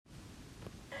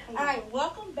Alright,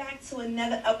 welcome back to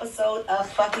another episode of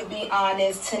Fucking Be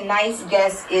Honest. Tonight's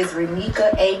guest is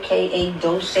Reneka, aka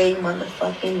Dulce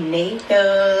motherfucking Nails.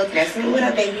 That's me. What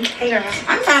up, baby? Hey, girl.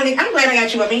 I'm glad I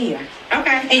got you up in here.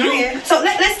 Okay. And so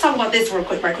let's talk about this real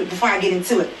quick, before I get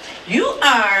into it. You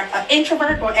are an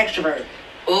introvert or extrovert?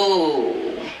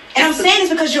 Ooh. And I'm saying this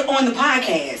because you're on the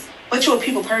podcast, but you're a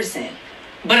people person.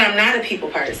 But I'm not a people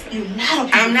person. You're not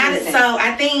a people person. So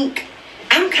I think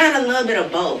I'm kind of a little bit of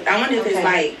both. I wonder if it's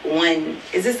like one.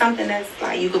 Is it something that's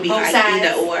like you could be both like sides,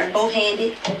 either or? Both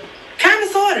handed? Kind of,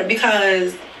 sort of,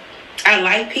 because I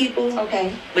like people.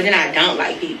 Okay. But then I don't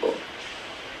like people.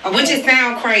 Okay. Which it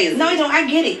sounds crazy. No, you don't. I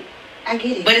get it.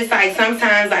 But it's like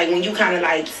sometimes like when you kind of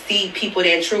like see people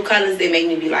their true colors, they make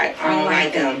me be like, I don't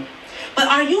like them. But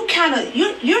are you kind of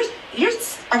you're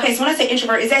okay? So when I say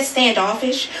introvert, is that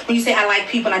standoffish? When you say I like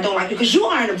people and I don't like people, because you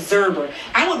are an observer.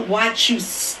 I would watch you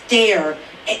stare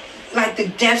at, like the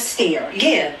death stare.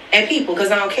 Yeah, at people, because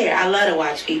I don't care. I love to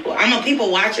watch people. I'm a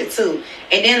people watcher too.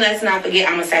 And then let's not forget,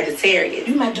 I'm a Sagittarius.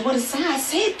 You my daughter's sign. I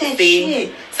said that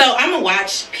shit. So I'm gonna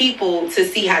watch people to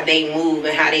see how they move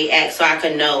and how they act, so I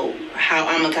can know how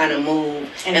I'm gonna kind of move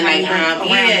and like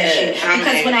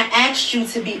because when I asked you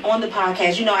to be on the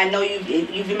podcast, you know, I know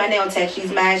you've been my nail tech. She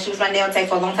was my nail tech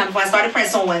for a long time before I started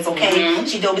press ons. Okay, mm-hmm.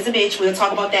 She dope as a bitch. We'll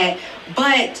talk about that.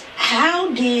 But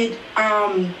how did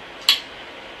how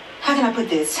can I put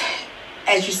this?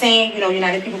 As you're saying, you know, you're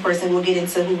not a people person. We'll get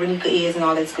into who Reneka is and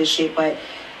all that good shit. But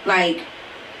like,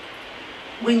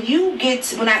 when you get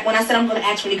when I said I'm going to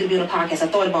ask Reneka to be on a podcast, I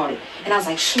thought about it and I was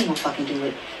like, she won't fucking do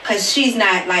it, because she's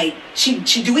not like she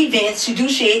do events, she do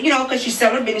shit, you know, because she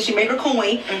sell her business, she make her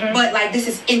coin. Mm-hmm. But like, this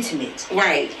is intimate,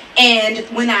 right? And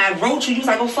when I wrote you was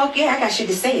like, oh fuck yeah, I got shit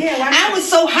to say. Yeah, I was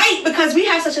so hyped because we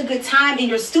have such a good time in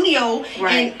your studio,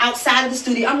 right? And outside of the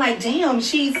studio, I'm like, damn,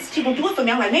 she gonna do it for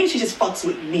me. I'm like, maybe she just fucks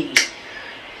with me.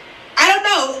 I don't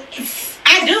know.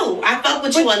 I do. I fuck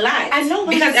with you a lot. I know,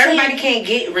 because everybody can't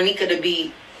get Reneka to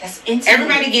be. That's intimate.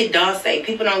 Everybody get Dulce.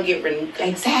 People don't get Reneka.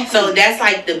 Exactly. So that's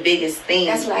like the biggest thing.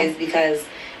 That's right. Is because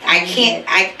I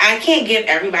can't give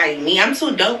everybody me. I'm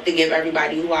too dope to give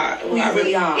everybody who I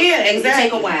really are. Yeah, exactly. It could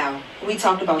take a while. We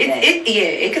talked about that.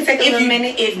 It could take a little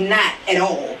minute, if not at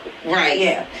all. Right.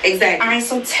 Yeah. Exactly. All right.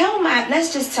 So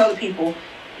let's just tell the people.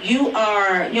 You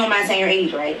don't mind saying your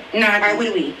age, right? No. All right, what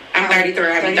are we? I'm 33.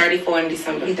 I'll be 34 in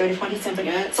December. You're 34 in December.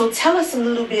 Yeah. So tell us a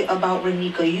little bit about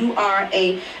Reneka. You are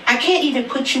I can't even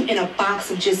put you in a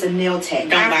box of just a nail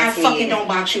tech. I fucking don't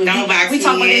box you. Don't box me. We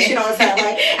talk about this shit all the time,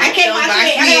 right? I can't box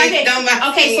you. Don't box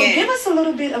okay, me. So give us a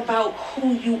little bit about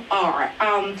who you are.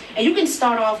 And you can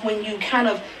start off when you kind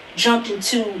of jumped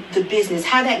into the business,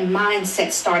 how that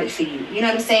mindset started for you. You know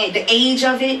what I'm saying? The age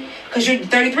of it, because you're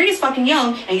 33 is fucking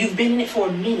young, and you've been in it for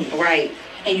a minute. Right.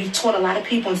 And you've taught a lot of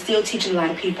people and still teaching a lot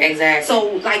of people. Exactly.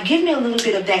 So, like, give me a little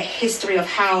bit of that history of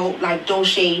how, like,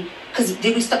 Dulce, because we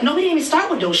didn't even start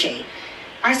with Dulce. All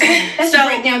right, so let's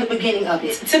break down the beginning of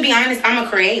it. To be honest, I'm a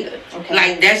creative. Okay.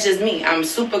 Like, that's just me. I'm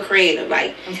super creative.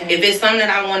 Like, if it's something that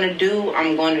I want to do,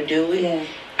 I'm going to do it. Yeah.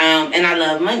 And I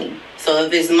love money. So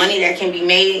if it's money that can be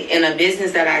made in a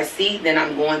business that I see, then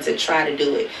I'm going to try to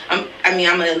do it. I'm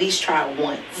going to at least try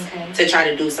once to try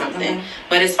to do something. Okay.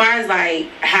 But as far as like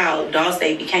how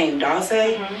Dulce became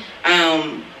Dulce,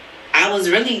 I was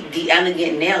really the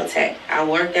Elegant Nail Tech. I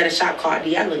worked at a shop called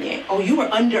The Elegant. Oh, you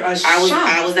were under a shop?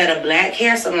 I was at a black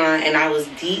hair salon, and I was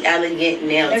The Elegant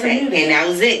Nail Tech. And that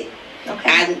was it.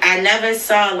 Okay. I never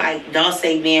saw like Dulce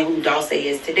being who Dulce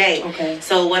is today. Okay.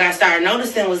 So what I started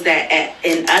noticing was that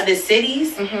in other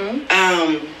cities,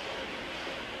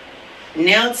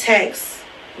 nail techs,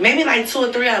 maybe like 2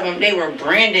 or 3 of them, they were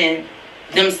branding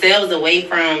themselves away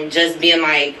from just being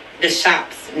like the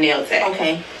shop's nail tech.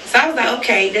 Okay. So I was like,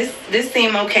 okay, this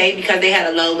seemed okay because they had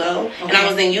a logo, and I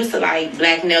wasn't used to like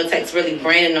black nail techs really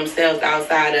branding themselves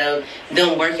outside of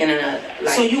them working in a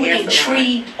like. So you were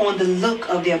intrigued on the look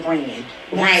of their brand,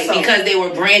 right? So. Because they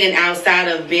were branding outside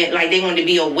of being like they wanted to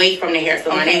be away from the hair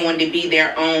salon. Okay. They wanted to be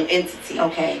their own entity.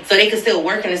 Okay. So they could still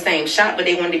work in the same shop, but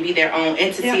they wanted to be their own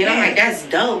entity. Yeah, and I'm like, that's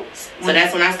dope. So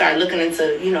that's when I started looking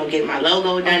into, getting my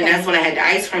logo done. Okay. That's when I had the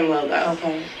ice cream logo.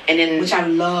 Okay. And then, which I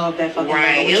love that fucking logo.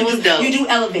 It was dope. You do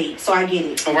elevate, so I get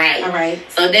it. Right. All right.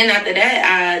 So then after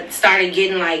that, I started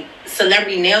getting like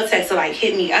celebrity nail techs to like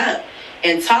hit me up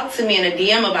and talk to me in a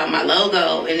DM about my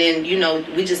logo. And then,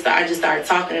 I just started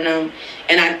talking to them.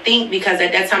 And I think because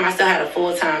at that time I still had a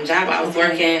full-time job. I was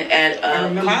working at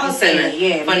a call center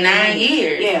for 9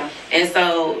 years. Yeah. And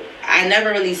so I never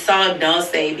really saw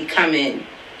Dulce becoming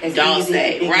Dulce,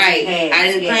 right? I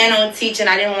didn't plan on teaching.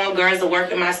 I didn't want girls to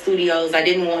work in my studios. I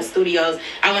didn't want studios.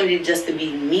 I wanted it just to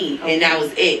be me, and that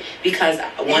was it. Because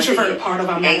once introvert part of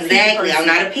I'm not exactly, I'm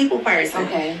not a people person.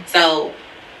 Okay. So,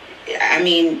 I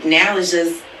mean, now it's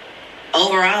just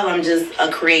overall, I'm just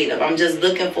a creative. I'm just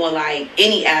looking for like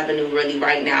any avenue really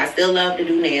right now. I still love to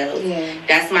do nails. Yeah.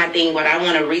 That's my thing. But I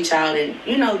want to reach out and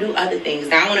do other things.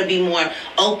 Now I want to be more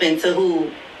open to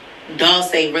who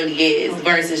Dulce really is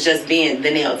versus just being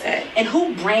the nail tech. And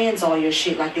who brands all your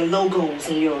shit, like your logos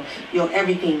and your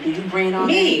everything? Do you brand all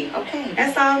me? That? Okay,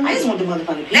 that's all me. I just want the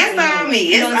motherfucking people. That's all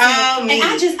me. It's all me.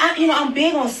 And I'm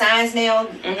big on signs now.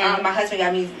 My husband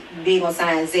got me big on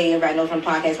signs. Everybody knows from the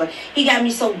podcast, but he got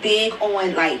me so big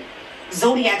on like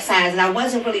zodiac signs, and I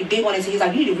wasn't really big on it. So he's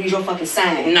like, you need to read your fucking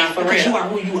sign. Not for because real. You are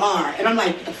who you are. And I'm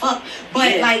like, what the fuck?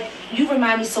 But like, you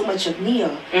remind me so much of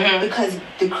Nia because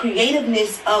the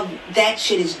creativeness of that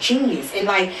shit is genius. And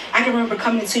like, I can remember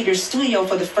coming into your studio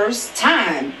for the first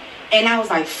time, and I was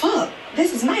like, fuck,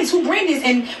 this is nice. Who brand this?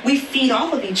 And we feed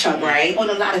off of each other on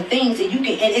a lot of things. And and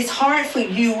it's hard for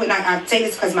you, and I say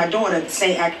this because my daughter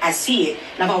say I see it,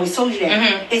 and I've always told you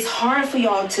that. It's hard for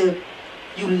y'all to.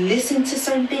 You listen to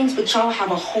certain things, but y'all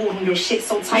have a hold on your shit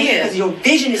so tight because your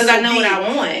vision is so big. Because I know what I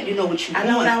want. You know what you want. I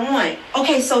know what I want.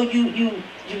 Okay, so you've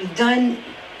done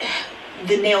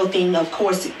the nail thing, of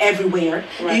course, everywhere.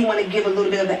 Right. You want to give a little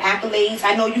bit of the accolades.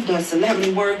 I know you've done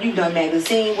celebrity work, you've done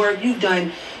magazine work, you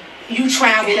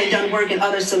traveled and done work in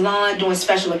other salons doing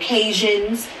special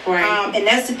occasions. Right. And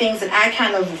that's the things that I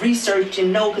kind of research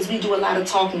and know because we do a lot of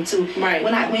talking too. Right.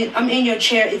 When I'm in your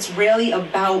chair, it's really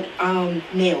about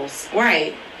nails.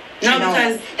 Right. No,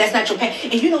 because that's not your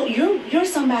passion. And you're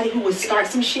somebody who would start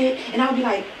some shit, and I'll be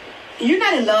like, you're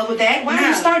not in love with that. Why are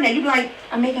you starting that? You'd be like,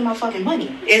 I'm making my fucking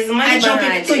money. It's money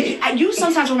behind it. So you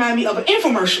sometimes remind me of an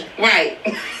infomercial. Right.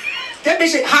 That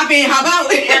bitch should hop in, hop out.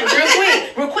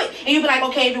 real quick. And you be like,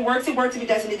 okay, if it works, it works. If it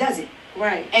doesn't, it doesn't.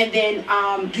 Right. And then,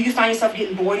 do you find yourself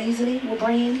getting bored easily with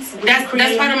brands? That's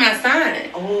part of my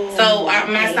sign. Oh. So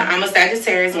my sign, I'm a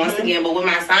Sagittarius once again, but with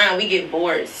my sign, we get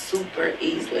bored super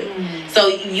easily. So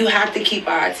you have to keep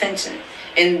our attention.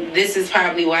 And this is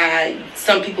probably why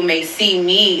some people may see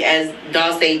me as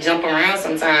Dulce jump around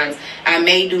sometimes. I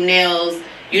may do nails,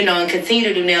 and continue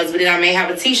to do nails, but then I may have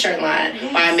a t-shirt line,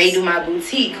 or I may do my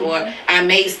boutique, or I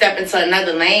may step into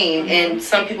another lane, and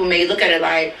some people may look at it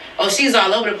like, oh, she's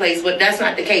all over the place, but that's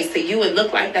not the case. To you, it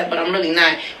look like that, but I'm really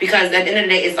not, because at the end of the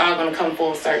day, it's all going to come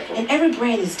full circle. And every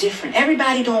brand is different.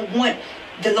 Everybody don't want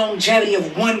the longevity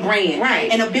of one brand.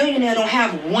 Right. And a billionaire don't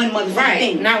have one motherfucking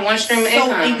thing. Not one stream of income.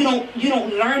 So you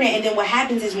don't learn it, and then what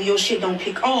happens is when your shit don't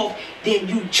pick off, then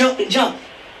you jump.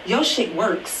 Your shit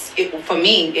works. For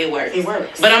me, it works. It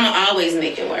works. But I'm going to always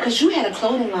make it work. Because you had a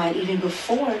clothing line even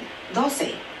before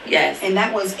Dulce. Yes. And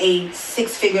that was a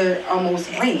 6-figure almost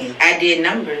brand. I did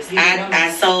numbers. I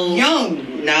sold...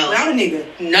 Young. No. Not a nigga.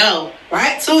 No.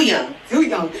 Right? Too young. Too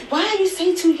young. Why do you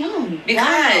say too young?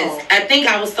 Because I think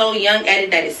I was so young at it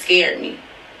that it scared me.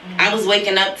 I was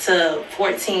waking up to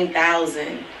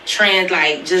 14,000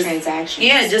 transactions.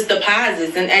 Yeah, just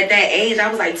deposits. And at that age, I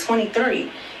was like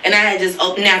 23. And I had just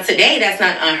opened. Now today, that's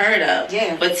not unheard of.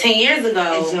 Yeah. But 10 years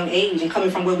ago, it's young age and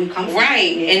coming from where we come from.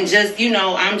 Right. Yeah. And just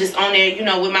I'm just on there,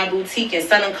 with my boutique and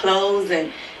selling clothes,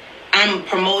 and I'm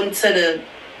promoting to the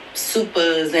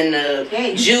Supers and the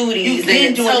Judys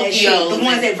and the Tokyos, the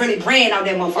ones that really brand out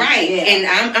there, motherfucker. Right. Yeah. And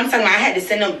I'm talking about I had to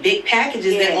send them big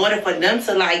packages in order for them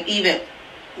to even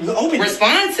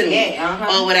respond to me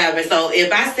or whatever. So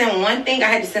if I send one thing, I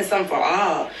had to send something for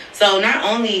all. So not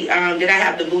only did I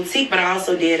have the boutique, but I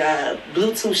also did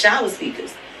Bluetooth shower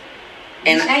speakers.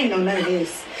 And I ain't know none of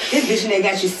this. This bitch that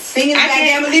got you singing the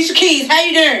goddamn Alicia Keys. How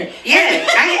you doing? Yeah,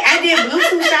 I did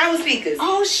Bluetooth shower speakers.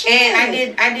 Oh shit!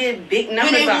 And I did big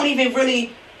numbers. When they won't even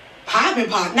really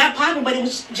not popping, but it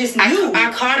was just new. I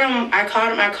caught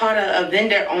a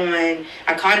vendor on.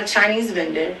 I caught a Chinese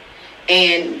vendor.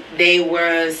 And they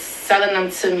were selling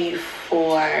them to me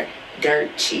for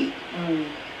dirt cheap.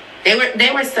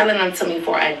 They were selling them to me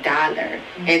for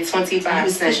 $1.25. So you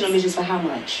was pushing them just for how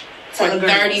much? For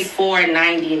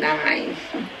 $34.99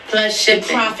 plus shipping. The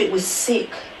profit was sick.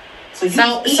 So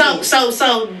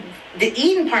the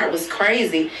eating part was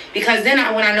crazy, because then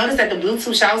when I noticed that the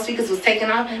Bluetooth shower speakers was taking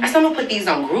off, I said, I'm gonna put these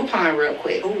on Groupon real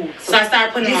quick. So I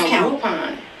started putting them on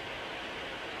Groupon.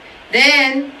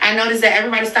 Then I noticed that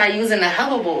everybody started using the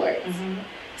hoverboards.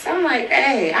 So I'm like,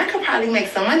 hey, I could probably make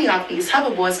some money off these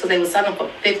hoverboards, because they were selling for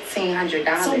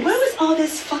 $1,500. So where was all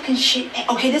this fucking shit at?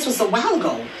 Okay, this was a while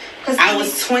ago. I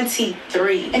was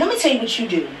 23. And I'm going to tell you what you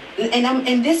do.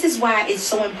 And this is why it's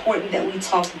so important that we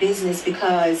talk business,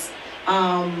 because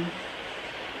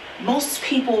most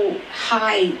people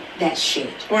hide that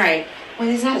shit. Right. Well,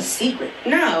 it's not a secret.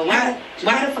 No. Why?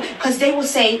 Because they will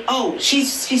say, oh,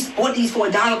 she's bought these for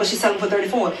 $1, but she's selling for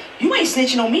 $34. You ain't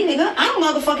snitching on me, nigga. I'm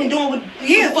motherfucking doing what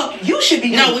the fuck you should be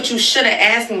doing. No, what you should have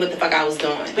asked me what the fuck I was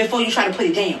doing. Before you try to put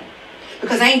it down.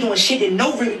 Because I ain't doing shit that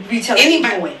no retailer ain't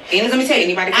doing. Let me tell you,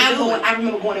 anybody can do it. I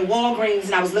remember going to Walgreens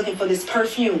and I was looking for this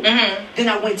perfume. Mm-hmm. Then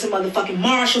I went to motherfucking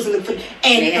Marshalls and looked for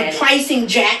the pricing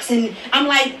jacks, and I'm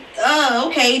like,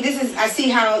 okay, I see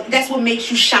how that's what makes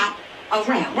you shop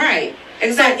around. Right.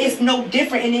 Exactly. So it's no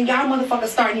different. And then y'all motherfuckers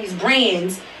starting these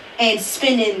brands and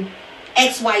spending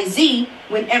XYZ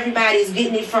when everybody's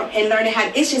getting it from and learning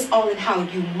how. It's just all in how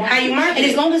you market. And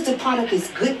as long as the product is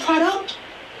good product.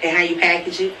 And how you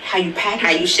package it. How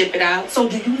you ship it out. So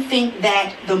do you think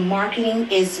that the marketing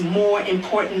is more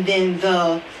important than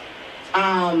the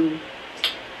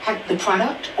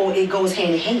product, or it goes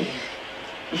hand in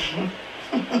hand?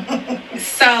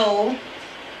 So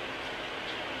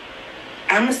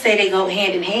I'm gonna say they go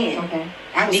hand in hand. Okay.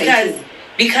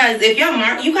 Because if your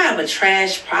you can have a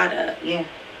trash product. Yeah.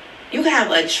 You can have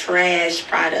a trash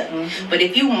product. Mm-hmm. But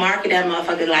if you market that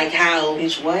motherfucker like how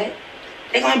bitch what?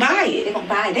 They're gonna buy it. They're gonna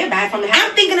buy it. They're buying from the house.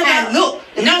 I'm thinking about look.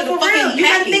 No, for real. You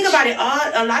gotta think about it.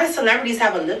 A lot of celebrities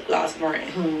have a lip gloss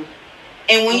brand. Mm-hmm.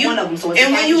 And when you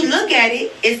look at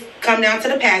it, it's come down to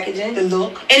the packaging, the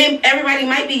look, and then everybody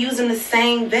might be using the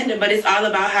same vendor, but it's all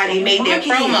about how they made their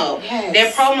promo. Yes.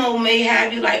 Their promo may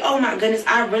have you like, oh my goodness,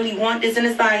 I really want this, and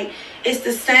it's like it's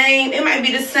the same. It might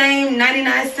be the same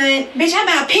 99-cent. Bitch, I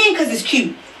buy a pen because it's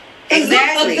cute.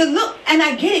 Exactly. The look, and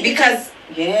I get it because.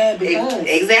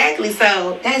 Exactly.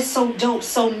 So that's so dope.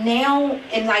 So now,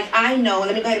 and like I know,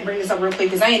 let me go ahead and bring this up real quick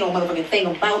because I ain't know a motherfucking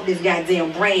thing about this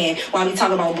goddamn brand while we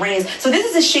talk about brands. So this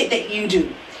is the shit that you do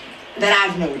that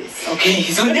I've noticed. Okay.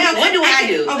 So now what do I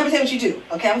do? Okay, let me tell you what you do.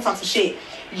 Okay, I'm gonna talk some shit.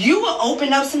 You will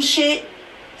open up some shit,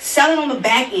 sell it on the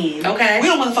back end. Okay. We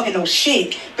don't motherfucking know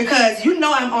shit because you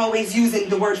know I'm always using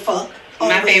the word fuck.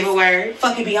 My favorite word.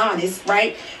 Fucking be honest,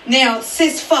 right? Now,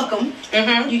 sis, fuck them.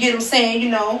 Mm-hmm. You get what I'm saying? You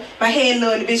know, my head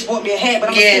little, the bitch bought me a hat, but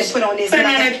I'm going to still put on this. Because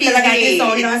I got this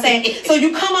on, you know what I'm saying? So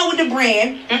you come out with the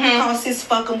brand called Sis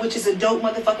Fuck 'em, which is a dope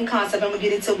motherfucking concept. I'm going to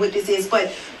get into what this is.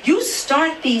 But you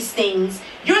start these things,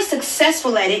 you're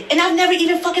successful at it, and I've never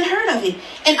even fucking heard of it.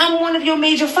 And I'm one of your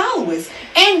major followers.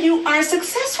 And you are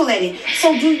successful at it.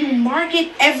 So do you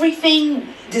market everything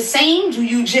the same? Do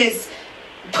you just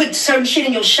put certain shit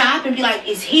in your shop and be like,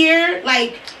 it's here?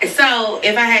 Like, so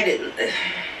if I had to,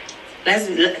 let's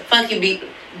fucking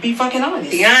be fucking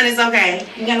honest. Be honest, okay.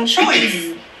 You got no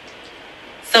choice.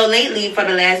 So lately, for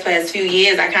the past few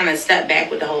years, I kind of stepped back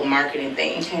with the whole marketing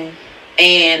thing. Okay.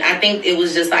 And I think it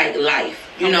was just like life,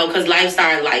 you know, because life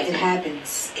started life. It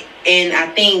happens. And I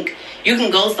think you can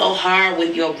go so hard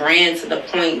with your brand to the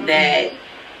point that,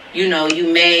 you know,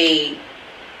 you may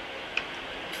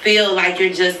feel like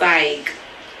you're just like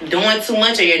doing too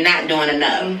much or you're not doing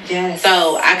enough. Yes.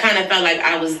 So I kind of felt like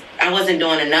I wasn't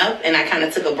doing enough, and I kind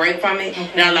of took a break from it,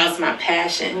 and I lost my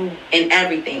passion in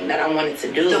everything that I wanted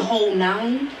to do. The whole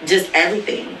nine? Just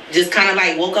everything. Just kind of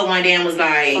like woke up one day and was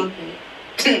like,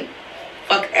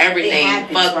 fuck everything. It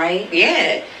happens, fuck, right?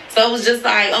 Yeah. So it was just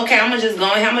like, okay, I'm going to just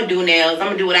go and I'm going to do nails. I'm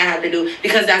going to do what I have to do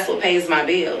because that's what pays my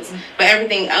bills. But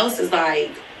everything else is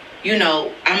like, you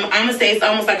know, I'm going to say it's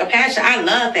almost like a passion. I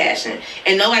love fashion.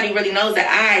 And nobody really knows that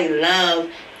I love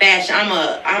fashion.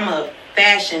 I'm a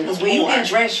fashion because when you get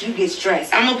dressed, you get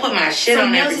stressed. I'm going to put my shit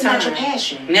on every time. Nails is not your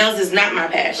passion. Nails is not my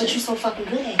passion. But you're so fucking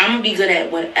good at it. I'm going to be good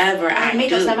at whatever I do.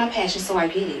 Makeup's not my passion, so I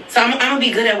get it. So I'm going to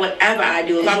be good at whatever I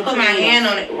do. If I put my hand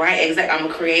on it, right, exactly. I'm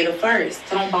a creator first.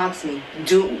 So don't box me.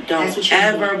 Don't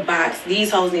ever box. These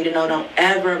hoes need to know, don't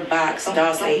ever box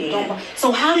Dulce in.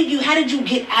 So how did you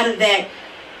get out of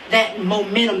that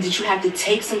momentum? Did you have to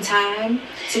take some time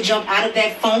to jump out of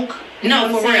that funk? No,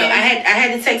 for real. I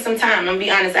had to take some time. I'm gonna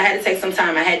be honest. I had to take some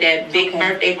time. I had that big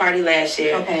birthday party last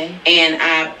year. Okay. And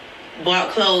I bought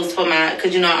clothes for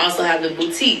because I also have the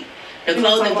boutique, the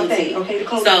clothing boutique. Okay, the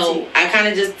clothing boutique. I kind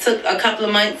of just took a couple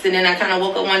of months, and then I kind of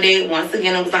woke up one day. Once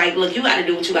again, I was like, "Look, you got to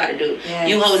do what you got to do. Yes.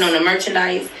 You holding on to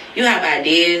merchandise. You have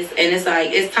ideas, and it's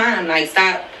like it's time. Like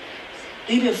stop."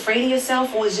 Do you be afraid of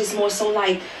yourself, or is it just more so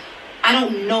like, I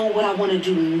don't know what I want to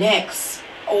do next?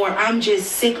 Or I'm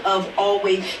just sick of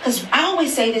always, because I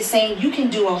always say this saying, you can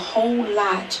do a whole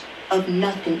lot of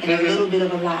nothing and a little bit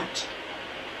of a lot.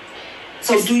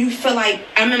 So do you feel like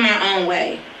I'm in my own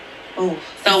way? Ooh,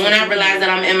 so when I realize that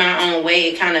I'm in my own way,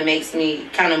 it kind of makes me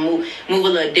kind of move a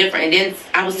little different. And then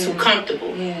I was too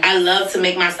comfortable. Yeah. I love to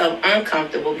make myself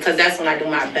uncomfortable because that's when I do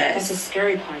my best. That's the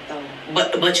scary part, though.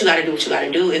 But you got to do what you got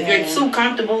to do. If you're too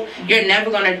comfortable, you're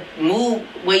never going to move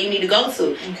where you need to go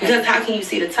to. Okay. Because how can you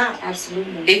see the top?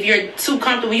 Absolutely. If you're too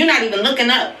comfortable, you're not even looking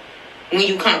up when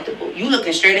you're comfortable. You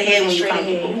looking straight ahead when you're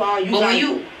comfortable.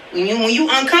 When you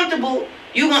uncomfortable,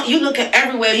 you looking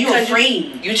everywhere. You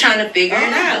afraid. You trying to figure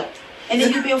it out. And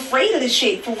then you be afraid of this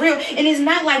shit, for real. And it's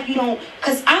not like you don't...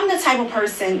 Because I'm the type of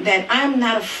person that I'm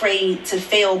not afraid to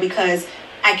fail because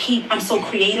I'm so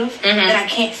creative that I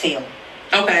can't fail.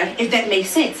 Okay. If that makes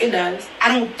sense. It does.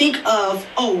 I don't think of,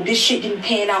 this shit didn't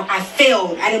pan out. I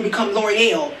failed. I didn't become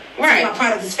L'Oreal. Right. So my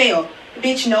product has failed.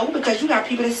 Bitch, no, because you got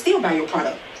people that still buy your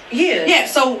product. Yeah. Yeah,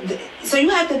 so you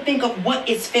have to think of what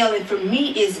is failing. For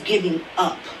me, is giving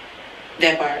up.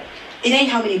 That part. It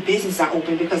ain't how many businesses I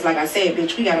open because, like I said,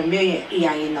 bitch, we got 1 million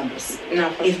EIN numbers.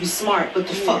 No. If you smart, what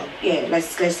the fuck? Yeah,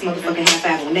 let's motherfucking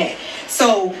half on that.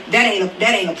 So that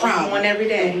ain't a problem. One every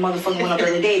day. Motherfucking one up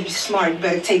every day. If you smart, you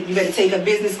better take a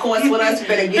business course with us. You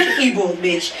better get the e-book,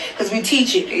 bitch, because we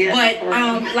teach it. Yeah, but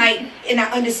and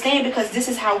I understand because this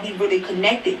is how we really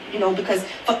connected. Because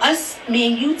for us,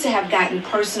 me and you, to have gotten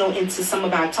personal into some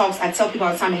of our talks, I tell people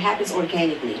all the time, it happens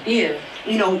organically. Yeah.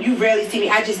 You rarely see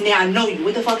me. I know you.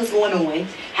 What the fuck is going on?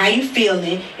 How you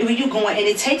feeling? Where you going? And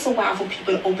it takes a while for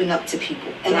people to open up to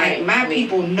people. And my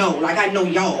people know. Like I know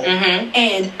y'all. Mm-hmm.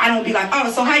 And I don't be like,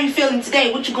 so how you feeling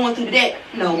today? What you going through today?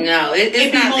 No.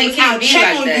 It's not. They can't be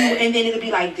check like on that. you, and then it'll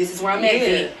be like, this is where I'm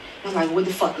at. I'm like, what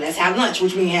the fuck? Let's have lunch,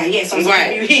 which we have. Yes, I'm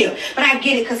sorry you're here. But I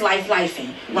get it because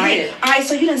lifing, right? Yeah. All right,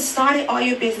 so you done started all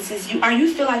your businesses.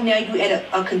 You feel like now you at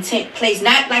a content place,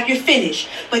 not like you're finished,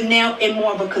 but now in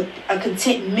more of a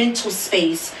content mental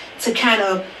space to kind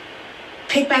of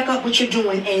pick back up what you're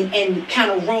doing and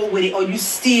kind of roll with it, or you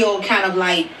still kind of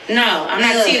like... No, I'm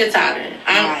not teeter-tottering.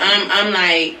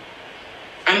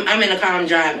 I'm in the car, I'm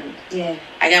driving. Yeah.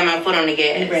 I got my foot on the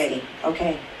gas. You ready.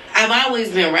 Okay. I've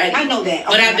always been ready. I know that.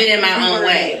 But I've been in my own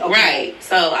way. Okay. Right.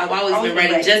 So I've always been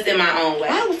ready just in my own way.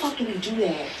 Why the fuck do we do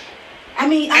that? I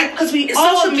mean, because we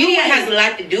social media has a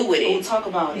lot to do with it. We'll talk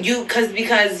about it.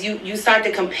 Because you start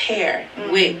to compare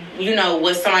with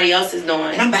what somebody else is doing.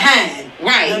 And I'm behind.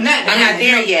 Right. I'm not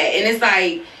there yet. And it's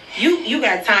like you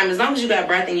got time. As long as you got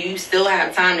breath and you still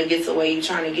have time to get to where you're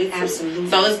trying to get to. Absolutely.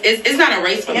 So it's not a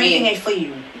race for me. Everything ain't for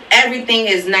you. Everything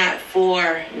is not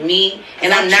for me,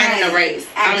 and I'm not in a race.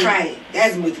 I've tried it.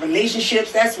 That's with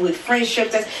relationships. That's with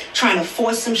friendships. That's trying to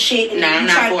force some shit. And I'm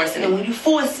not forcing it. And when you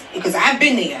force, because I've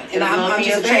been there, and I'm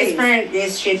just transparent.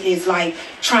 This shit is like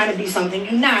trying to be something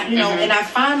you're not, And I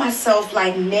find myself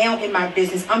like now in my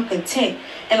business, I'm content.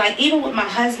 And like even with my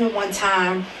husband one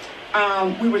time,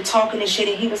 we were talking and shit,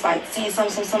 and he was like saying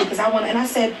something, because and I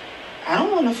said, I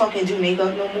don't want to fucking do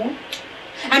makeup no more.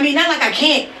 I mean, not like I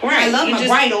can't. Right. I love my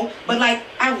bridal, but like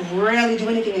I rarely do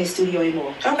anything in the studio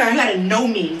anymore. Okay. You gotta know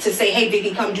me to say, hey,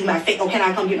 Vicki, come do my face. Or can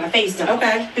I come get my face done?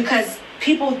 Okay. Because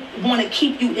people want to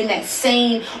keep you in that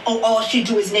same, all she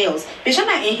do is nails. Bitch, I'm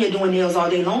not in here doing nails all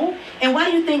day long. And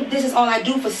why do you think this is all I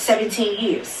do for 17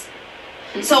 years?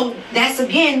 Mm-hmm. So that's,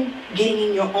 again, getting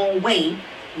in your own way,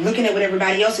 looking at what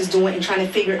everybody else is doing and trying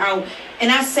to figure out.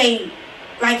 And I say,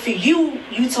 like for you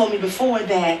told me before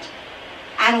that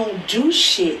I don't do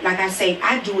shit. Like I say,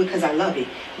 I do it because I love it.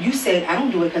 You said I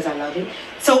don't do it because I love it.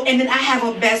 So, and then I have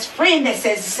a best friend that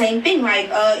says the same thing. Like,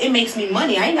 it makes me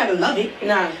money. I ain't got to love it.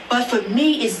 No. But for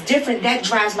me, it's different. That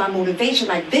drives my motivation.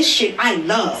 Like, this shit I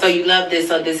love. So you love this,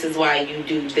 so this is why you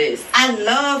do this. I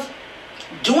love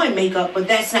doing makeup, but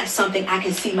that's not something I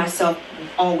can see myself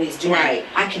always doing. Right.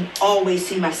 I can always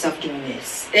see myself doing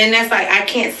this. And that's like, I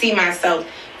can't see myself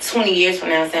 20 years from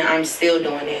now saying I'm still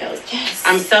doing nails. Yes.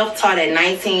 I'm self-taught at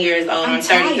 19 years old. I'm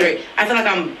 33. Tired. I feel like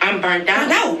I'm burnt out.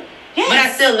 No. Yes. But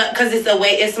I still love, because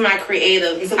it's my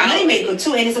creative It's a money maker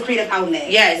too, and it's a creative outlet.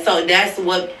 Yeah, so that's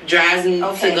what drives me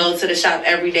to go to the shop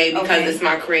every day, because it's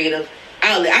my creative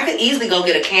outlet. I could easily go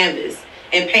get a canvas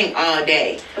and paint all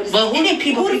day. But who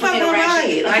the fuck gonna buy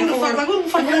it? Who the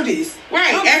fuck do this?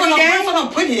 Right. Every day. Where the fuck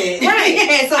I'm putting it? Right.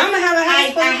 Yeah, so I'm gonna have a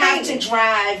house.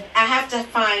 I have to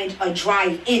find a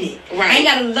drive in it. Right. I ain't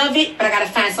gotta love it, but I gotta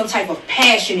find some type of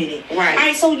passion in it. Right. All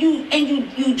right. So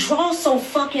you draw so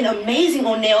fucking amazing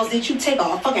on nails that you take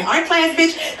a fucking art class,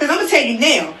 bitch. Because I'm gonna tell you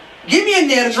now, give me a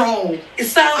nail to draw on.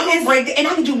 So I'm gonna break it, and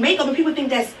I can do makeup, and people think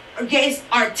that's it's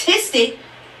artistic.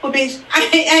 But bitch, I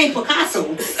ain't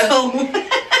Picasso. So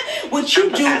what you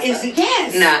do is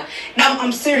Nah.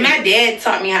 I'm serious. My dad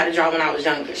taught me how to draw when I was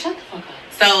younger. Shut the fuck up.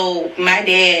 So my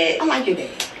dad, I like your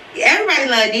dad. Everybody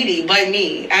love Didi, but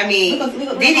me. I mean,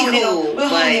 Didi cool. We'll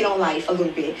hone in on life a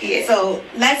little bit. Yeah. So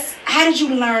how did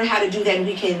you learn how to do that? And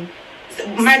we can.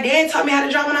 My dad taught me how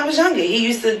to draw when I was younger. He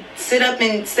used to sit up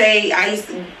and say, I used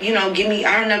to, give me,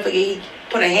 I'll never forget, he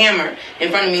put a hammer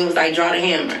in front of me and was like, draw the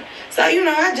hammer. So,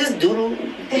 I just draw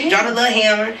the little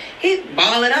hammer. He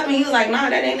ball it up and he was like, nah,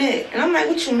 that ain't it. And I'm like,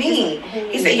 what you mean?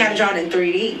 He said, you got to draw it in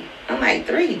 3D. I'm like,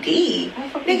 3D?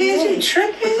 Nigga, is you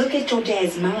tripping? But look at your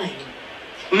dad's mind.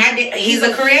 My dad, he's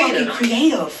a creative.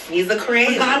 Creative. He's a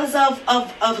creative. Regardless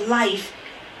of life,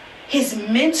 his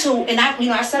mental, and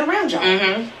I sat around y'all.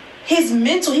 Mm-hmm. His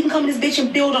mental, he can come in this bitch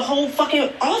and build a whole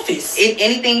fucking office.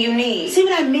 Anything you need. See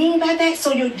what I mean by that?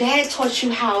 So your dad taught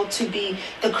you how to be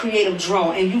the creative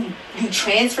drawer, and you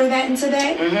transfer that into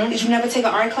that? Mm-hmm. Did you never take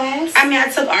an art class? I mean, I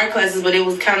took art classes, but it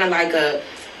was kind of like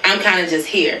I'm kind of just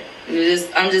here.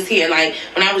 I'm just here. Like,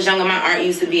 when I was younger, my art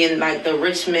used to be in, like, the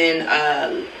Richmond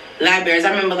libraries.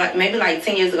 I remember, like, maybe, like,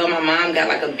 10 years ago, my mom got,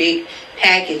 like, a big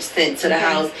package sent to the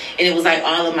house, and it was like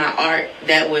all of my art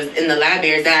that was in the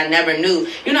libraries that I never knew.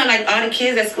 Like all the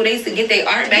kids at school, they used to get their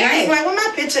art back. I was like, where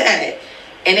my picture at?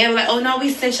 And they were like, oh no, we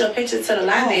sent your picture to the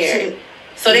library.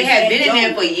 So they had been in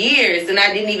there for years, and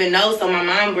I didn't even know. So my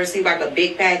mom received like a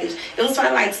big package. It was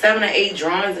probably like 7 or 8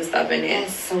 drawings and stuff in there.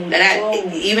 That's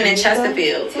so even in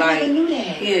Chesterfield. I never knew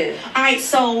that. Yeah. All right,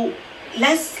 so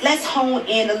let's hone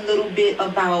in a little bit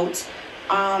about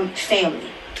family.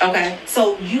 Okay.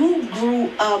 So you grew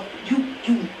up,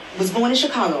 you was born in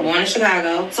Chicago. Born in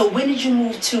Chicago. So when did you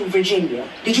move to Virginia?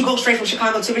 Did you go straight from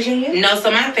Chicago to Virginia? No,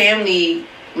 so my family,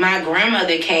 my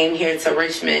grandmother came here to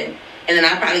Richmond. And then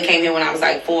I probably came here when I was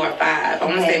like 4 or 5. I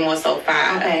want to say more so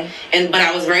 5. Okay. But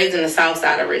I was raised in the south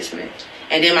side of Richmond.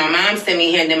 And then my mom sent me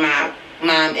here, and then my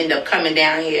mom ended up coming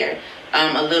down here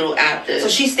a little after. So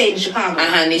she stayed in Chicago.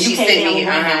 And then she sent me here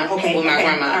with my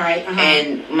grandma. All right.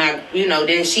 And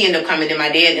then she ended up coming, then my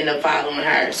dad ended up following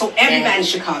her. So everybody's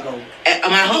Chicago.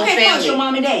 My whole family. Plus your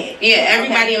mom and dad. Yeah,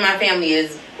 everybody in my family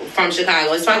is from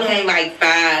Chicago. It's probably only like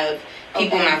 5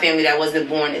 people in my family that wasn't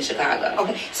born in Chicago.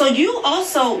 Okay. So you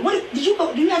also, do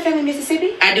you have family in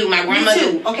Mississippi? I do. My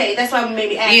grandmother. Me too. Okay, that's why we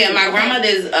maybe asked. Yeah, my grandmother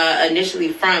is initially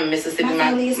from Mississippi.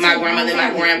 My grandmother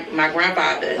and my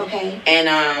grandfather. Okay.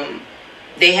 And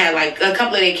they had like a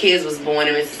couple of their kids was born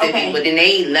in Mississippi, but then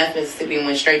they left Mississippi and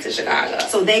went straight to Chicago.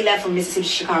 So they left from Mississippi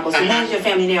to Chicago. So now your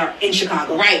family there in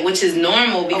Chicago. Right, which is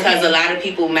normal because a lot of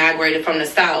people migrated from the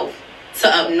south to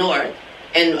up north.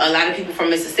 And a lot of people from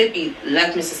Mississippi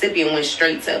left Mississippi and went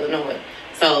straight to Illinois.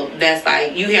 So that's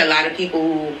like, you hear a lot of people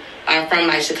who are from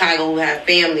like Chicago who have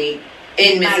family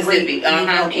in Mississippi.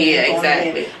 Yeah,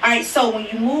 exactly. All right, so when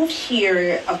you moved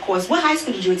here, of course, what high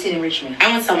school did you attend in Richmond?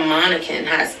 I went to Monacan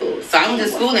High School. So I went to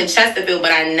school in Chesterfield,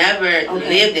 but I never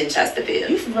lived in Chesterfield.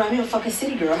 You from around here, a fucking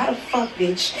city girl. How the fuck,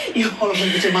 bitch? You hold on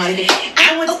with your Monacan.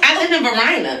 I lived in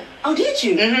Verina. Oh, did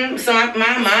you? Mm-hmm. So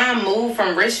my mom moved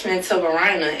from Richmond to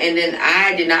Verina, and then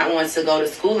I did not want to go to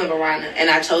school in Verina, and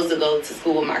I chose to go to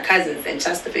school with my cousins in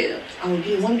Chesterfield. Oh, you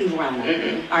didn't want to do Verina?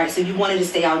 Mm-mm. All right, so you wanted to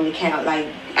stay out in the camp, like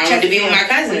I wanted to be with my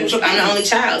cousins. I'm the only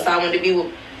child, so I wanted to be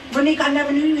with. Reneka, I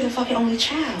never knew you were the fucking only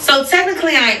child. So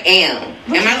technically, I am.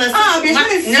 And my little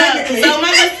sister,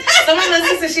 so my little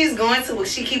sister, she's going to.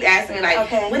 She keep asking me like,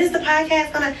 when is the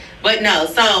podcast gonna? But no,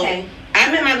 so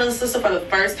I met my little sister for the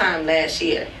first time last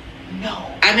year.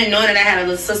 No. I've been knowing that I had a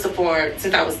little sister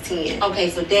since I was 10. Okay,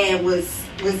 so dad was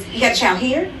he had a child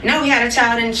here? No, he had a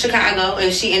child in Chicago,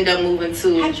 and she ended up moving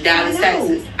to Dallas,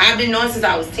 Texas. I've been knowing since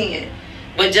I was 10.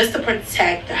 But just to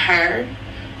protect her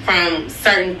from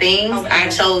certain things, I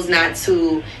chose not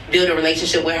to build a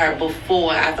relationship with her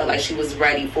before I felt like she was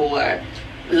ready for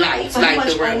life. So like how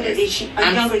much the older is she?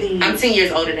 Younger than you? I'm 10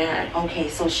 years older than her. Okay,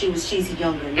 so she's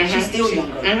younger. Mm-hmm. She's still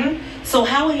younger. Mm-hmm. So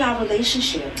how are y'all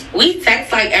relationship? We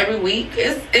text like every week.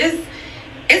 It's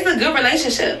a good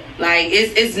relationship. Like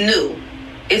it's new.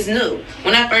 It's new.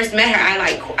 When I first met her,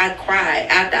 I cried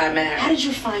after I met her. How did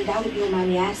you find out, if you don't mind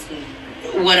me asking?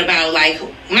 What about, like,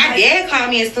 my dad called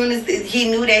me as soon as he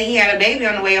knew that he had a baby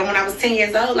on the way. And when I was 10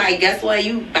 years old, like, guess what?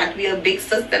 You about to be a big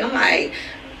sister. And I'm like,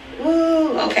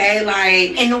 ooh, okay,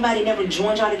 like. And nobody never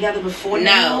joined y'all together before?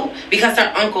 No, because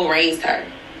her uncle raised her.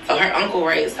 So her uncle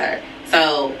raised her.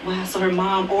 So. Wow, so her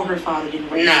mom or her father didn't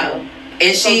raise her? No.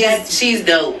 And she's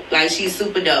dope. Like, she's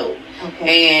super dope.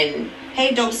 Okay. And.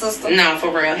 Hey, dope sister. No, for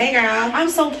real. Hey, girl. I'm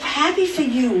so happy for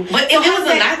you. But it was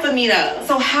a lot for me, though.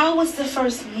 So how was the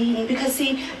first meeting? Because,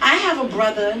 see, I have a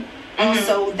brother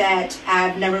also that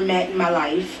I've never met in my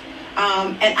life.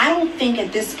 And I don't think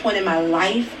at this point in my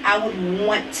life I would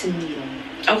want to meet him.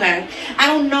 Okay. I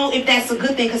don't know if that's a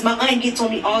good thing, because my aunt gets on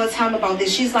me all the time about this.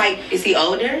 She's like... Is he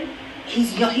older?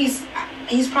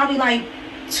 He's probably like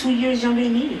 2 years younger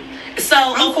than me. So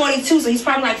I'm 42, so he's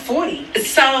probably like 40.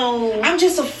 So I'm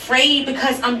just afraid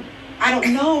because I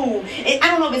don't know. I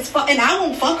don't know if it's and I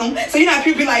won't fuck him. So you know how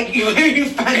people be like, you might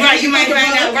find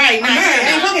out. Right.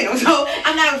 I ain't fucking him. So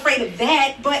I'm not afraid of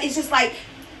that. But it's just like,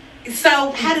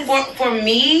 so for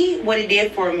me, what it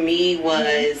did for me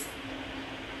was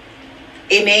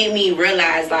it made me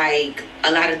realize like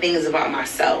a lot of things about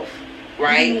myself.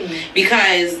 Right?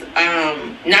 Because,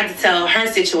 not to tell her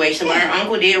situation, but her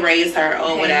uncle did raise her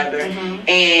or whatever.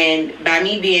 And by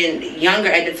me being younger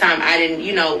at the time, I didn't,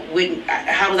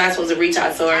 how was I supposed to reach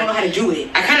out to her? I don't know how to do it.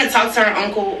 I kind of talked to her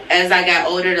uncle as I got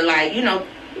older to like,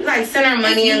 like send her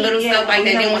money and little stuff like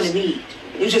that. Didn't want to meet.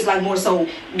 It was just like more so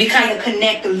because to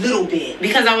connect a little bit.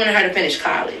 Because I wanted her to finish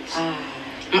college.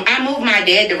 I moved my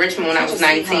dad to Richmond when I was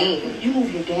 19. You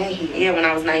moved your dad here? Yeah, when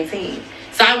I was 19.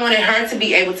 So I wanted her to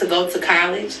be able to go to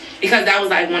college because that was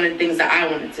like one of the things that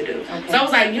I wanted to do. Okay. So I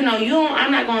was like,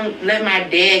 I'm not going to let my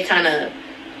dad kind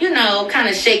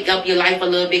of shake up your life a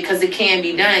little bit because it can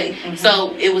be done.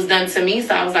 So it was done to me.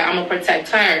 So I was like, I'm going to protect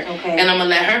her and I'm going to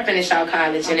let her finish out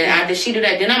college. And then after she do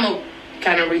that, then I'm going to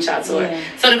kind of reach out to her.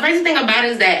 So the crazy thing about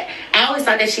it is that I always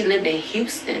thought that she lived in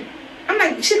Houston. I'm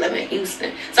like, she live in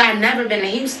Houston. So I've never been to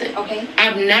Houston. Okay.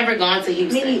 I've never gone to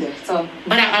Houston. Me neither. So,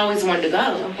 but I always wanted to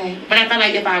go. Okay. But I felt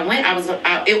like if I went,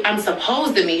 I'm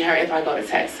supposed to meet her if I go to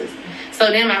Texas. So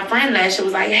then my friend last year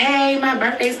was like, hey, my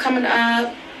birthday's coming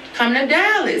up. Come to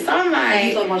Dallas. So I'm like...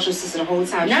 You thought about your sister the whole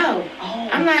time? No. Oh.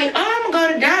 I'm like, I'm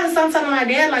going to go to Dallas. So I'm telling my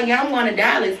dad, like, yeah, I'm going to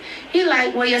Dallas. He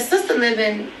like, well, your sister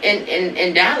living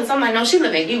in Dallas. I'm like, no, she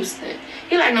live in Houston.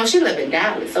 He like, no, she live in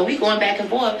Dallas. So we going back and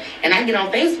forth. And I get on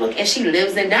Facebook and she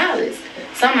lives in Dallas.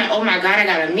 So I'm like, oh my God, I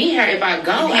got to meet her. If I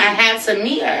go, I have to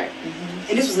meet her.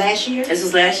 And this was last year? This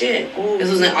was last year. Ooh, this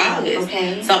was in August.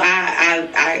 Okay. So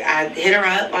I hit her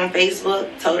up on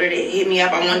Facebook, told her to hit me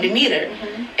up. I wanted to meet her.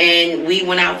 And we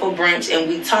went out for brunch and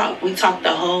we talked. We talked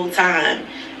the whole time.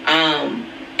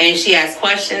 And she asked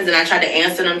questions and I tried to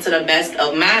answer them to the best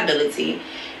of my ability.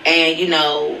 And,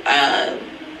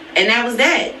 and that was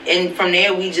that. And from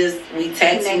there, we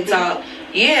text, we talk.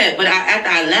 Yeah, but after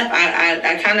I left,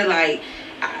 I kind of like...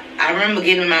 I remember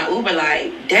getting in my Uber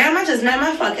like, damn, I just met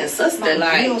my fucking sister.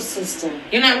 My real sister.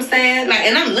 You know what I'm saying? Like,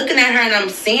 and I'm looking at her and I'm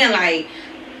seeing like,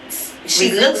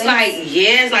 she looks like,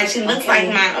 yes, like she looks like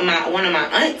my one of my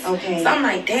aunts. Okay. So I'm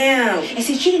like, damn. And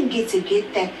see, she didn't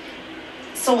get that.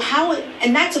 So how,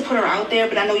 and not to put her out there,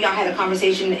 but I know y'all had a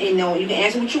conversation, you can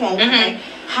answer what you want. Like,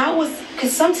 how was,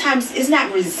 because sometimes it's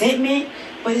not resentment,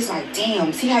 but it's like,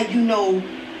 damn, see how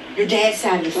your dad's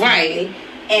side of the family. Right.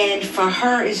 And for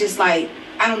her, it's just like,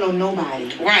 I don't know nobody.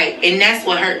 Right. And that's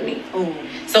what hurt me. Ooh.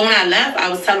 So when I left, I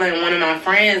was telling one of my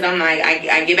friends, I'm like,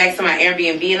 I get back to my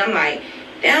Airbnb and I'm like,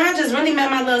 damn, I just really met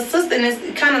my little sister and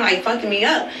it's kind of like fucking me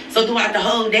up. So throughout the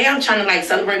whole day, I'm trying to like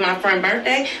celebrate my friend's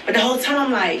birthday. But the whole time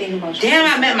I'm like, damn,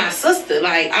 I met my sister.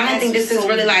 Like, I don't think this is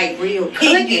really like real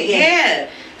clicking. Yeah.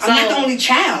 So, I'm not the only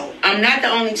child. I'm not the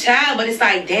only child, but it's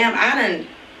like, damn, I done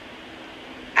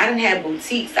had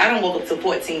boutiques. I done woke up to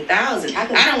 14,000. I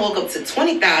done woke up to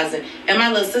 20,000, and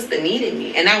my little sister needed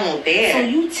me, and I won't there. So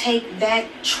you take that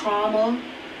trauma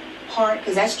part,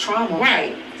 because that's trauma,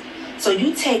 right? So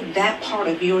you take that part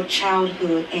of your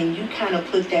childhood, and you kind of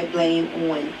put that blame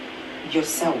on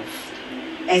yourself.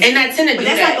 And I tend to do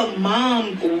that. That's like a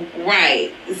mom,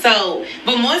 right? So,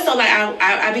 but more so, like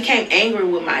I became angry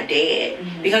with my dad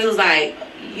because it was like,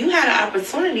 you had an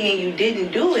opportunity and you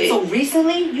didn't do it. So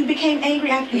recently you became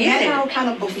angry after you met her, or kind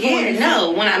of before? Yeah,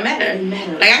 no, when I met her. You met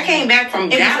her. Like, I came back from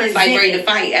Dallas like ready to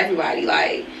fight everybody.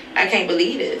 Like, I can't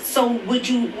believe this. So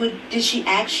did she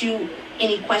ask you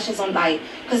any questions on, like,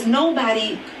 because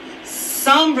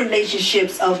some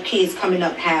relationships of kids coming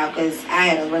up have, because I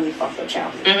had a really fucked up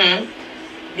childhood.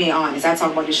 Being honest, I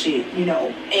talk about this shit,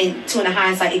 and to in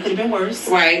hindsight, it could have been worse.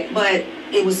 Right. But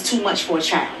it was too much for a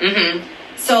child.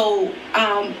 So,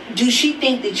 do she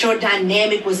think that your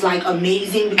dynamic was like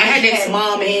amazing because you had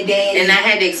mom and dad? And I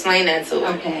had to explain that to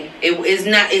her. Okay.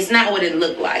 It's not what it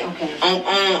looked like. Okay.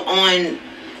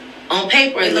 On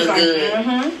paper it looked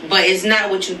good, but it's not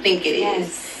what you think it is.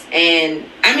 Yes. And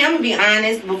I mean, I'm gonna be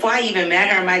honest. Before I even met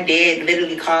her, my dad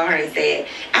literally called her and said,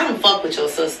 "I don't fuck with your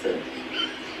sister."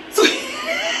 So,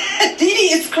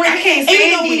 Didi is crazy. I can't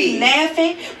stand Didi. We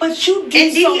laughing, but you do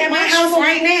and so Didi at my much house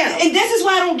right now. And this is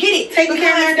why I don't get it. Taking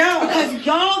care of her dog. Because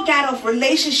y'all got a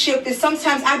relationship that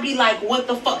sometimes I be like, what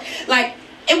the fuck? Like,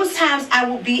 it was times I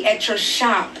would be at your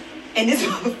shop and this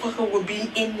motherfucker would be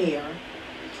in there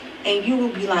and you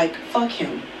would be like, fuck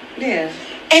him. Yeah.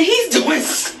 And he's doing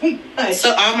so much.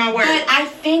 So all my work. But I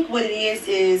think what it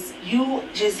is you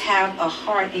just have a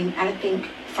heart, and I think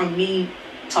from me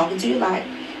talking to you a lot,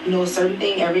 you know, a certain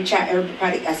thing.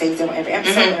 Everybody, I say this on every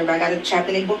episode. Everybody got a chapter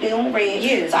in their book they don't read.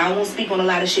 Yeah. So I won't speak on a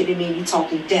lot of shit that mean you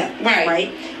talk in depth.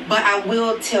 Right. But I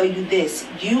will tell you this: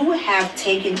 you have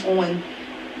taken on,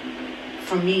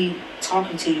 from me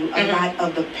talking to you, a lot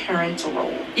of the parental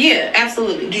role. Yeah,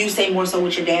 absolutely. Do you say more so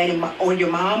with your dad or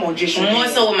your mom, or just your more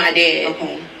dad? So with my dad?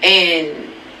 Okay. And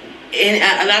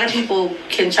a lot of people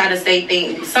can try to say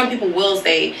things. Some people will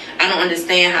say, I don't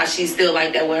understand how she's still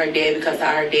like that with her dad because of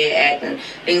how her dad acting,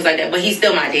 things like that. But he's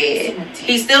still my dad.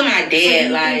 He's still my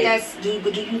dad. So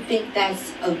do you think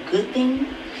that's a good thing?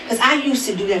 Because I used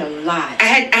to do that a lot. I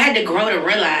had to grow to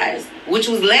realize, which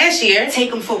was last year.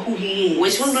 Take him for who he is.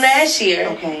 Which was last year.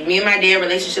 Okay. Me and my dad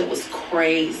relationship was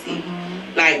crazy.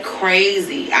 Like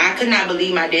crazy. I could not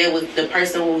believe my dad was the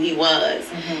person who he was.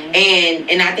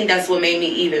 And I think that's what made me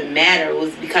even madder,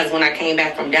 was because when I came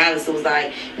back from Dallas, it was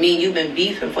like, me and you've been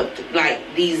beefing for like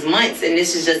these months, and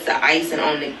this is just the icing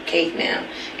on the cake now.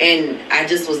 And I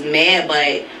just was mad,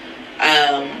 but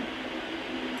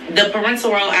the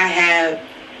parental role I have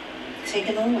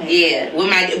taken away. Yeah,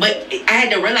 but I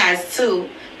had to realize too,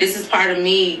 this is part of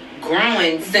me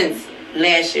growing since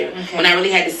last year, when I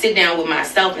really had to sit down with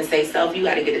myself and say, self, you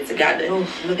got to get it together.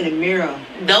 Look in the mirror.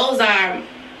 Those are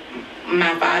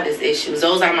my father's issues.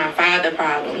 Those are my father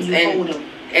problems. You hold them.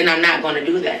 And I'm not going to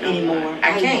do that anymore.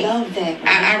 I can't. I love that.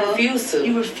 I refuse to.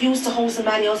 You refuse to hold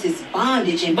somebody else's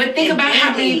bondage. But think about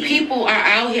how many people are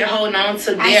out here holding on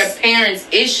to their parents'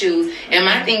 issues. And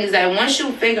my thing is that once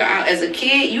you figure out as a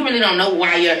kid, you really don't know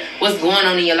what's going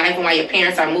on in your life and why your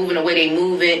parents are moving the way they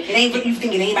moving. You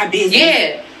think it ain't my business.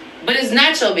 Yeah. But it's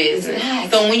not your business.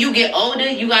 So when you get older,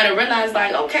 you got to realize,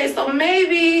 like, okay, so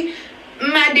maybe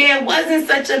my dad wasn't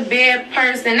such a bad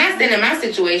person. Not saying in my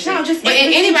situation, but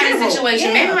in anybody's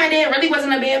situation, maybe my dad really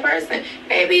wasn't a bad person.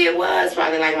 Maybe it was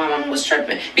probably like my mom was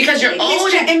tripping because you're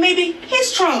older, and maybe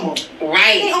his trauma.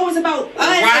 Right? It ain't always about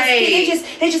us. Right?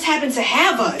 They just happen to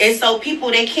have us. And so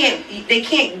people they can't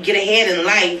get ahead in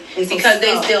life because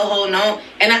they still holding on.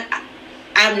 And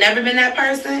I've never been that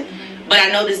person, but I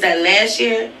noticed that last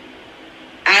year.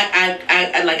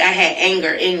 I had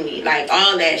anger in me, like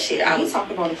all last year. I was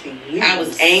talking about it for years. I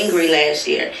was angry last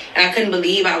year, and I couldn't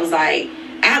believe I was like,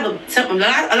 I have a temper. A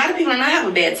lot of people don't know I have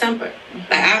a bad temper. Like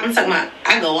I'm talking about,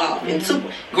 I go off in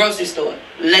grocery store.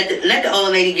 Let the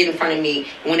old lady get in front of me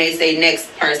when they say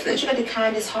next person. But you got the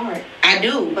kindest heart. I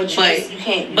do, but you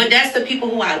can't. But that's the people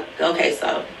who okay.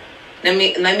 So let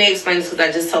me explain this because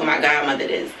I just told my godmother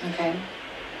this. Okay.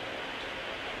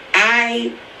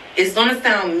 It's going to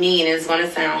sound mean and it's going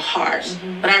to sound harsh,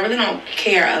 but I really don't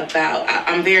care about,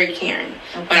 I'm very caring,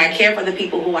 but I care for the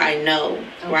people who I know,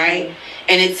 right?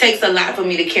 And it takes a lot for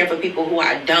me to care for people who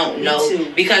I don't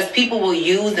know, because people will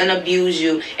use and abuse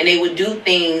you, and they will do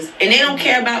things, and they don't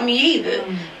care about me either.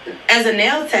 As a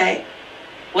nail tech,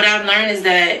 what I've learned is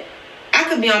that I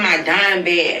could be on my dying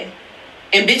bed,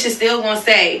 and bitches still gonna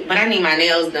say, but I need my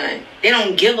nails done. They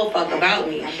don't give a fuck about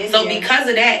me. So because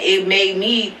of that, it made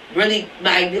me really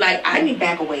be like, let me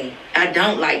back away. I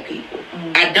don't like people.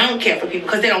 I don't care for people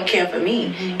because they don't care for me.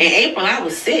 In April, I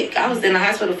was sick. I was in the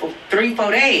hospital for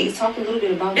 3-4 days. Talk a little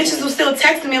bit about bitches was still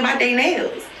texting me about their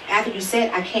nails. After you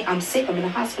said, I'm sick, I'm in the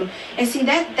hospital. And see,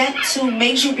 that too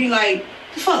makes you be like,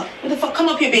 what the fuck? Come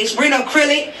up here, bitch. Bring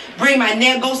acrylic. Bring my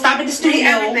nail. Go stop at the studio.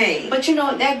 Everything. But you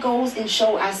know, that goes and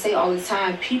show, I say all the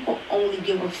time, people only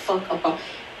give a fuck about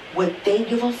what they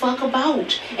give a fuck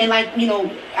about. And like, you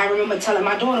know, I remember telling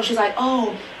my daughter, she's like,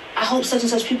 oh, I hope such and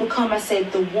such people come. I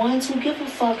said, the ones who give a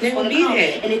fuck, they're going to come.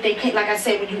 There. And if they can't, like I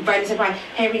said, when you write and say,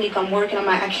 hey, Reneka, I'm working. I'm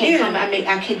like, I can't come.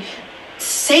 I can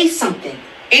say something.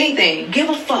 Anything. Give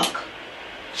a fuck.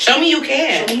 Show me you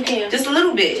care. Show me you care. Just a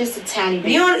little bit. Just a tiny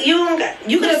bit.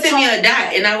 You could have sent me a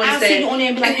dot and I would have said. I'll see you on there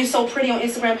and be like, you're so pretty on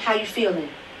Instagram. How you feeling?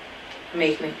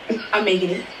 Making it. I'm making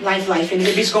it. Life. And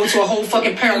the bitch go to a whole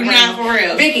fucking paragraph. Not for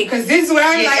real. Vicki, because this is what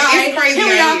I'm like, all right, crazy. Here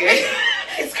we are.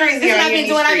 It's crazy. This is what I've been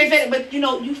doing. I've been fit. But, you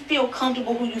know, you feel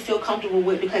comfortable who you feel comfortable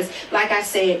with because, like I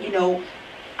said, you know,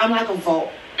 I'm like a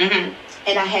vault. And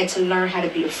I had to learn how to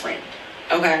be a friend.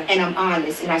 Okay. And I'm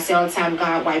honest. And I say all the time,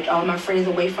 God wiped all my friends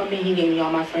away from me. He gave me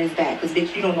all my friends back. Because,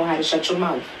 bitch, you don't know how to shut your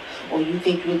mouth. Or you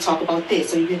think you can talk about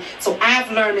this. So I've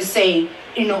learned to say,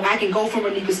 you know, I can go from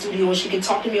Reneka's studio and she can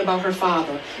talk to me about her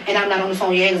father. And I'm not on the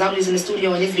phone, because I was just in the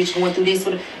studio and this bitch going through this.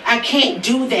 I can't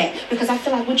do that. Because I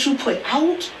feel like what you put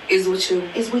out is what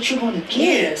you're going to get.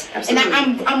 Yes, absolutely.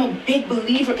 And I'm a big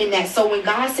believer in that. So when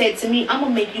God said to me, I'm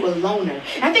going to make you a loner.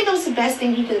 And I think that was the best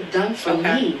thing he could have done for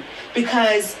me.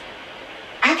 Because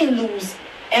I can lose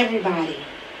everybody.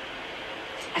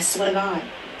 I swear to God.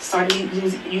 Started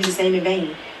to use his name in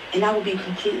vain. And I would be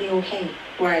completely okay.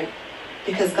 Right.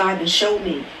 Because God done showed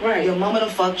me. Right. Your mama done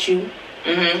fucked you.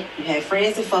 Mm-hmm. You had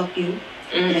friends that fucked you.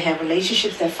 Mm-hmm. You done had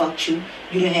relationships that fucked you.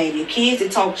 You done had your kids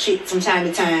that talk shit from time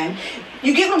to time.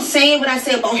 You get what I'm saying? What I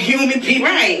say about human people.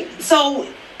 Right. So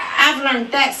I've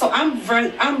learned that. So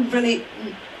I'm really,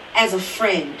 as a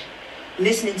friend,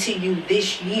 listening to you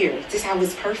this year. This is how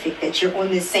it's perfect that you're on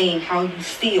this saying how you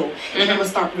feel. And I'm going to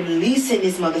start releasing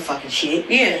this motherfucking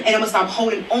shit. Yeah. And I'm going to stop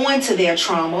holding on to their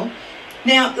trauma.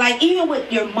 Now, like, even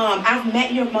with your mom, I've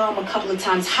met your mom a couple of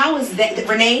times. How is that?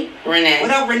 Renee?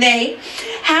 What up, Renee?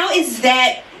 How is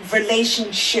that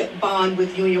relationship bond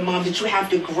with you and your mom that you have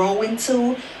to grow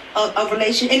into a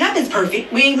relation? And nothing's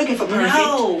perfect. We ain't looking for perfect.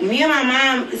 No, me and my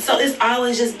mom, so it's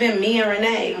always just been me and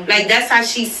Renee. Okay. Like, that's how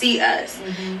she see us.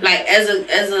 Mm-hmm. Like,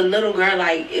 as a little girl,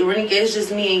 like, Reneka, it's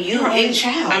just me and you. You're her only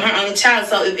child. I'm her only child.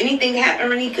 So if anything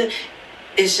happened, Reneka,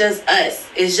 it's just us.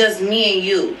 It's just me and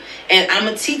you. And I'm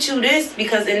going to teach you this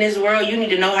because in this world, you need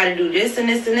to know how to do this and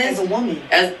this and this. As a woman.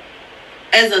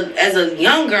 As a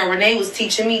young girl, Renee was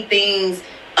teaching me things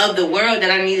of the world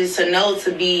that I needed to know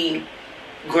to be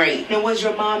great. Now, was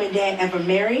your mom and dad ever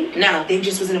married? No. They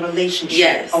just was in a relationship?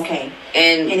 Yes. Okay.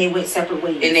 And they went separate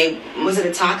ways? And was it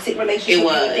a toxic relationship? It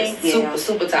was.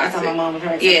 Super toxic. That's how my mom and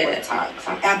her. Yeah.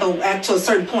 After a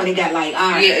certain point, it got like,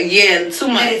 all right. Yeah, too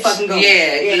much. Let it fucking go.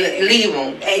 Yeah. Leave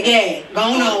them. Yeah, go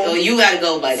on. Oh, you gotta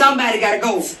go, buddy. Somebody gotta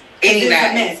go. Anybody. It's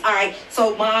a mess. All right.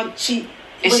 So, mom, she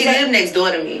lived next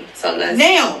door to me. So let's.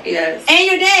 Now? Yes. And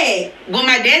your dad? Well,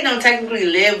 my dad don't technically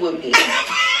live with me.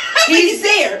 He's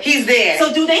there. He's there.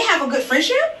 So do they have a good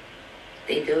friendship?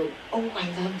 They do. Oh, I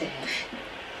love that.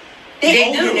 They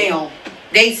older now.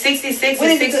 They 66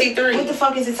 and 63. What the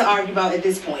fuck is it to argue about at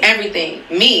this point? Everything.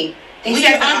 Me. We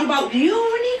got to argue about you,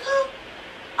 Reneka?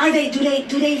 Are they?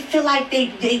 Do they feel like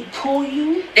they pull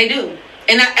you? They do.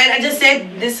 And I just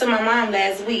said this to my mom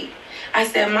last week. I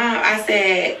said, Mom,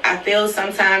 I feel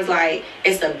sometimes like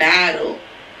it's a battle.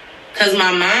 Because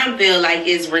my mom feels like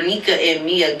it's Reneka and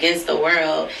me against the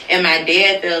world. And my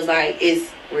dad feels like it's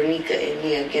Reneka and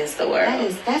me against the world.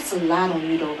 That's a lot on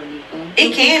you though, Reneka.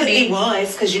 It can be. It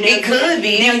was. Because it could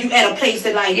be. Now you at a place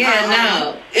that like...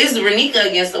 No. It's Reneka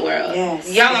against the world. Yes.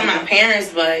 Y'all are my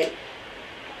parents, but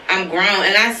I'm grown.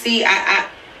 And I see... I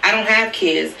don't have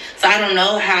kids. So I don't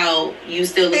know how you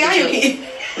still look at your kids.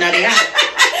 No, they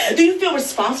are. Do you feel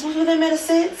responsible for them in a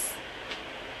sense?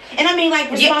 And I mean, like,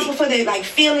 responsible for their, like,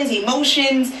 feelings,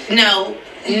 emotions? No.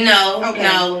 Okay.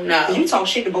 No. You talk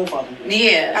shit to both of them.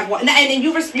 Yeah. And then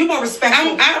you're more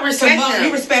respectful. I respect them.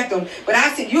 You respect them. But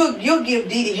I see, you'll give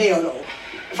Dee hell, though,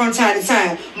 from time to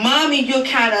time. Mommy, you're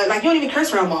kind of, like, you don't even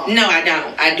curse around Mom. No, I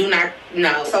don't. I do not,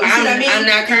 no. So, you see what I mean? I'm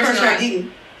not cursing around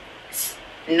Dee.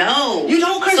 No. You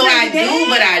don't curse so around I do, dad?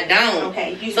 but I don't.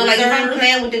 Okay. So like if I'm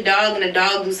playing with the dog and the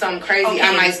dog do something crazy,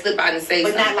 I might slip out and say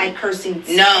something. But not like cursing.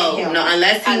 No.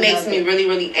 Unless he makes me really,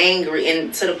 really angry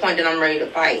and to the point that I'm ready to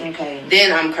fight. Okay.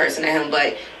 Then I'm cursing at him.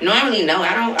 But normally, no,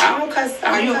 I don't cuss.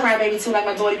 Are you a crybaby too? Like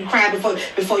my daughter, you cry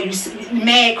before you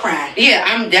mad cry? Yeah,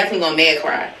 I'm definitely gonna mad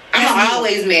cry. I'm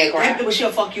always mad cry. But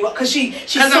she'll fuck you up because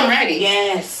I'm ready.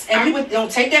 Yes, and people don't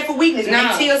take that for weakness. No.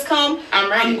 When tears come, I'm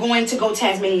ready. I'm going to go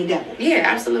Tasmanian devil. Yeah,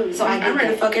 absolutely. So I'm ready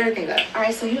to fuck everything up. All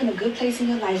right, so you're in a good place in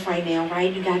your life right now,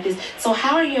 right? You got this. So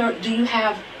do you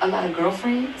have a lot of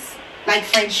girlfriends? Like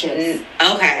friendships?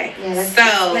 Okay.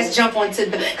 Yeah. Let's jump onto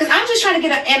because I'm just trying to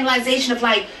get an analyzation of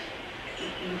like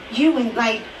you and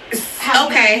like.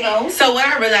 Okay. So what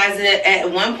I realized is that at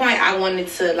one point I wanted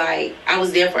to I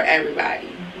was there for everybody.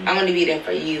 I want to be there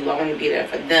for you. I want to be there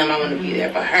for them. I want to be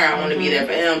there for her. I want to be there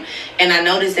for him. And I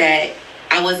noticed that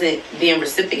I wasn't being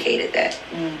reciprocated that.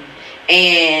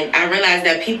 And I realized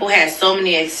that people had so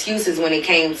many excuses when it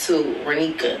came to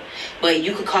Reneka. But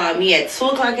you could call me at 2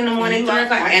 o'clock in the morning, 3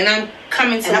 o'clock, and I'm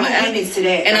coming to my evidence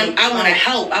today. And I want to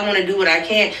help. I want to do what I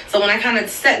can. So when I kind of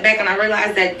stepped back and I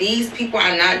realized that these people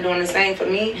are not doing the same for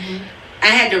me, I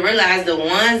had to realize the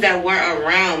ones that were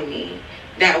around me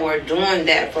that were doing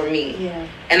that for me. Yeah.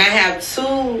 And I have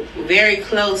 2 very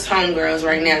close homegirls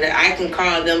right now that I can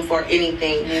call them for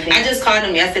anything. Yeah, I just called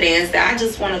them yesterday and said, I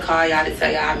just want to call y'all to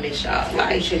tell y'all I miss y'all.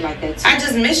 Like shit like that too. I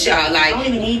just miss y'all. Like, I don't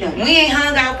even need them. We ain't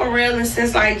hung out for real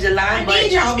since July. I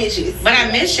need y'all bitches. But I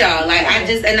miss y'all. Like I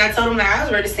told them that I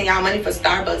was ready to send y'all money for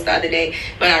Starbucks the other day,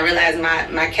 but I realized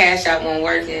my cash out wasn't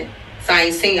working. So I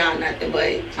ain't seen y'all nothing.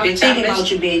 But I'm thinking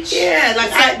about you, bitch. Yeah,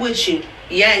 I'm with you.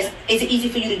 Yes. Is it easy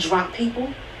for you to drop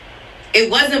people? It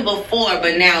wasn't before,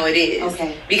 but now it is.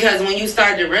 Okay. Because when you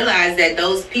start to realize that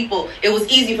those people, it was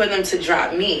easy for them to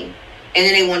drop me. And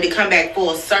then they wanted to come back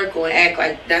full circle and act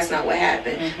like that's not what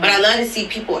happened. But I love to see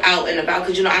people out and about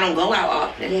because, I don't go out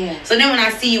often. Yeah. So then when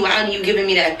I see you out and you giving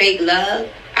me that fake love,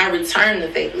 I return the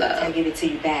fake love. I give it to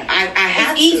you back. I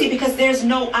have It's easy because there's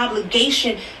no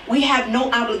obligation. We have no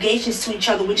obligations to each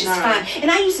other, which is fine. And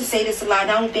I used to say this a lot,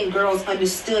 and I don't think girls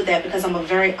understood that because I'm a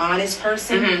very honest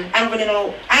person. I don't really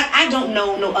know. I don't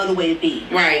know no other way to be.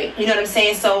 Right. You know what I'm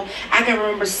saying? So I can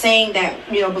remember saying that,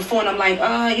 before, and I'm like,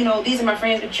 these are my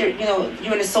friends, but you're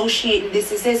an associate, and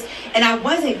this is this. And I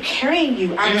wasn't carrying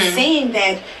you. I was saying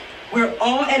that we're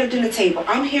all at a dinner table.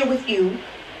 I'm here with you.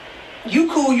 You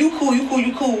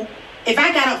cool. If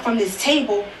I got up from this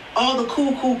table, all the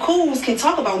cools can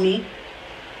talk about me.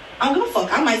 I don't give a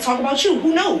fuck. I might talk about you.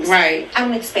 Who knows? Right. I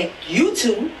don't expect you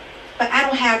to, but I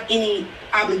don't have any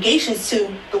obligations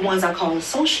to the ones I call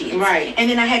associates. Right. And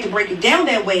then I had to break it down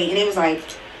that way, and it was like,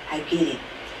 I get it.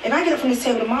 If I get up from this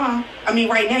table tomorrow,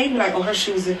 right now, you'd be like, oh, her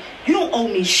shoes you don't owe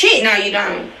me shit. No, you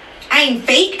don't. I ain't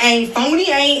fake. I ain't phony.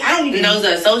 I don't even... Those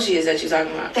are associates that you're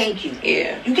talking about. Thank you.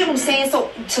 Yeah. You get what I'm saying? So,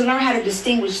 to learn how to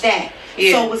distinguish that.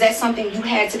 Yeah. So, was that something you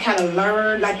had to kind of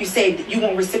learn? Like you said, you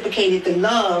won't reciprocate the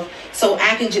love. So,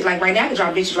 I can just, like right now, I can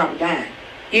drop a dime.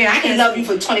 Yeah, I can love you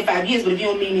for 25 years, but if you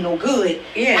don't mean me no good,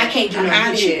 I can't do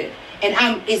nothing with you.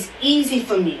 And it's easy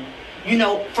for me,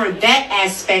 for that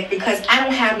aspect, because I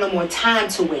don't have no more time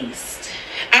to waste.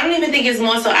 I don't even think it's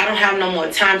more so I don't have no more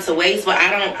time to waste, but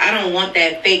I don't want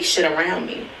that fake shit around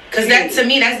me. Because that, to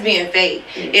me, that's being fake.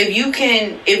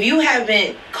 If you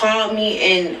haven't called me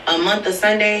in a month of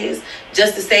Sundays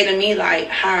just to say to me, like,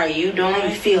 how are you doing? How are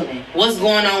you feeling? What's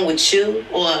going on with you?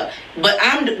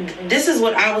 This is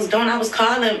what I was doing. I was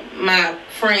calling my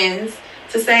friends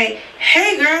to say,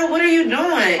 hey, girl, what are you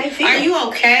doing? Are you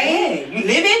okay? Yeah. You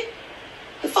living?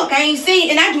 The fuck, I ain't seen,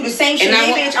 and I do the same shit.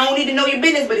 Hey, bitch, I don't need to know your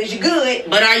business, but is you good?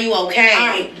 But are you okay? All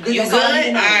right, good. You good?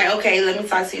 All right, okay. Let me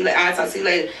talk to you later. I'll talk to you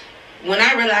later. When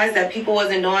I realized that people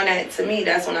wasn't doing that to me,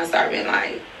 that's when I started being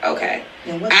like, okay,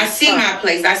 I see my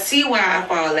place. I see where I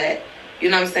fall at. You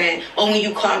know what I'm saying? Or when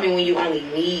you call me when you only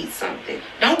need something.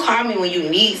 Don't call me when you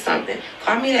need something.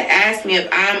 Call me to ask me if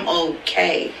I'm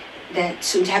okay. That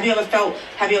too. Have you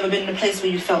ever been in a place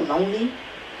where you felt lonely?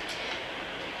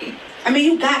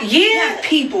 You got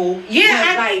people.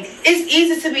 Yeah, it's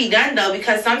easy to be done though,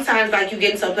 because sometimes you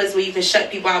get into a place where you can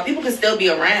shut people out. People can still be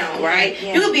around, right?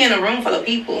 Yeah. You could be in a room full of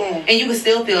people and you can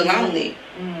still feel lonely.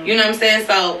 You know what I'm saying?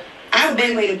 So I've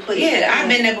been I've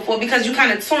been there before, because you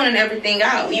kind of tuning everything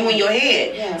out. You in your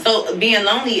head. Yeah. So being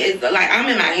lonely is like I'm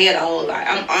in my head a whole lot.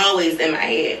 I'm always in my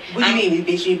head. What do you mean,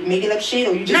 bitch? You making up shit,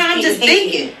 or you just? No, I'm just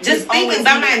thinking. Just thinking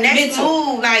about my next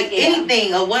move,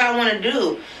 anything or what I want to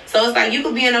do. So it's like you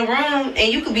could be in a room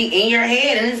and you could be in your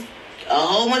head and there's a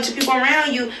whole bunch of people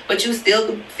around you, but you still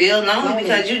could feel lonely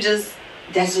because you just...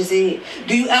 That's just it.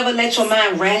 Do you ever let your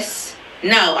mind rest?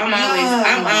 No, I'm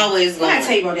always going. I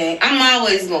tell you about that. I'm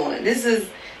always going. This is...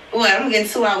 I'm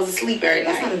getting 2 hours of sleep every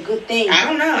night. That's not a good thing. I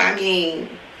don't know.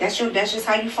 That's just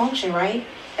how you function, right?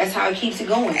 That's how it keeps it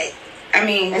going.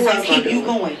 That's how it keeps you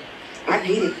going. I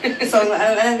get it. So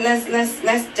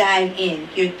let's dive in.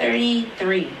 You're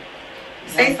 33.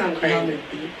 Say something crazy.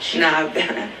 Nah.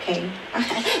 Okay.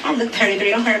 I look 33.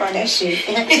 Don't worry about that shit.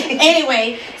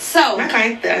 Anyway, so. My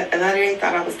client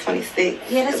thought I was 26.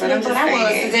 Yeah, that's what I was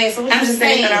today. So I'm just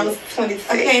saying that I was 26.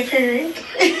 Okay, period.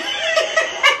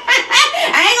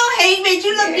 I ain't gonna hate, bitch.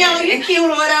 You look young. You cute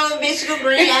or whatever, bitch. You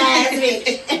green eyes,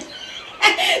 bitch.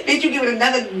 Bitch, you give it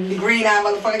another green eye,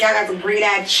 motherfucker. Y'all got some green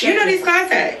eye shit. You know these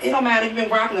contacts. It don't matter. You've been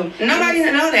rocking them. Nobody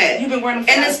didn't know that. You've been wearing them.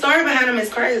 And the story behind them is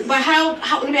crazy. But how?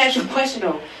 Let me ask you a question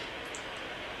though.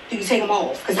 Do you take them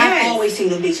off? Because I've always seen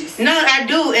them bitches. No, I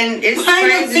do, and it's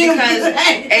crazy because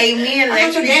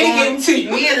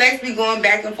me and Lex be going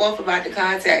back and forth about the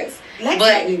contacts.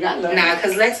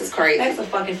 Because Lex is crazy. Lex a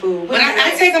fucking fool. But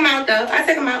I take them out though. But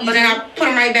then I put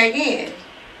them right back in.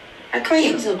 I clean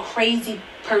them. It's a crazy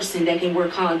person that can wear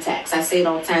contacts. I say it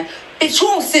all the time. Bitch, you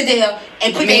won't sit there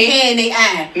and put their hand in their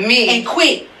eye and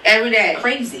quit every day.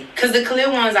 Crazy. Because the clear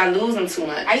ones, I lose them too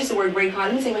much. I used to wear gray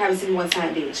contacts. Let me tell you what happened to me one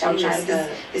time, bitch. I was trying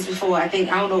this before. I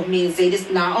don't know if me and Zay. I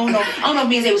don't know if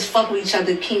me and Zay was fucking with each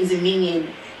other, Kings and Minion.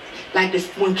 Like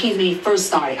when Kings Minion first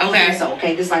started.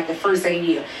 Okay. This is like the first 8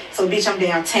 year. So bitch, I'm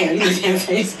downtown. You know what I'm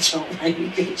saying? It's a joke, right?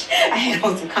 Bitch. I had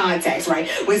on some contacts, right?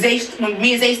 When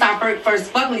me and Zay started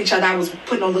first fucking with each other, I was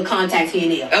putting on little contacts here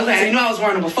and there. Okay. So I was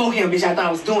wearing them before him, bitch. I thought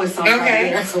I was doing something.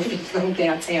 Okay. Right, so bitch, I'm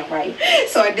downtown, right?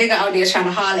 So a nigga out there trying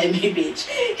to holler at me, bitch.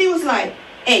 He was like,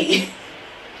 hey,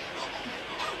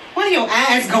 where are your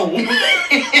eyes going?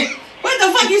 What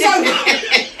the fuck you talking about?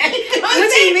 What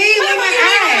you mean? Where my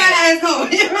eyes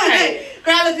going? Right.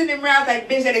 Girl, I looked in the mirror like,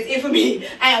 bitch, that is it for me.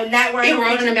 I am not wearing it. It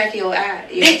rolled in the back of your eye.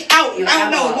 Bitch, out. I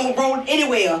don't know. It won't roll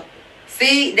anywhere.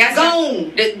 See, that's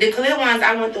gone. The clear ones,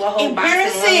 I went through a whole box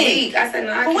in 1 week. I said,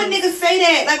 no, I can't. But what niggas say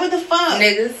that? Like, what the fuck?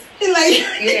 Niggas. He like,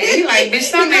 he like, bitch,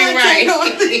 something ain't right.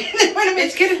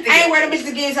 Bitch, get it together. I ain't wearing a bitch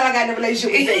again until I got in a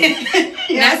relationship with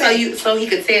you. That's so he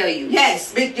could tell you.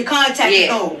 Yes, bitch, your contact is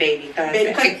gone. Baby,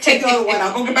 take the other one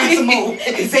out. Go get back some more.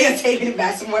 Because they'll take it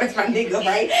back some more. That's my nigga,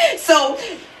 right? So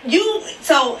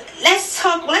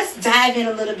let's dive in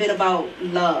a little bit about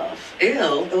love.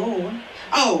 Ew.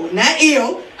 Oh, not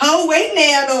ill. Oh, wait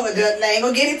now. No, I ain't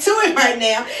gonna get into it right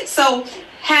now. So,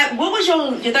 what was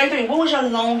your 33? What was your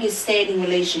longest standing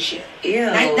relationship? Ew.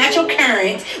 Not your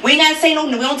current. We ain't gotta say no.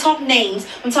 We don't talk names.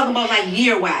 I'm talking about like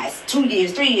year wise. 2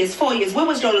 years, 3 years, 4 years. What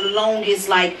was your longest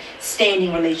like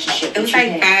standing relationship? It was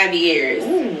like 5 years.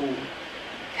 Ooh,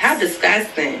 how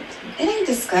disgusting. It ain't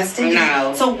disgusting.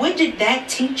 No. So what did that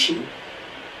teach you?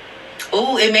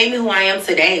 Ooh, it made me who I am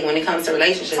today when it comes to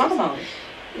relationships. Talk about it.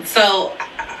 So,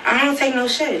 I don't take no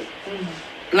shit.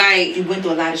 Like, you went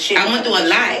through a lot of shit. I went through a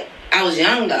lot. I was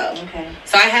young, though. Okay.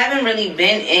 So, I haven't really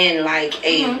been in, like,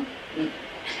 I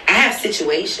have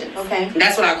situations. Okay.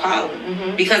 That's what I call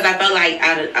them. Because I felt like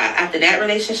after that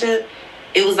relationship,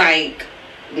 it was like,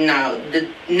 no, the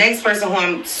next person who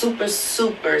I'm super,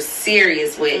 super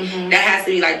serious with, that has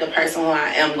to be, like, the person who I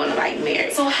am going to, like,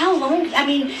 marry. So, how long, I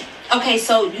mean, okay,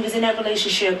 so you was in that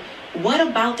relationship. What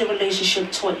about the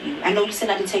relationship taught you? I know you said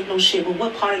not to take no shit, but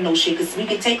what part of no shit? Because we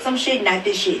can take some shit, not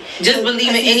this shit. Just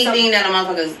believing anything that a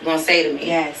motherfucker's gonna say to me.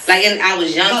 Yes. Like, and I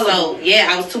was young, gullible. So yeah,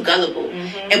 I was too gullible.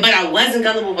 But I wasn't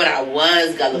gullible, but I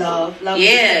was gullible. Love.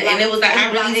 Yeah, and it was like I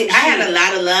had a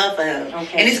lot of love for him.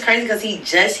 Okay. And it's crazy because he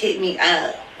just hit me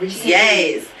up.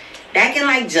 Yes. Back in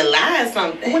like July or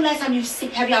something. When last time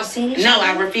have y'all seen each other? No,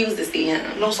 I refuse to see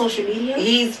him. No social media?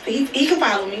 He can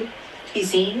follow me. He's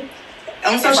seen you?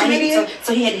 On social media?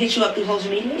 So he had to hit you up through social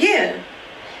media? Yeah.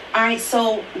 All right,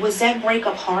 so was that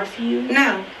breakup hard for you?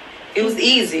 No. It was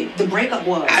easy. The breakup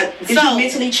was? Did you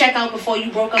mentally check out before you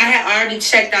broke up? I had already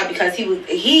checked out because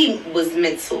he was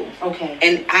mental. Okay.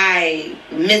 And I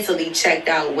mentally checked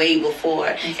out way before.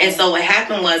 Okay. And so what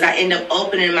happened was I ended up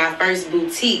opening my first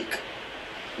boutique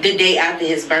the day after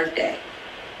his birthday.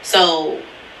 So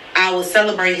I would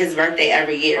celebrate his birthday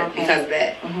every year because of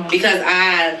that. Because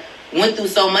I went through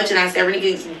so much, and I said,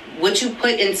 Reneka, what you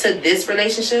put into this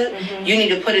relationship, you need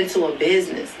to put into a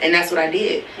business. And that's what I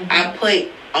did. I put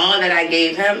all that I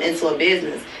gave him into a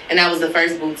business. And that was the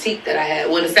first boutique that I had.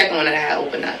 Well, the second one that I had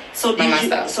opened up by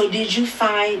myself. So did you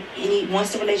find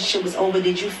once the relationship was over,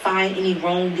 did you find any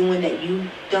wrongdoing that you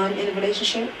done in the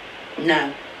relationship?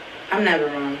 No. I'm never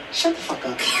wrong. Shut the fuck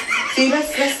up. See,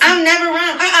 let's I'm never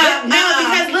wrong.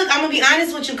 Because look, I'm gonna be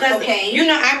honest with you, because you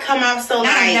know I come off so like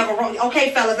I'm never wrong.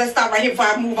 Okay, fellas, let's stop right here before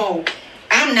I move on.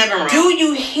 I'm never wrong. Do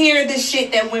you hear the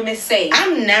shit that women say?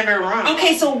 I'm never wrong.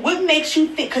 Okay, so what makes you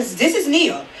think? Because this is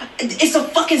Nia. It's a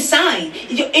fucking sign.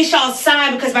 It's y'all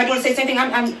sign because if I don't say the same thing,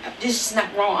 I'm just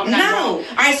not wrong. I'm not wrong.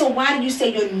 All right, so why do you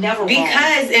say you're never wrong?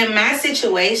 Because in my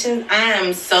situations, I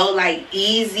am so like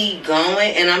easy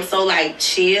going and I'm so like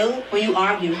chill. When you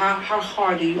argue, how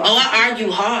hard do you argue? Oh, I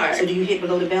argue hard. So do you hit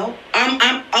below the belt?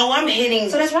 I'm hitting.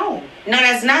 So that's wrong. No,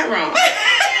 that's not wrong.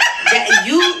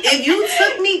 If you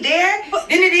took me there,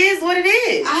 then it is what it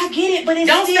is. I get it, but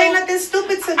don't say nothing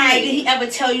stupid to me. Did he ever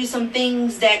tell you some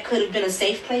things that could have been a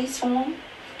safe place for him,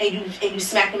 and you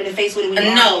smacked him in the face with it? When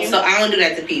you argue? So I don't do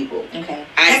that to people. Okay,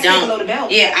 I don't. Below the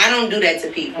belt. Yeah, I don't do that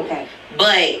to people. Okay,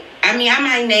 but I mean, I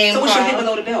might name. So what's your hit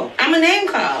below the belt? I'm a name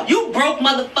call. You broke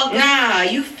motherfucker. Nah,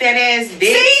 you fat ass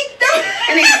bitch. See?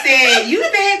 And they said you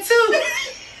fat too.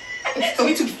 So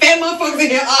we two fat motherfuckers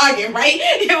in here arguing, right?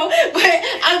 You know, but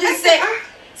I'm just saying.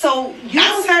 So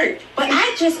I was hurt, but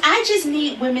I just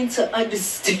need women to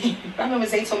understand. I remember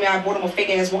Zay told me I bought him a fake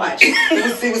ass watch.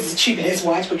 It was a cheap ass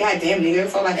watch, but goddamn nigga,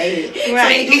 that's all I hated. Right. So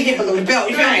they do get below the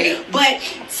belt, right? But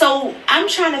so I'm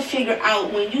trying to figure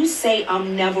out when you say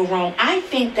I'm never wrong. I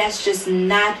think that's just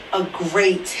not a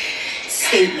great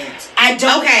statement. I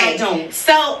don't. Okay. I don't.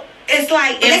 So it's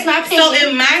like that's my opinion. So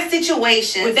in my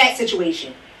situation, with that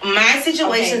situation, my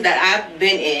situations that I've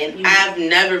been in, I've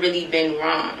never really been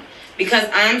wrong. Because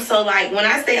I'm so like, when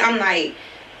I say I'm like,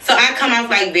 so I come off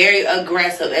like very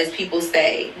aggressive, as people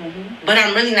say. But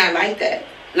I'm really not like that.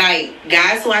 Like,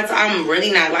 guys who I'm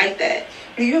really not like that.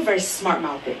 You're a very smart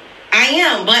mouth. I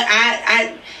am, but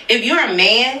I if you're a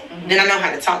man, then I know how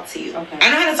to talk to you. Okay.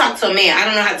 I know how to talk to a man. I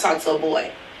don't know how to talk to a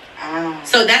boy.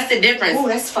 So that's the difference. Oh,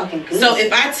 that's fucking good. So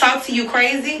if I talk to you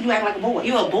crazy, you act like a boy.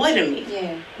 You a boy to me.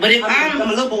 Yeah. But if I'm a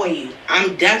little boy,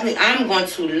 I'm going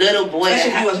to little boy.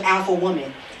 Especially if you're an alpha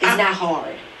woman. It's not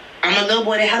hard. I'm a little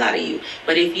boy the hell out of you.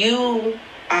 But if you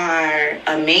are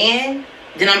a man,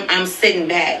 then I'm sitting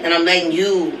back and I'm letting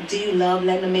you. Do you love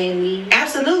letting a man leave?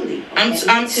 Absolutely. Okay.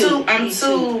 I'm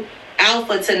too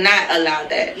alpha to not allow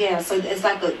that. Yeah, so it's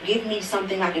like give me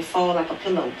something I can fall like a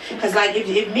pillow. Because like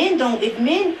if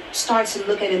men start to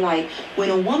look at it like when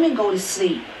a woman go to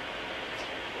sleep,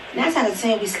 9 out of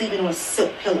 10 we sleeping on a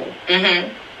silk pillow.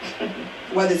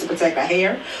 Whether it's to protect our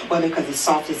hair, whether because it's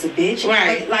soft as a bitch.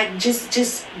 Right. But like just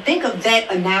think of that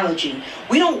analogy.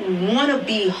 We don't want to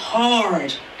be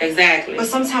hard. Exactly. But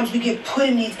sometimes we get put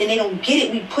in these, and they don't get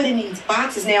it. We put in these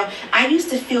boxes. Now, I used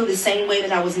to feel the same way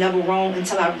that I was never wrong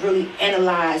until I really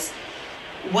analyzed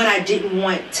what I didn't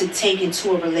want to take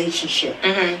into a relationship.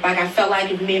 Like I felt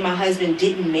like if me and my husband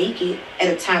didn't make it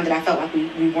at a time that I felt like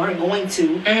we weren't going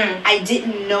to, I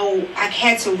didn't know. I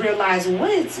had to realize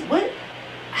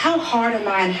how hard am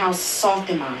I and how soft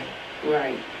am I?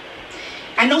 Right.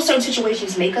 I know certain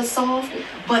situations make us soft,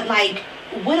 but like,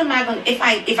 what am I going to, if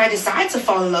I decide to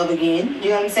fall in love again,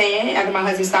 you know what I'm saying? After my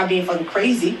husband stopped being fucking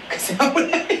crazy, because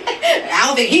I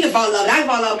don't think he can fall in love. I can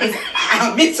fall in love because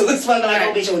I'm mental as fuck. Like,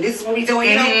 oh, bitch, oh, this is what we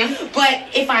doing, you know? But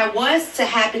if I was to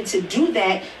happen to do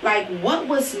that, like, what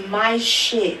was my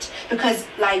shit? Because,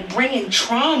 like, bringing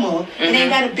trauma, it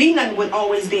ain't got to be nothing with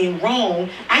always being wrong.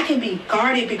 I can be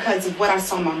guarded because of what I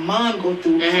saw my mom go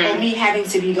through, or me having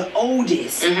to be the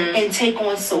oldest and take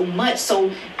on so much.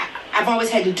 So I've always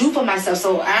had to do for myself,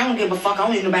 so I don't give a fuck. I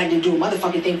don't need nobody to do a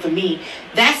motherfucking thing for me.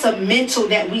 That's a mental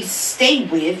that we stay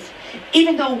with.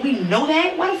 Even though we know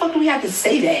that, why the fuck do we have to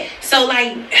say that? So,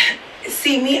 like,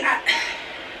 see me,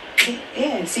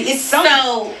 it's something.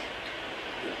 So,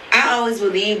 I always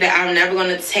believe that I'm never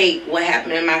going to take what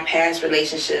happened in my past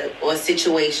relationship or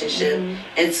situationship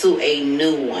into a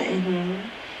new one.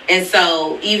 And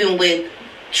so, even with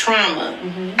trauma,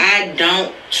 I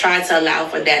don't try to allow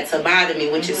for that to bother me,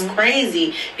 which is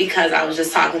crazy because I was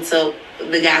just talking to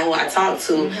the guy who I talked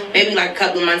to maybe like a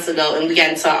couple of months ago, and we got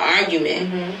into an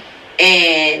argument,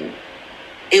 and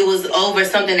it was over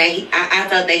something that I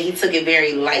felt that he took it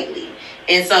very lightly.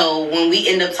 And so when we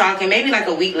end up talking, maybe like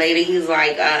a week later, he's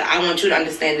like, I want you to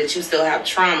understand that you still have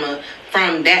trauma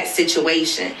from that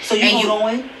situation. So you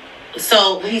going?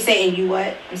 So when he's saying you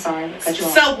what? I'm sorry.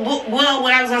 So well,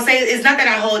 what I was gonna say is not that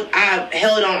I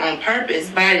held on purpose,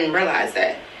 but I didn't realize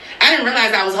that. I didn't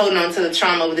realize I was holding on to the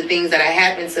trauma of the things that had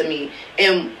happened to me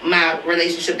in my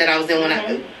relationship that I was in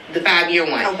when the 5-year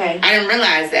one. Okay. I didn't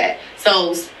realize that.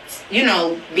 So you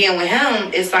know, being with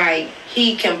him, it's like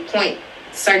he can point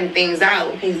certain things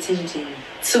out. He pays attention to you.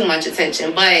 Too much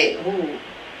attention, but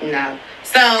no.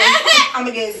 So I'm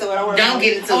gonna get into it. Don't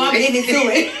get into it. I'm getting into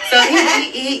it. So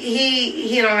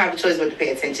he don't have a choice but to pay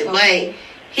attention, but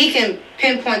he can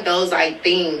pinpoint those like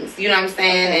things. You know what I'm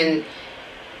saying?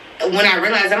 And when I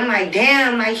realized, I'm like,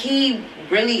 damn, like he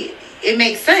really. It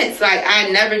makes sense. Like I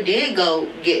never did go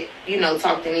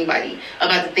talk to anybody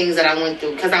about the things that I went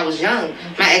through because I was young.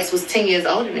 My ex was 10 years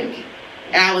older than me.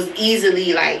 And I was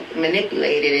easily, like,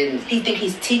 manipulated. And he think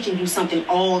he's teaching you something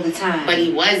all the time. But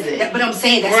he wasn't. But I'm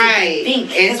saying that's what they think.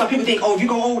 That's why people think, oh, if you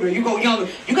go older, you go younger.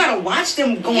 You got to watch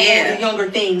them go over younger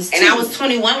things, too. And I was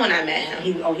 21 when I met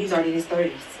him. He's already in his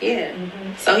 30s. Yeah.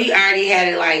 So he already had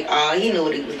it like, he knew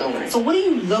what he was doing. So what do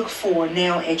you look for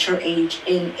now at your age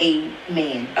in a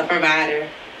man? A provider.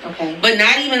 Okay. But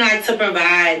not even like to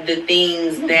provide the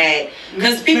things that,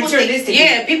 because people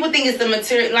think, people think it's the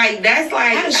material. Like that's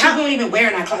like how don't even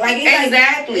wear our clothes. Like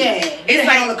exactly. It's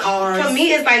like all the cars. For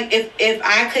me, it's like if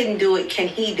I couldn't do it, can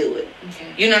he do it?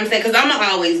 Okay. You know what I'm saying? Because I'm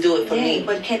gonna always do it for me.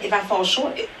 But if I fall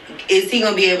short, is he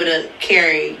gonna be able to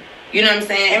carry? You know what I'm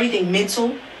saying? Everything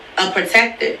mental. A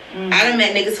protector. I done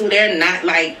met niggas who they're not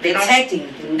like they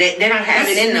protecting. They don't have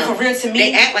it in them. For real, to me,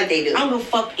 they act like they do. I don't give a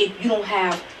fuck if you don't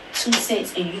have 2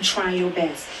 cents and you try your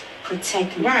best.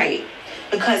 Protect me. Right.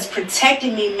 Because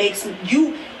protecting me makes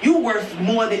you worth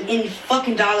more than any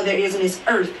fucking dollar there is on this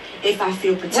earth if I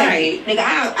feel protected. Right.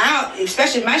 Nigga, I'll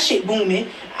especially if my shit booming,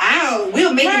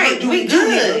 we'll make it do we it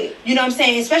good. You know what I'm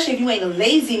saying? Especially if you ain't a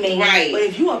lazy man. Right. But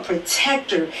if you a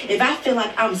protector, if I feel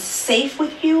like I'm safe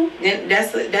with you, then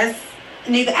that's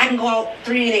nigga, I can go out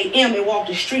 3 a.m. and walk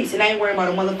the streets and I ain't worrying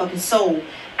about a motherfucking soul.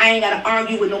 I ain't gotta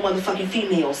argue with no motherfucking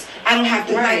females. I don't have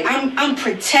to. Right. Like, I'm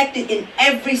protected in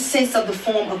every sense of the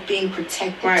form of being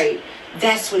protected. Right.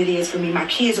 That's what it is for me. My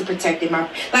kids are protected. My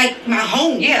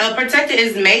home. Yeah, protected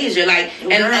is major. Like,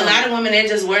 and a lot of women, they're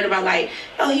just worried about like,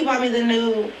 oh, he bought me the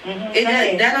new.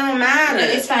 That don't matter.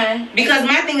 It's fine. Because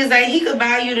my thing is that he could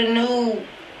buy you the new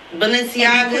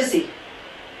Balenciagas.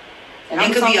 And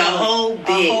it could be a whole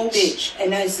bitch. A whole bitch.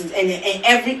 And that's in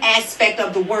every aspect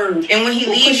of the word. And when he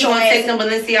leaves, you gonna take them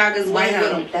Balenciagas with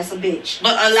him. That's a bitch.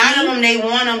 But a lot of them, they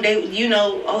want them. They,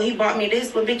 oh, he bought me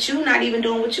this, but bitch, you not even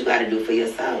doing what you got to do for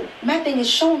yourself. My thing is,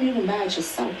 show him you can buy it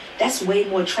yourself. That's way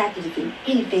more attractive than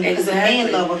anything. Because a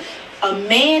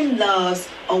man loves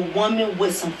a woman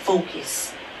with some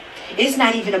focus. It's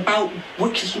not even about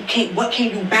what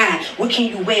can you buy, what can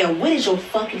you wear. What is your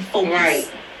fucking focus? Right.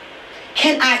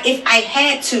 Can I, if I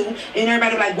had to, and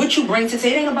everybody like, what you bring to the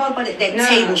table? It ain't about that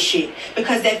table shit.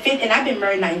 Because that fit, and I've been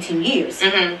married 19 years.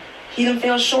 Mm-hmm. He done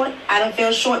fell short, I done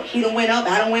fell short. He done went up,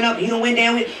 I done went up. He done went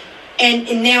down.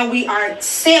 And now we are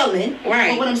sailing.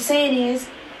 Right. But what I'm saying is,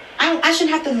 I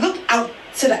shouldn't have to look out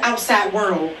to the outside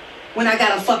world when I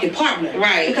got a fucking partner.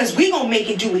 Right. Because we gonna make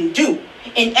it do what it do.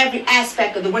 In every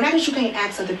aspect of the world. Not that you can't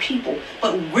ask other people,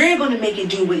 but we're going to make it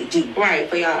do what it do. Right,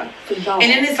 for y'all. For y'all.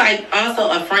 And then it's like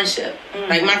also a friendship. Mm-hmm.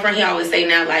 Like my friend, he always say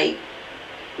now, like,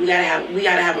 we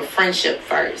gotta have a friendship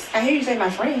first. I hear you say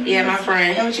my friend. Yeah, my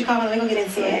friend. That's what you call it. We're going to get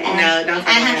into it. No,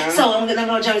 don't. So I'm going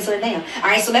to jump into it now. All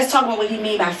right, so let's talk about what he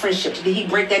mean by friendship. Did he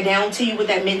break that down to you, what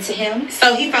that meant to him?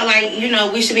 So he felt like,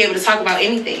 we should be able to talk about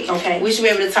anything. Okay. We should be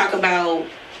able to talk about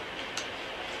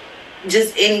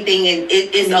just anything, and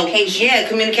it's okay. Yeah,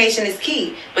 communication is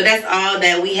key, but that's all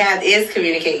that we have is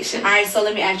communication. All right, so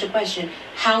let me ask you a question.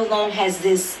 How long has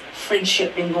this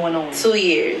friendship been going on? 2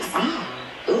 years.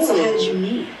 Ooh. So how did you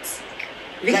meet?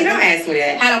 Vicki, don't ask me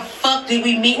that. How the fuck did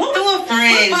we meet? Through a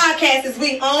friend. What podcast is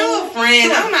we on? Through a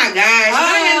friend. Oh my gosh. You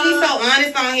don't have to be so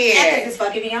honest on here. I just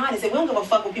fucking be honest. And we don't give a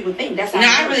fuck what people think. That's how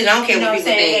I really don't care what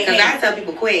people think. Because I tell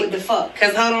people quick. What the fuck?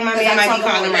 Because hold on, my man might be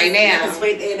calling right now.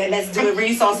 Let's do it.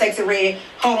 Read so sexy red.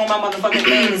 Hold on, my motherfucking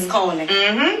man is calling.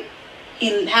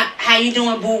 Mm-hmm. How you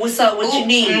doing, boo? What's up? What you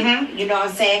need? Mm-hmm. You know what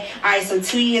I'm saying? All right. So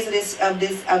 2 years of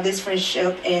this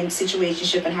friendship and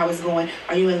situationship and how it's going.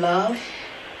 Are you in love?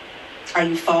 Are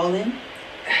you falling?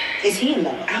 Is he in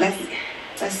love?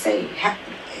 Let's say.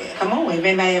 Come on, have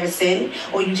anybody ever said it,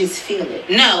 or you just feel it?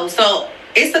 No. So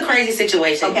it's a crazy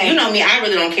situation. Okay. You know me, I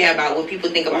really don't care about what people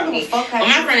think about me. But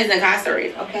my friend is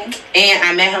incarcerated. Okay. And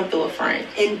I met him through a friend.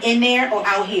 In there or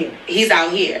out here? He's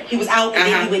out here. He was out and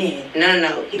then he went in.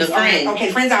 No. The friend.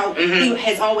 Okay, friend's out. Mm-hmm. He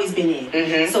has always been in.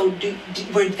 Mm-hmm. So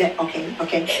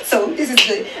okay. So this is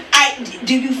good.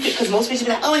 Do you feel, because most people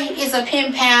be like, oh, he is a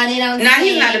pen pal, he's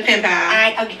not a pen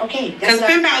pal. Okay. Because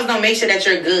pen pals don't make sure that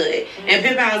you're good. Mm-hmm. And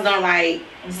pen pals don't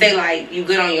say like you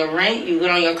good on your rent, you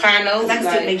good on your car notes. That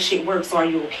still make shit work. So are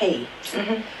you okay?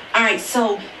 Mm-hmm. All right.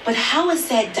 So, but how is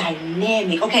that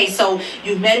dynamic? Okay, so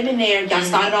you met him in there. Y'all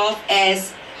started off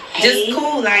as just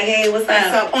cool, like hey, what's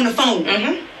up on the phone.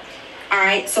 Mm-hmm. All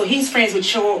right. So he's friends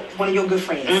with one of your good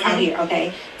friends out here.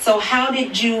 Okay. So how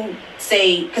did you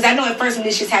say? Because I know at first when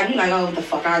this shit happened, you're like, oh, what the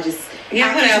fuck? I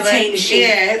whatever.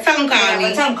 Yeah, tell him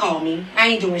call me. I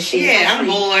ain't doing shit. Yeah, I'm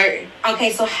bored.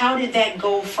 Okay, so how did that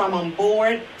go from I'm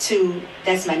bored to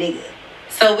that's my nigga?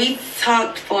 So we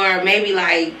talked for maybe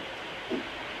like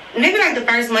the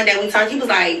first month that we talked, he was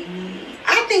like,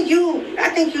 I think you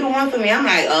the one for me. I'm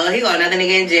like, oh, he got another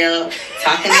nigga in jail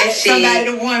talking that shit. Somebody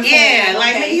the one for me.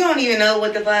 Like man, you don't even know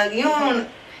what the fuck. You don't.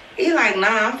 He's like,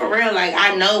 nah, I'm for real. Like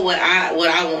I know what I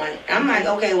want. I'm like,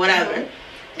 okay, whatever.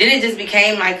 Then it just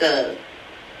became like a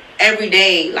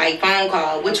everyday like phone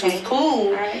call, which was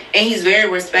cool, right. And he's very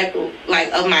respectful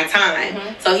like of my time.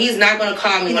 Mm-hmm. So he's not gonna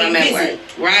call me when I'm at work,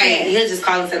 right? Yeah. He'll just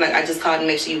call and say like, I just called to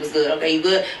make sure you was good. Okay, you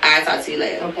good? I'll talk to you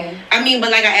later. Okay. I mean, but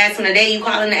like I asked him today, you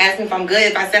calling to ask me if I'm good.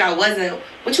 If I said I wasn't,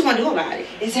 what you gonna do about it?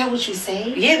 Is that what you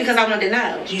say? Yeah, because I wanted to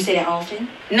know. Do you say that often?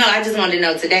 No, I just wanted to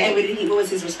know today. And what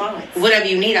was his response? Whatever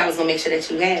you need, I was gonna make sure that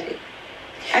you had it.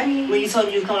 I mean, when you told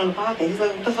me you was coming on the podcast, he's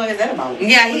like, what the fuck is that about?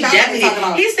 Yeah, he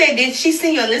definitely. He said, did she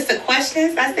send you a list of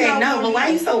questions? I said, no, but why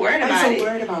are you so worried about it? I'm so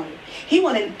worried about it. He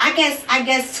wanted, I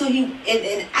guess till he,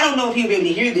 and I don't know if he'll be able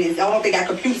to hear this. I don't think I got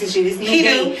computers and shit. It's new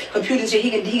day, computers and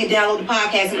shit. He can download the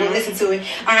podcast and go listen to it.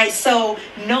 All right, so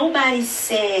nobody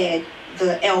said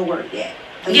the L word yet.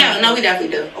 Yeah, no, we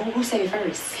definitely do. Oh, who said it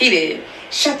first? He did.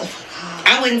 Shut the fuck up.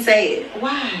 I wouldn't say it.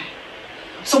 Why?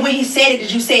 So when he said it,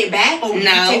 did you say it back? Or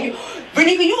no.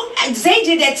 Reneka, Zay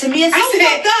did that to me. I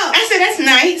said, that's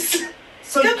nice.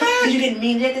 So you didn't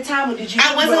mean it at the time, or did you?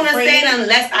 I wasn't gonna say it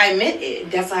unless I meant it.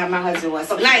 That's how my husband was.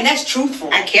 So like, and that's truthful.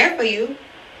 I care for you.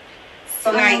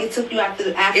 So like, it took you after.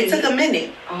 It took a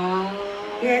minute.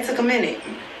 Oh. Yeah, it took a minute.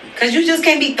 Because you just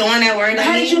can't be throwing that word.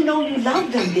 How did you know you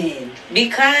loved him then?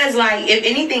 Because, like, if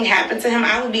anything happened to him,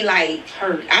 I would be, like,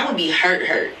 hurt. I would be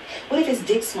hurt. What if his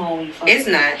dick small when you fuck? It's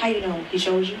not. How you know? He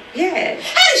showed you? Yeah.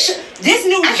 This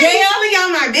new I jail? telling y'all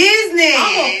my business.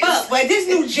 I'm gonna fuck, but this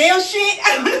new jail shit?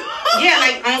 Yeah,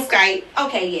 like on Skype.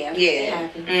 Okay, yeah. Yeah.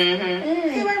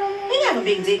 You have a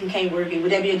big dick and can't work it.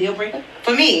 Would that be a deal breaker?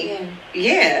 For me?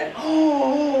 Yeah.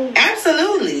 Oh.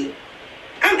 Absolutely.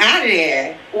 I'm out of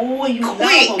there. Oh, you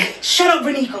quick. Shut up,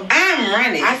 Reneka. I'm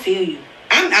running. I feel you.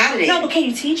 I'm out of there. No, but can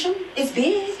you teach him? It's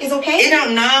big. It's okay. It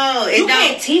don't know. You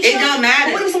can't teach him. It don't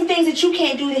matter. What are some things that you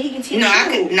can't do that he can teach you?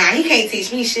 He can't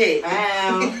teach me shit.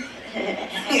 Wow.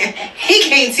 He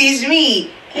can't teach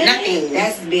me nothing.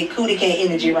 That's big cootie cat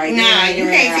energy right there. Nah, you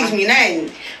can't teach me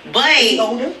nothing. But is he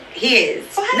older? He is.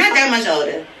 So not that much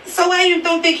older. So why you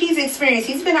don't think he's experienced?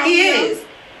 He's been out here. He is.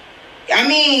 I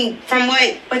mean, from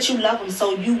what... But you love him,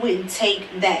 so you wouldn't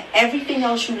take that. Everything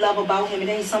else you love about him, it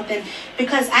ain't something...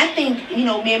 Because I think,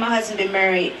 me and my husband been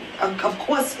married, of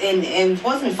course, and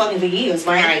wasn't been fucking for years,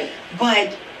 right?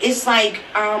 But it's like,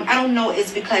 I don't know,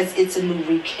 it's because it's a new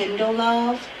rekindle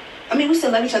love. I mean, we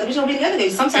still love each other. We don't be together.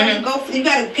 Sometimes you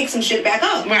got to pick some shit back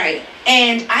up. Right.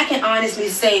 And I can honestly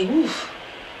say, oof.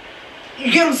 You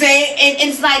get what I'm saying? And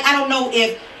it's like, I don't know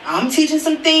if I'm teaching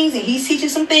some things and he's teaching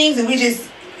some things and we just...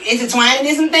 intertwining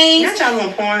in some things. Not y'all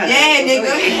gonna porn. Yeah,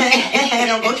 nigga.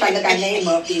 Don't go try to look our name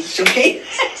up, bitch, okay?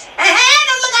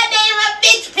 Don't look our name up,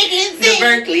 bitch. Pick it and the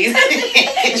Berkeleys.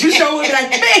 You show me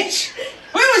like, bitch,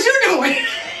 what was you doing?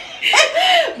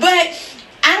 But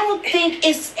I don't think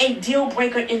it's a deal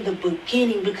breaker in the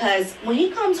beginning because when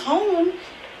he comes home,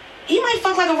 he might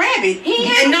fuck like a rabbit.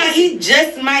 He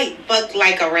just might fuck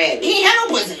like a rabbit. He ain't had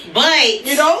no pussy. But,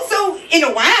 so in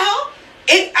a while...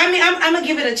 I'm gonna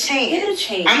give it a chance. Give it a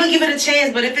chance. I'm gonna give it a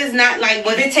chance, but if it's not like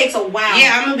if it takes a while,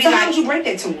 yeah, I'm gonna be so like, how would you break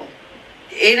that to him?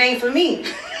 It ain't for me.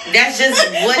 That's just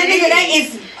what it is. That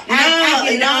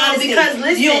is no, because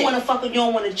listen, you don't want to fuck, you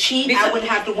don't want to cheat. I wouldn't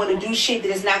have to want to do shit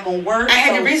that is not gonna work. I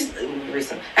had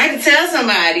to tell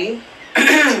somebody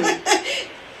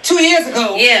 2 years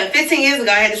ago. Yeah, 15 years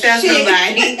ago, I had to tell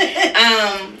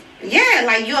somebody. Yeah,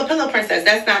 like you a pillow princess.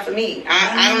 That's not for me.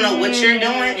 I don't know what you're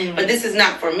doing, but this is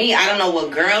not for me. I don't know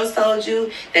what girls told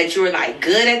you that you were like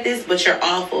good at this, but you're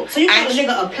awful. So you call a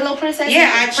nigga a pillow princess?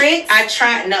 Yeah, I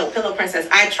tried. No, pillow princess.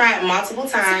 I tried multiple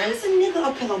times. So what's a nigga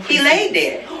a pillow princess? He laid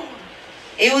there.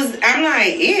 I'm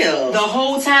like, ew. The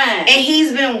whole time. And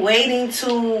he's been waiting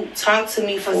to talk to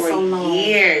me for so long.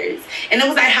 Years. And it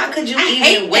was like, how could you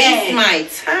even waste my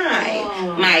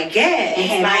time, my gas?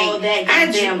 And like, all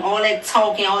that all that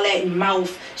talking, all that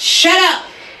mouth. Shut up.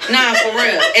 Nah, for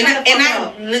real. And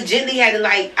I legitimately had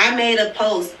to I made a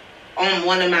post on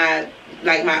one of my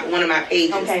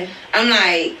pages. Okay. I'm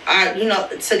like,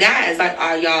 to guys, like,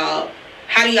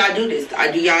 how do y'all do this?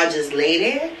 Do y'all just lay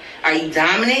there? Are you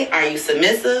dominant? Are you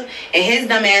submissive? And his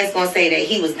dumb ass gonna say that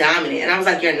he was dominant. And I was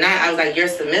like, you're not. I was like, you're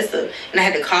submissive. And I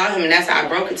had to call him, and that's how I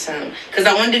broke it to him. Because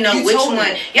I wanted to know which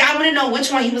one. Yeah, I wanted to know which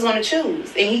one he was gonna choose.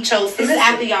 And he chose submissive. This is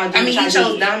after y'all he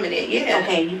chose dominant. Yeah.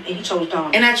 Okay, and he chose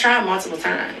dominant. And I tried multiple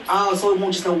times. Oh, so it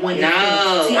won't just go one hit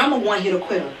quitter. See, I'm a one-hitter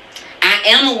quitter. I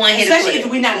am a one-hitter quitter. Especially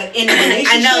if we're not in a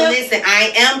relationship. I know, listen,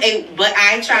 I am but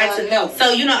I try to. No. So,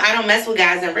 I don't mess with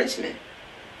guys in Richmond.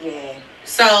 Yeah.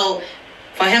 So...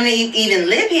 for him to even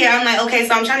live here, I'm like, okay,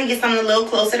 so I'm trying to get something a little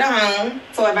closer to home.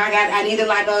 So if I needed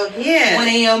like a 1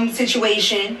 a.m.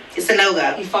 situation, it's a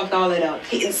no-go. He fucked all it up.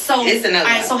 It's a no-go. All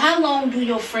right, so how long do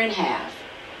your friend have?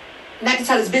 Not to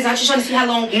tell his business, I'm just trying to see how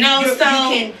long you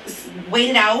can wait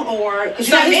it out, or because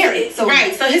you're not married. So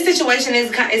right, so his situation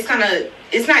is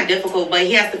it's not difficult, but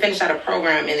he has to finish out a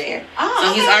program in there. Oh,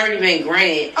 so he's already been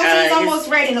granted. Oh, so he's almost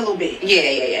ready in a little bit.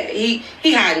 Yeah.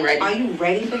 He hiding ready. Are you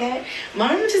ready for that?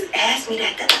 Mama just asked me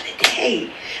that the other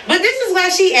day, but this is why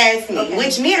she asked me. Okay.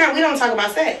 Which me and her, we don't talk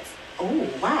about sex. Oh,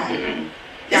 why? Mm-hmm.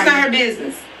 It's not her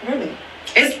business. Really?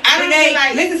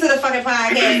 I listen to the fucking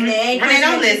podcast, man. Renee,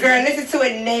 don't listen. Girl, listen to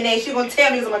it, Nene. She gonna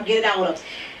tell me because I'm gonna get it out with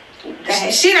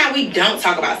her. She and I, we don't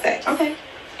talk about sex. Okay.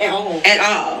 At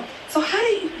all. So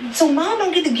so mom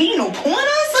don't get to give you no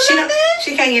pointers or nothing?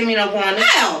 She can't give me no pointers.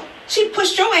 How? She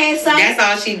pushed your ass out. That's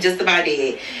all she just about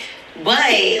did. But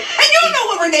and you don't know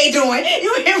what Renee doing.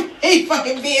 You in Renee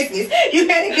fucking business. You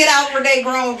had to get out Renee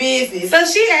grown business. So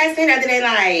she asked me the other day,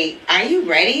 like, are you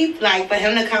ready, like, for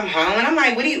him to come home? And I'm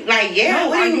like, what do you, like, yeah,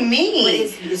 what do you mean?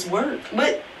 But it's work.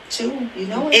 But too, you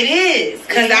know it is.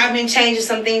 Because I've been changing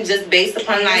some things just based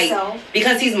upon, like,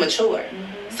 because he's mature.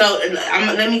 Mm-hmm. So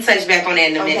let me touch back on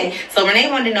that in a minute. So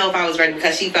Renee wanted to know if I was ready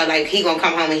because she felt like he gonna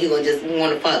come home and he gonna just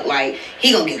want to fuck. Like,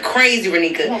 he gonna get crazy,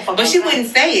 Reneka. But she wouldn't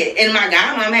say it. And my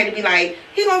godmom had to be like,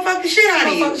 he gonna fuck the shit out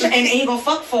of you. And he gonna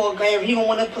fuck for he gonna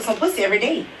want to put some pussy every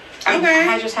day. Okay.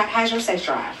 How's your sex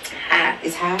drive? High.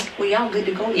 It's high? Well, y'all good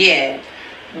to go. Yeah.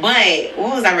 But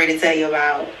what was I ready to tell you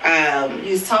about?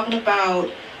 You was talking about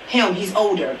him. He's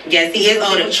older. Yes, he is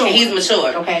older. He's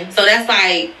mature. Okay. So that's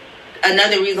like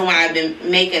another reason why I've been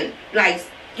making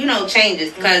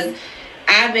changes, because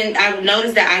I've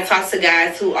noticed that I talk to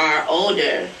guys who are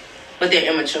older, but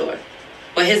they're immature.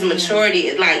 But his maturity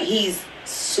is like, he's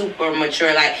super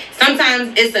mature. Like,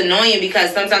 sometimes it's annoying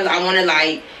because sometimes I want to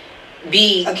like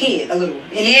be a kid a little.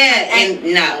 And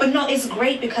no. But no, it's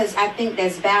great because I think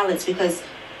that's balance, because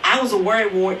I was a worry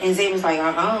ward and Zay was like,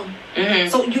 Mm-hmm.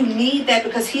 So you need that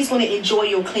because he's going to enjoy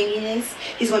your cleanliness.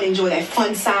 He's going to enjoy that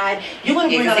fun side. You're going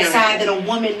to bring out a side that a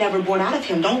woman never brought out of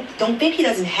him. Don't think he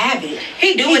doesn't have it.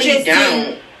 He do what he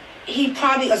don't. He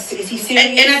probably is he serious?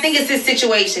 And I think it's his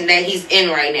situation that he's in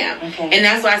right now. Okay. And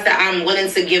that's why I said I'm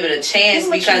willing to give it a chance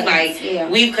because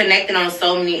we've connected on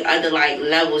so many other like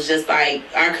levels, just like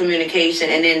our communication,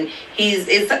 and then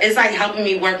it's like helping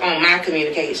me work on my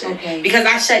communication. Okay. Because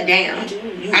I shut down.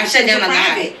 I shut down a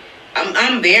lot.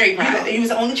 I'm very private. You was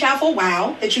the only child for a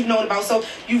while that you've known about, so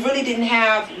you really didn't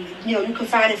have, you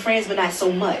confide in friends, but not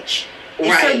so much.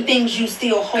 There's certain things you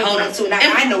still hold on to, and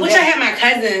I know which that. I have my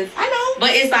cousins. I know,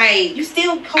 but it's like you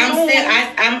still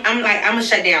I'm gonna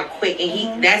shut down quick,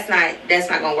 and that's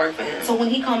not gonna work for him. So when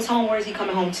he comes home, where is he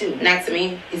coming home to? Not to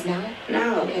me. It's not.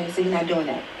 No. Okay, so you're not doing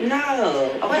that.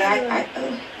 No. Okay,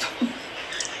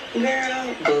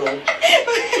 Girl, boo.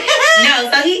 No,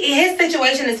 so his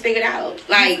situation is figured out.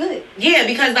 Like, good. Yeah,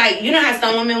 because like you know how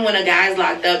some women, when a guy's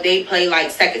locked up, they play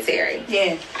like secretary.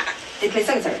 Yeah. They play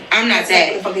secretary. I'm not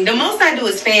that. The most I do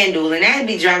is FanDuel, and that'd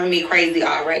be driving me crazy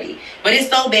already. But it's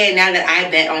so bad now that I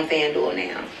bet on FanDuel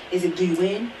now. Do you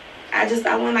win? I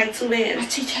won like 2 bands. I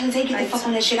teach you to get the fuck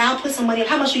on that shit. I'll put some money.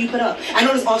 How much do you put up? I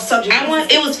know it's off subject.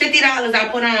 It was $50 I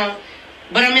put on.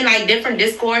 But I'm in like different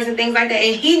Discords and things like that,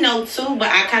 and he know too. But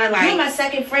I kind of like. You're my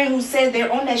second friend who says they're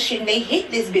on that shit and they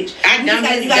hit this bitch. I dumb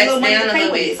his best down a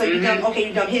little bit. So you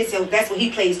dumb his. So that's what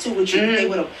he plays too with you. Play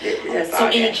with him. So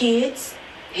any kids?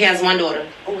 He has one daughter.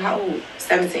 Oh, how old?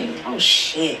 17. Oh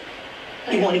shit.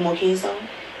 You want any more kids though?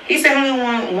 He said he only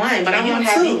want one, but I want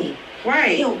 2. Any.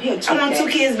 Right. He'll I want 2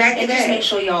 kids back to back. Just make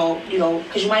sure y'all,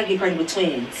 because you might get pregnant with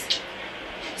twins.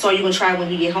 So are you gonna try when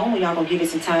you get home, or y'all gonna give it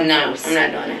some time? No, first? I'm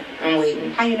not doing it. I'm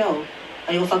waiting. How you know?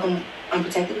 Are you gonna fuck him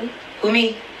unprotectedly? Who,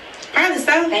 me? Probably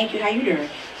so. Thank you. How you doing?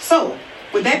 So,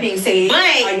 with that being said,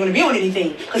 are you gonna be on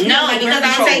anything? No, because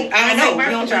I know we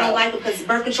don't like it because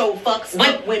birth control fucks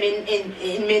up women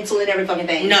in mental and every fucking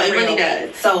thing. No, it really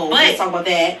does. So let's talk about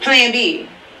that. Plan B.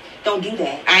 Don't do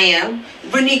that. I am.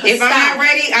 Reneka, if I'm not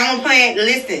ready, I'm gonna plan.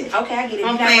 Listen. Okay, I get it.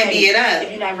 I'm plan B it up.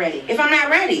 If you're not ready. If I'm not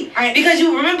ready. Because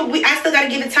you remember, I still gotta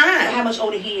give it time. How much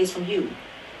older he is from you?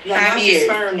 You got 5 years.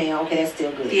 Sperm now. Okay, that's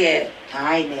still good. Yeah. All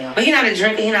right now. But he's not a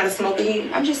drinker. He's not a smoker.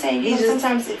 I'm just saying. He's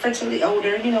sometimes fertility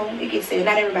older. It gets there.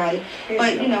 Not everybody,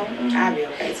 but I'll be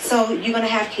okay. Too. So you're gonna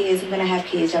have kids. You're gonna have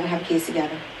kids. Y'all gonna have kids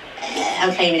together.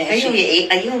 I'm claiming that. Are you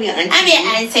gonna be an auntie? I'm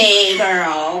an auntie,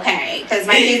 girl. Okay, because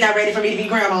my kid's not ready for me to be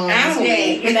grandma.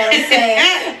 Okay. You know what I'm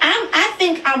saying? I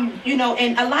think I'm.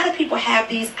 And a lot of people have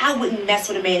these. I wouldn't mess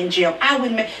with a man in jail. I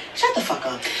wouldn't. Shut the fuck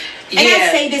up. And I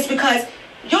say this because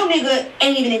your nigga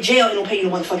ain't even in jail and don't pay you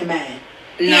the motherfucking mind.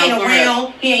 He ain't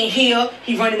around. He ain't here.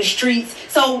 He running the streets.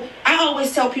 So I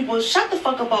always tell people, shut the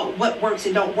fuck up about what works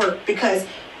and don't work, because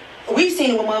we've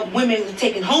seen women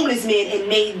taking homeless men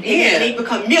and they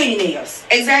become millionaires.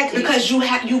 Exactly. Because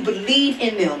you believe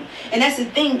in them. And that's the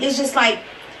thing. It's just like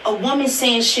a woman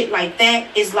saying shit like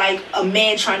that is like a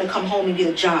man trying to come home and get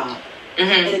a job.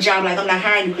 Mm-hmm. And a job like, I'm not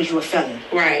hiring you because you're a felon.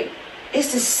 Right.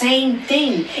 It's the same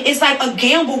thing. It's like a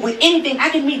gamble with anything. I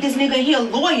can meet this nigga, he a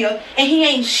lawyer, and he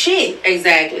ain't shit.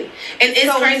 Exactly. And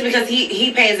it's crazy because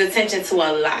he pays attention to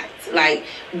a lot. Like,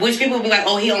 which people will be like,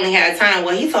 oh, he only had time.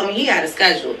 Well, he told me he had a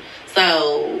schedule.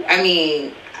 So, I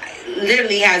mean,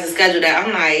 literally has a schedule that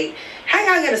I'm like, how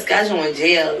y'all get a schedule in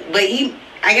jail? But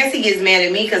I guess he gets mad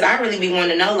at me because I really be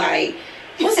wanting to know, like,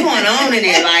 what's going on in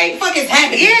there? Like, fuck is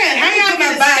happening? Yeah, how y'all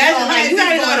get a schedule? Like, you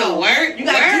gotta go to work. You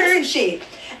gotta do some shit.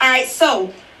 All right,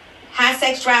 so high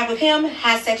sex drive with him,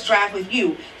 high sex drive with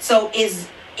you. So is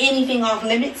anything off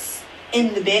limits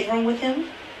in the bedroom with him?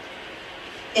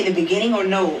 In the beginning, or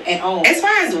no at all? As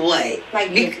far as what? Like,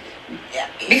 because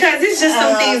it's just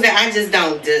some things that I just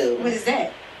don't do. What is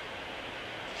that?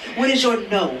 What is your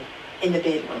no in the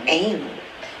bedroom? Anal.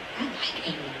 I like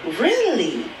anal.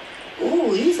 Really?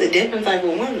 Ooh, you's a a different type of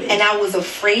woman. And I was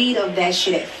afraid of that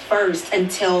shit at first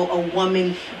until a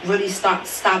woman really stopped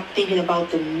thinking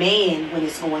about the man when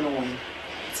it's going on.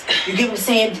 You get what I'm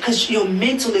saying? Because your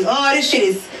mental is,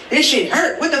 this shit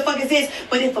hurt. What the fuck is this?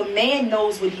 But if a man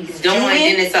knows what he's doing,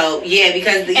 then it's so, yeah,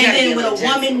 because and then when a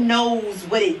woman knows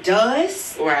what it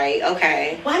does, right?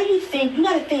 Okay. Why do you think? You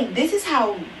got to think. This is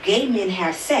how gay men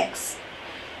have sex.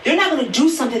 They're not going to do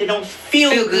something that don't feel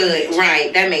good.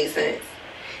 Right? That makes sense.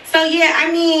 So yeah, I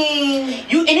mean,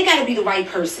 and it got to be the right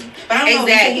person. But I don't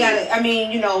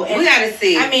know. We got to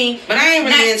see. I mean, but I ain't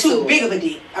really not into too big of a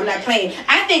dick. I'm not playing.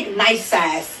 I think nice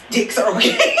size dicks are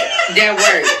okay. That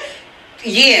works.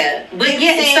 Yeah, but so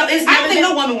it's. I think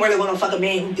no woman really want to fuck a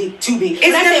man who dick too big. It's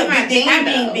never my thing. I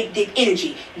mean big dick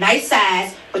energy, nice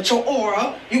size, but your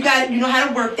aura, you know how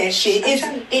to work that shit.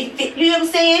 You know what I'm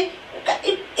saying?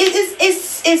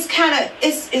 It's kind of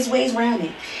it's ways around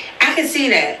it. I can see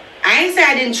that. I ain't say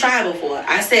I didn't try before.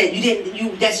 I said you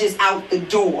didn't. That's just out the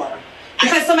door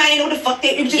because somebody ain't know what the fuck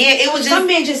they. It was just some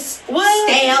men just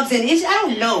stabs and I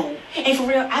don't know. And for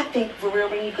real, I think for real,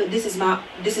 Reneka, this is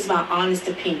my honest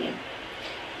opinion.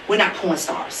 We're not porn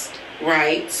stars,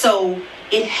 right? So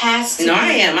it has to. No,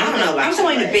 I am. I don't know about. I'm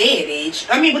going to bed, bitch.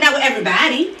 I mean, but not with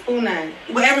everybody. Who not?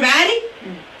 With everybody?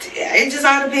 It just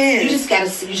all depends.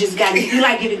 You just gotta. You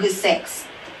like giving good sex.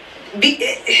 I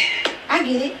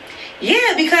get it.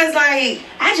 Yeah, because like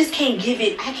I just can't give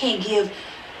it. I can't give.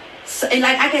 And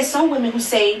like I get some women who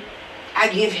say I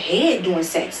give head during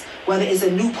sex, whether it's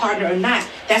a new partner or not.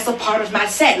 That's a part of my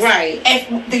sex. Right.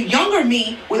 If the younger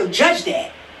me would have judged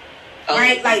that. Oh.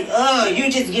 Right? Like,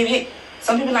 you just give head.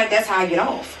 Some people like that's how I get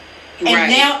off. And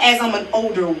now as I'm an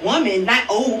older woman, not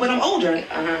old, but I'm older,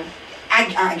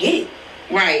 I get it.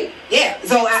 Right. Yeah.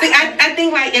 So I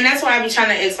think like, and that's why I be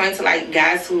trying to explain to like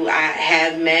guys who I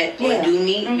have met or do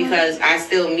meet because I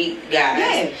still meet guys.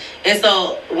 Yeah. And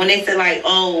so when they say like,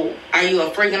 "Oh, are you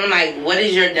a freak?" and I'm like, "What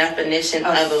is your definition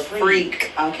of a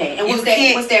freak?" Okay. And what's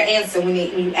their answer when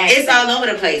you ask? It's all over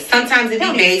the place. Sometimes it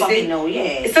be basic. No,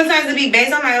 yeah. Sometimes it be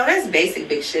basic. I'm like, "Oh, that's basic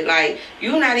bitch shit." Like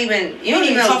you don't even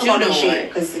know talk what about you're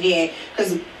shit.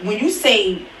 Because when you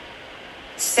say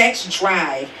sex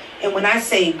drive. And when I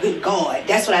say good God,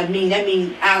 that's what I mean. That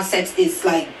means our sex is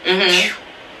like,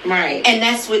 right. And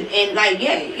that's what, and like,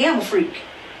 I'm a freak.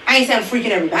 I ain't saying I'm freaking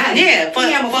everybody. Yeah,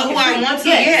 but who I want to.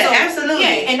 Yeah, so, absolutely.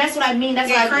 Yeah, and that's what I mean. That's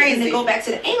why I to go back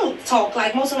to the anal talk.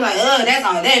 Like most of them, like, that's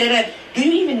all that. Do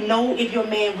you even know if your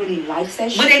man really likes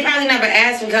that shit? But they probably never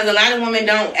ask because a lot of women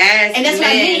don't ask. And that's what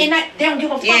I mean. And they don't give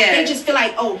a fuck. Yeah. They just feel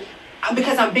like,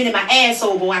 because I'm bending my ass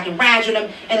over, I can ride with them.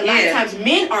 And a lot of times,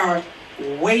 men are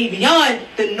way beyond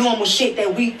the normal shit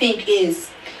that we think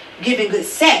is giving good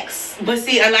sex. But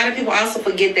see, a lot of people also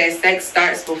forget that sex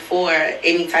starts before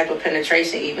any type of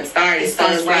penetration even started. It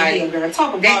starts right here, girl.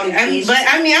 Talk about it. But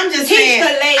I mean, I'm just saying.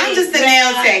 I'm just the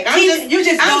nail tech. I'm just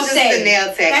the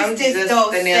nail tech. I'm just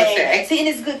the nail tech. See, and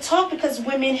it's good talk because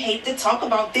women hate to talk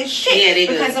about this shit. Yeah, they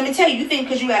do. Because let me tell you think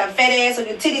because you got a fat ass or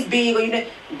your titties big or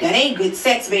that ain't good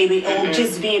sex, baby. Or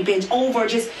just being bent over.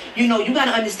 Just you got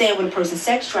to understand what a person's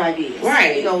sex drive is.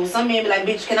 Right. Some men be like,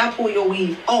 bitch, can I pull your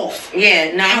weave off?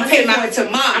 Yeah. No, I'm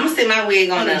gonna sit my wig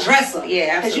on the dresser.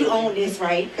 Yeah, because you own this,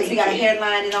 right? Because we got a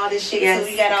hairline and all this shit. Yes.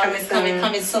 So we got all this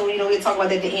coming soon. We'll talk about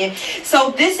that at the end.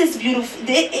 So this is beautiful.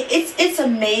 It's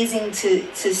amazing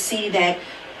to see that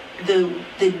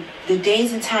the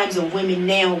days and times of women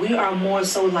now, we are more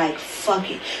so like fuck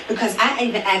it. Because I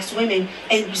even asked women,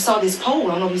 and you saw this poll.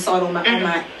 I don't know if you saw it on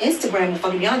my Instagram.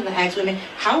 Fucking beyond, I asked women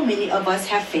how many of us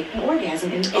have faked an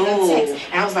orgasm in sex.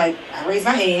 And I was like, I raised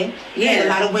my hand. Yeah, and a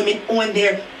lot of women on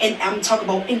there, and I'm talking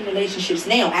about in relationships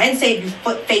now. I didn't say if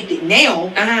you faked it now.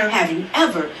 Have you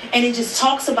ever? And it just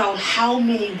talks about how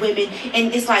many women,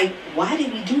 and it's like, why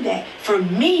did we do that? For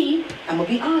me, I'm gonna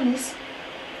be honest,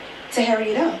 to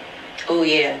hurry it up. Oh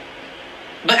yeah,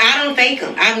 but I don't fake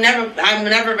them. I've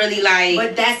never really like.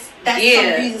 But that's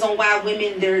some reasons on why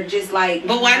women they're just like.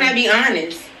 But why not be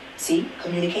honest? See,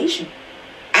 communication.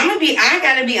 I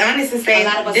gotta be honest and say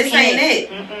this ain't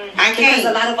it. I can't. Because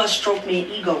a lot of us stroke men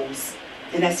egos,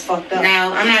 and that's fucked up.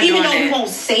 No, I'm not. Even though we won't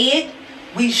say it.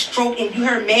 We stroke, and you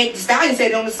heard Meg Thee Stallion say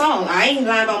it on the song. I ain't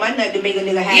lying about my nut to make a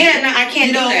nigga happy. Yeah, no, I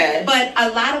can't do that. But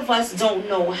a lot of us don't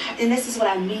know, and this is what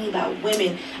I mean about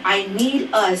women. I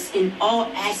need us in all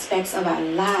aspects of our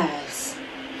lives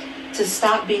to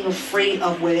stop being afraid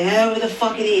of whatever the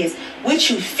fuck it is. What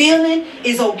you feeling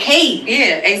is okay.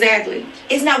 Yeah, exactly.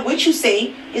 It's not what you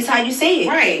say, it's how you say it.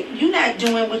 Right. You're not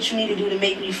doing what you need to do to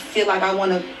make me feel like I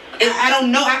want to. I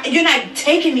don't know. You're not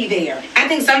taking me there. I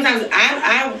think sometimes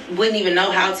I wouldn't even know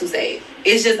how to say it.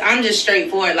 It's just, I'm just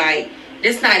straightforward. Like,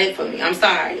 this not it for me. I'm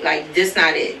sorry. Like, this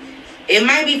not it. It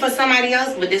might be for somebody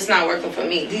else, but this not working for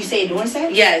me. Do you say doing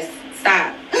sex? Yes.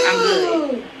 Stop. I'm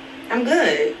good. I'm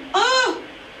good. Oh.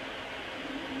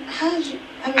 How'd you?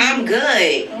 I'm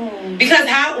good. Because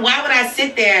why would I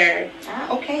sit there?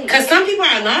 Okay. Because some people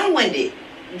are long-winded.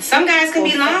 Some guys can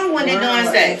be long-winded doing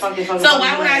sex. So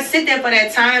why would I sit there for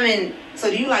that time and... So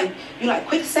do you like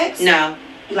quick sex? No.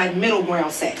 You like middle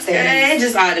ground sex? It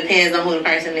just all depends on who the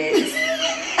person is.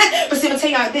 But see, I'm going to tell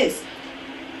y'all this.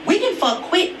 We can fuck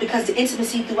quick because the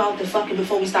intimacy throughout the fucking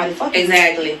before we started fucking.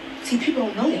 Exactly. See, people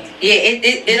don't know that. Yeah,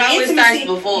 it always starts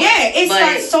before. Yeah, it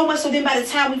starts so much so then by the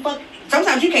time we fuck,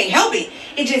 sometimes you can't help it.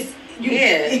 It just...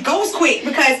 it goes quick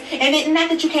because, and then not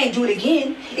that you can't do it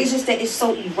again. It's just that it's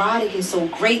so erotic and so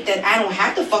great that I don't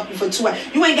have to fuck you for 2 hours.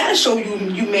 You ain't gotta show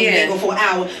you make nigga for an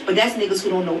hour. But that's niggas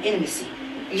who don't know intimacy.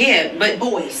 Yeah, but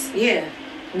boys. Yeah,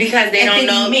 because they don't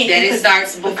know that it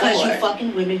starts before. Because you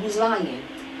fucking women who's lying.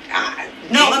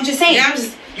 No, I'm just saying. Yeah,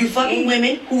 you fucking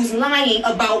women who's lying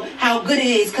about how good it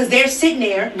is because they're sitting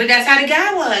there. But that's how the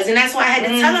guy was, and that's why I had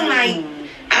to tell him like,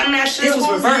 I'm not sure. This was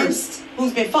reversed.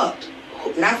 Who's been fucked?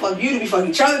 Did I fuck you to be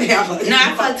fucking each other? No,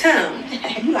 I fucked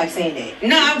him. You like saying that?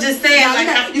 No, I'm just saying.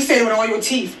 No, you said it with all your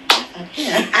teeth.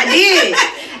 I did.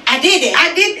 I did it.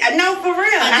 I did. No, for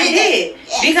real. I did.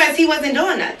 Yes. Because he wasn't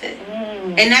doing nothing.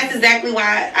 And that's exactly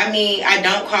why, I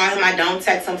don't call him. I don't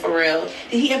text him for real.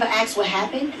 Did he ever ask what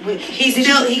happened?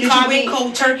 He called me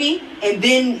cold turkey, and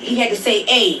then he had to say,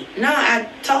 "Hey." No, I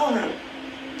told him.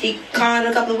 He called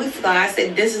a couple of weeks ago. I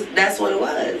said, that's what it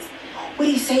was. What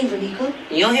did he say, Reneka?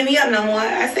 You don't hit me up no more.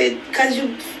 I said, because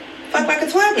you fuck like a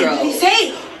 12-year-old. What did he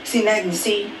say?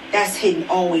 See, that's hitting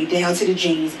all the way down to the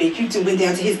jeans, bitch. You two went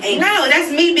down to his ankles. No,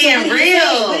 that's me being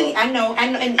real. I know.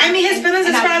 And, his feelings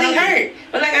is probably hurt.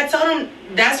 But like I told him,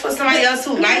 that's for somebody else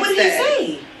who likes that. What did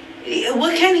he say?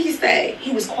 What can he say?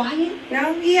 He was quiet?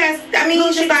 No, he has.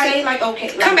 He's just like, okay.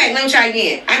 Come back, let me try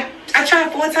again. I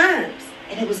tried 4 times.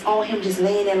 And it was all him just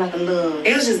laying there like a love.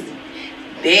 It was just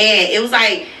bad. It was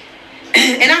like...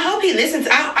 And I hope he listens.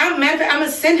 I'm gonna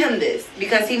send him this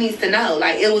because he needs to know.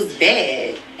 Like, it was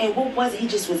bad. And what was it? He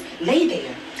just was lay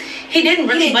there. He didn't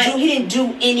really. He didn't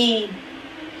do any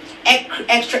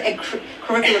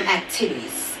extracurricular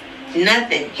activities.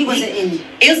 Nothing. He wasn't in.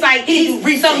 It was like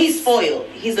he's spoiled.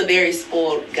 He's a very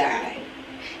spoiled guy,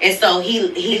 and so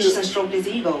he just stroked his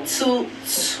ego too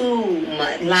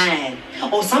much. Lying.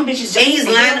 Oh, some bitches just he's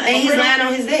lying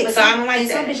on his dick. So I don't like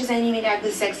that. Some bitches ain't even got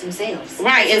good sex themselves.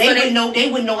 Right. So they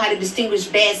wouldn't know how to distinguish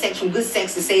bad sex from good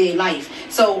sex to save their life.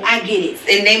 So I get it.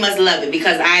 And they must love it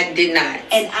because I did not.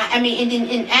 And and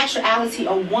in actuality,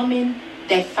 a woman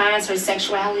that finds her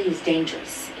sexuality is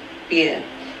dangerous. Yeah.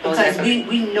 Because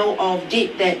we know of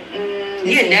dick that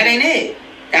that ain't it.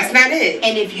 That's not it.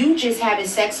 And if you just having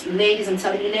sex, ladies, I'm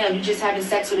telling you now, you just having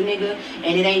sex with a nigga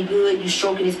and it ain't good, you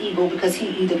stroking his ego because he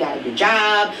either got a good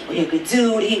job or he a good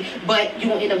dude, but you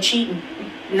gonna end up cheating.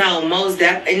 No, most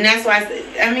definitely. And that's why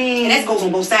and that goes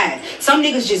on both sides. Some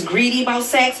niggas just greedy about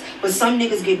sex, but some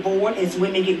niggas get bored and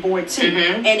women get bored too.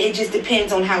 And it just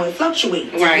depends on how it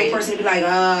fluctuates. Right. One person be like,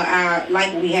 I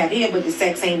like what we have here, but the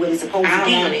sex ain't what it's supposed to be. I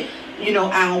don't want it. I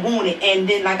don't want it. And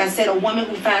then, like I said, a woman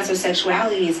who finds her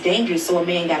sexuality is dangerous, so a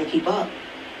man got to keep up.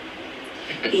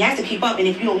 He has to keep up, and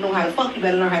if you don't know how to fuck, you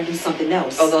better learn how to do something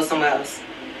else. Or go somewhere else.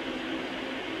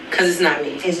 Because it's not me.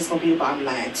 It's just going to be the bottom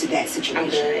line to that situation.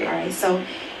 I'm good. All right, so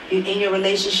you're in your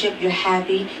relationship, you're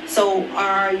happy. So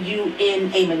are you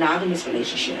in a monogamous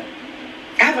relationship?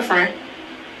 I have a friend.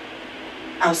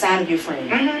 Outside of your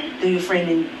friend? Do your friend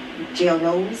in jail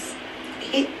knows?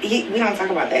 We don't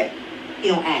talk about that. He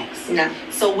don't ask. No.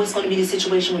 So what's going to be the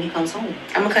situation when he comes home?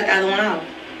 I'm gonna cut the other one off.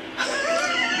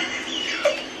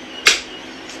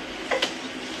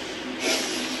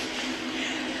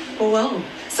 Well,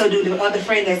 so do the other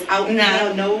friend that's out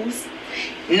now knows?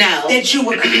 No. That you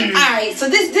were. Alright, so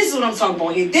this is what I'm talking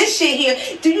about here. This shit here.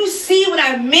 Do you see what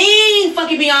I mean?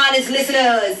 Fucking be honest,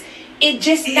 listeners.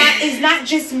 It's not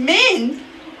just men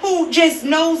who just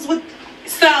knows what.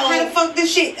 So how the fuck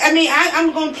this shit?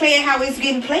 I'm gonna play it how it's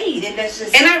getting played, and that's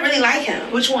just. And I really like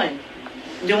him. Which one?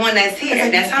 The one that's here.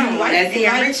 That's home. That's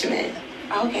here in Richmond.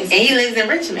 Okay. So and he lives in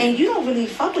Richmond. And you don't really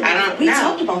fuck with him. We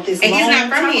talked about this. And he's not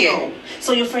from here.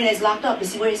 So your friend is locked up. But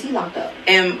see, where is he locked up?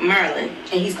 In Maryland.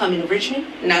 And he's coming to Richmond?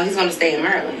 No, he's gonna stay in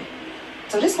Maryland.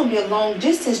 So this gonna be a long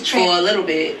distance trip. For a little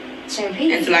bit.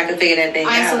 Champagne. Until I can figure that thing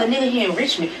out. Alright, so the nigga here in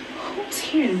Richmond. Who's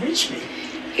here in Richmond?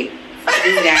 This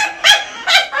guy.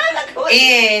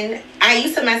 And I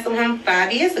used to mess with him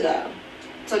 5 years ago.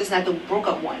 So this is not the broke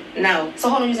up one? No. So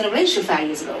hold on, you was in a relationship 5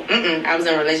 years ago? I was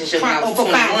in a relationship when I was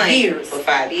 21. 5 years. For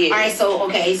 5 years.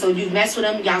 Alright, so you messed with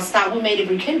him, y'all stopped. What made it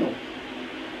rekindle?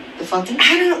 The fucking?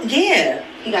 Yeah.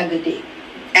 He got good dick.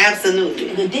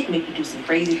 Absolutely. Good dick make you do some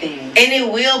crazy things. And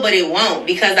it will, but it won't,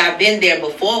 because I've been there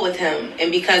before with him,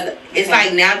 and because it's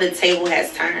like now the table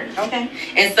has turned. Okay.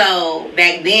 And so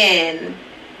back then,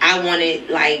 I wanted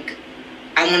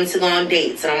to go on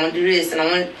dates, and I wanted to do this,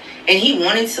 and he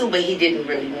wanted to, but he didn't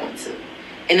really want to.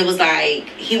 And it was like,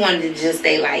 he wanted to just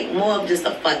stay like more of just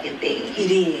a fucking thing. He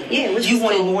did. Yeah. You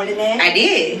wanted more than that? I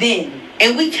did. Then.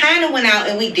 And we kind of went out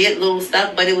and we did little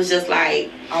stuff, but it was just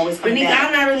like, Reneka,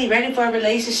 I'm not really ready for a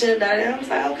relationship. And I was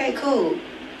like, okay, cool.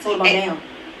 So what about now?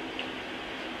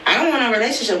 I don't want a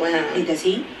relationship with him. Does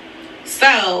he?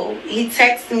 So he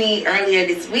texted me earlier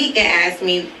this week and asked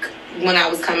me when I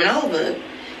was coming over.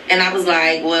 And I was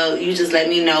like, well, you just let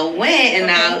me know when, and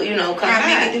I'll, come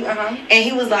by. And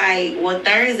he was like, well,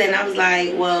 Thursday. And I was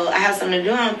like, well, I have something to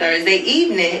do on Thursday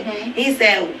evening. Mm-hmm. He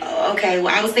said, okay,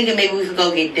 well, I was thinking maybe we could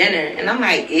go get dinner. And I'm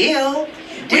like, ew,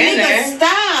 dinner? Nigga,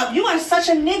 stop. You are such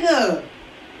a nigga.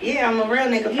 Yeah, I'm a real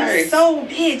nigga first. You're so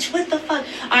bitch. What the fuck?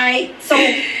 All right, so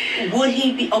would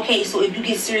he be, okay, so if you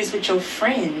get serious with your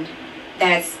friend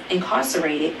that's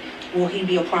incarcerated, will he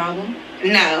be a problem?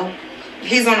 No.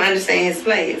 He's gonna understand his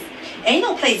place. Ain't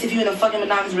no place if you're in a fucking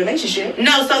monogamous relationship.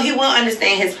 No, so he will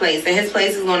understand his place, and his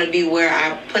place is gonna be where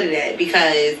I put it at,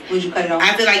 because would you cut it off?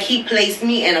 I feel like he placed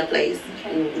me in a place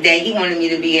that he wanted me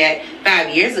to be at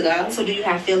 5 years ago. So do you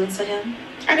have feelings for him?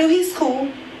 I do. He's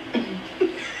cool.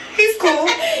 He's cool.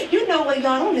 You know what,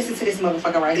 y'all? Don't listen to this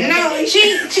motherfucker right here. No,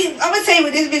 she. I'm gonna tell you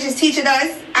what this bitch is teaching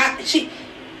us.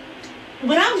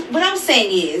 What I'm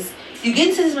saying is, you get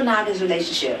into this monogamous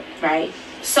relationship, right?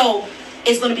 So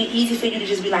it's going to be easy for you to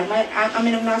just be like, I'm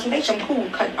in a monogamous relationship, I'm cool,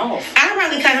 cut it off. I'd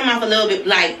probably cut him off a little bit,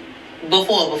 like,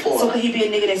 before. So could he be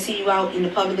a nigga that see you out in the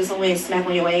public or somewhere and smack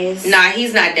on your ass? Nah,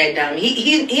 he's not that dumb.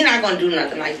 He not going to do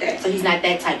nothing like that. So he's not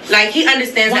that type of like, he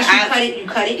understands once that you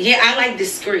cut it? Yeah, I like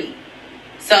discreet.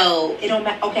 So it don't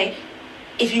matter. Okay,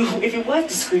 if it was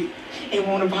discreet and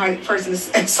want a person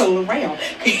to soul around,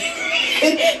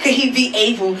 could he be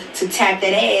able to tap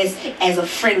that ass as a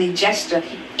friendly gesture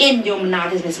in your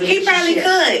monogamous relationship? He probably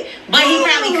could, but he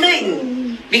probably couldn't.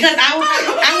 Because I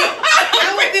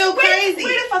would feel crazy.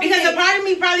 Because a part of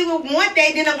me probably would want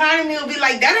that, then a part of me would be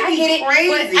like, that'd be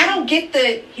crazy. But I don't get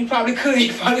the he probably could.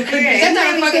 Yeah,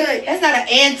 that's not an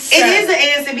answer. It is an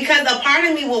answer, because a part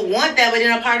of me will want that, but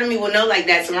then a part of me will know like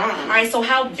that's wrong. Alright, so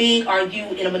how big are you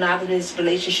in a monogamous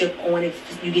relationship on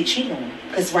if you get cheated on?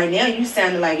 Because right now you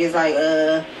sounded like it's like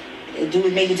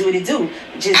make it do what it do.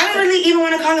 I don't really even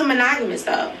want to call it monogamous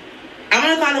though. I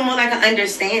want to call it more like an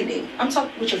understanding. I'm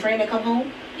talking with your friend that come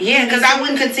home? Yeah, because I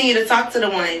wouldn't continue to talk to the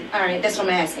one. Alright, that's what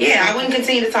I'm asking. Yeah, I wouldn't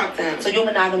continue to talk to him. So your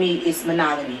monogamy is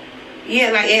monogamy?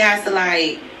 Yeah, like it has to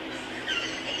like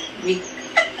be... This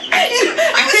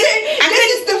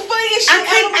is the funniest shit.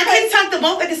 I couldn't talk to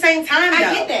both at the same time though.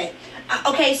 I get that.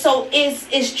 Okay, so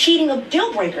is cheating a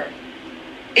deal breaker?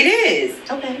 It is.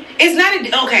 Okay. It's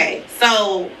not okay,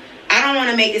 so I don't want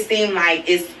to make it seem like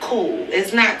it's cool.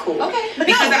 It's not cool. Okay. But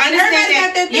because no, I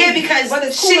understand that. Yeah, because whether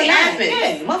it's cool shit or happens.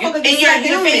 Yeah, motherfucker get slapped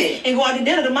in the face and go out to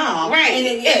dinner tomorrow. Right.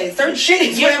 And then, certain shit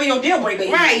is whatever your deal breaker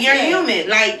is. Right, you're human.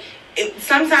 Like,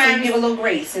 sometimes... So you give a little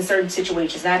grace in certain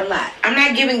situations, not a lot. I'm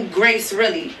not giving grace,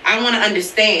 really. I want to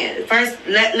understand. First,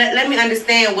 let me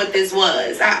understand what this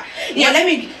was. Let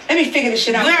me figure this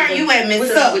shit out. Where are you at mentally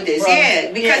with this? Bro?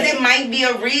 Yeah, because it might be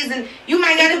a reason. You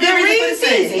might got a good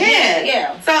reason.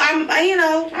 Yeah. So I'm,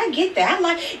 I get that. I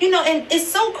like, and it's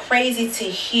so crazy to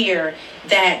hear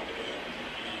that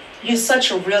you're such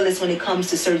a realist when it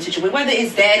comes to certain situations. Whether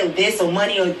it's that or this or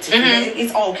money or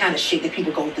it's all kind of shit that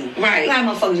people go through. Right. A lot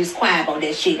of motherfuckers just quiet about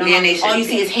that shit. All you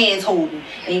see is hands holding.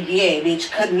 And bitch,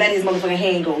 let his motherfucking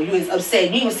hand go. You is upset.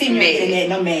 You ain't gonna see me in that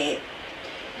and I'm mad.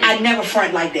 I never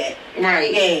front like that.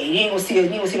 Right. Yeah, you ain't gonna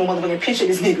see no motherfucking picture of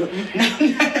this nigga.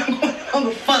 I'm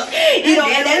the fuck.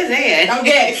 What is that? I'm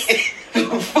guess.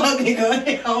 Fuck nigga.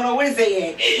 I don't know what is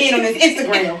that. He ain't on his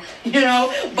Instagram.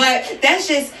 But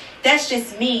that's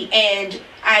just me, and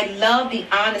I love the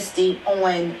honesty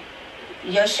on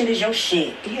your shit is your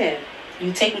shit. Yeah.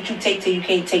 You take what you take till you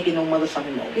can't take it no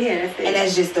motherfucking more. Yeah, that's it. And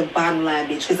that's just the bottom line,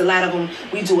 bitch. Because a lot of them,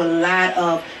 we do a lot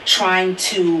of trying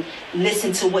to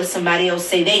listen to what somebody else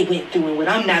say they went through and what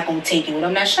I'm not going to take and what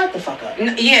I'm not. Shut the fuck up.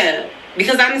 Yeah.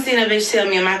 Because I'm seeing a bitch tell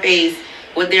me in my face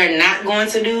what they're not going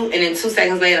to do, and then 2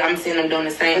 seconds later, I'm seeing them doing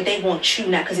the same. But they want you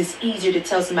not, because it's easier to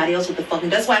tell somebody else what the fuck.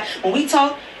 And that's why when we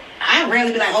talk, I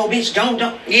rarely be like, oh, bitch, don't.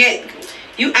 Yeah.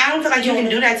 I don't feel like you can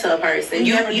do that to a person.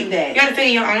 You never do that. You gotta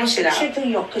figure your own shit out. You should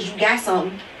figure because you got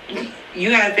something. You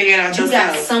gotta figure it out yourself. You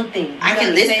got something. I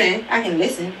can listen. I can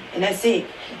listen, and that's it.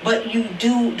 But do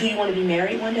you want to be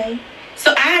married one day?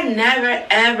 So I never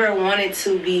ever wanted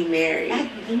to be married.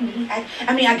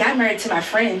 I mean, I got married to my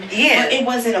friend. Yeah. But it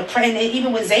wasn't a friend.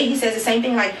 Even with Zay, he says the same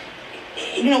thing. Like,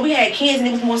 you know, we had kids and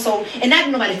it was more so, and not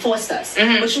nobody forced us.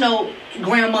 But, you know,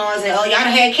 grandmas and, y'all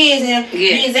done had kids and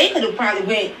me and Zay could have probably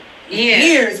went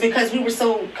years because we were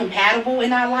so compatible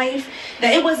in our life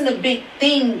that it wasn't a big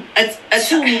thing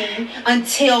to me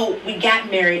until we got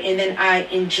married, and then I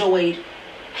enjoyed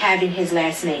having his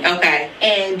last name. Okay.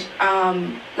 And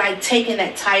like taking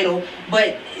that title.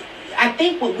 But I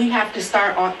think what we have to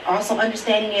start also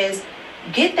understanding is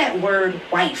get that word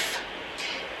wife.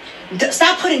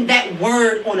 Stop putting that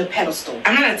word on a pedestal.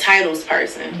 I'm not a titles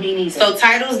person. Me neither. So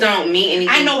titles don't mean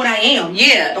anything. I know what I am.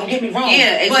 Yeah. Don't get me wrong.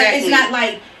 Yeah, exactly. But it's not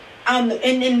like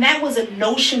and that was a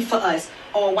notion for us.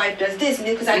 Oh, a wife does this, and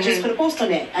because I just put a post on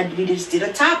that. We just did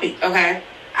a topic. Okay.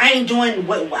 I ain't doing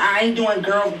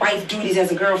wife duties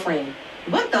as a girlfriend.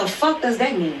 What the fuck does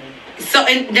that mean? So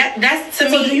and that's to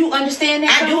me. So do you understand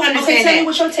that? I do understand okay, that. Tell me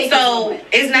what your take so is.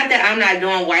 It's not that I'm not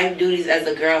doing wife duties as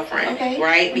a girlfriend,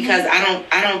 right? Because I don't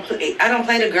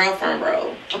play the girlfriend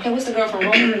role. Okay, what's the girlfriend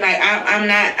role? Like I'm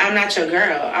not your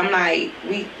girl. I'm like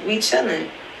we chilling.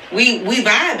 We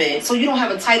vibing. So you don't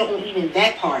have a title on even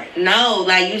that part? No,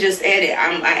 like you just said it.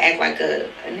 I act like a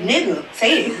nigga.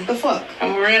 Say it. What the fuck?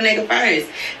 I'm a real nigga first.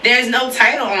 There's no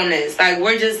title on this. Like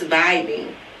we're just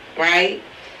vibing, right?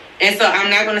 And so I'm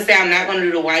not gonna say I'm not gonna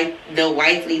do the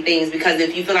wifely things, because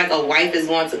if you feel like a wife is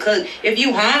going to cook, if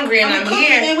you hungry and I'm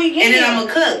here and then I'm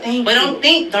gonna cook, but don't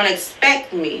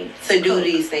expect me to do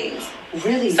these things.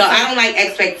 Really? So I don't like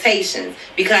expectations,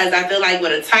 because I feel like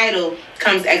with a title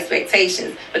comes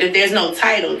expectations. But if there's no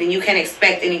title, then you can't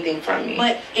expect anything from me.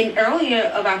 But in earlier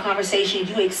of our conversation,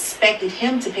 you expected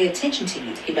him to pay attention to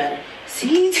you. He better.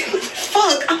 See?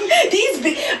 Fuck. I'm gonna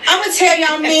tell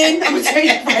y'all men, I'm gonna tell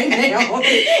you right now.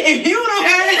 If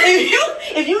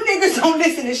you niggas don't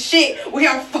listen to shit, we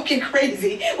are fucking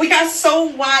crazy. We are so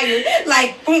wired,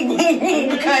 like boom, boom, boom,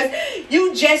 because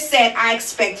you just said, I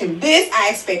expect him this,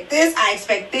 I expect this, I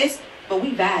expect this, but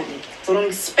we vibing. So don't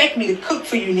expect me to cook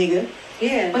for you, nigga.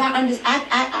 Yeah. But I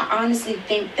honestly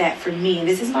think that for me, and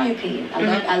this is my opinion,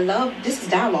 I love this is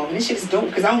dialogue, and this shit is dope,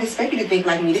 because I don't expect you to think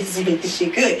like me. This is make this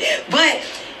shit good. But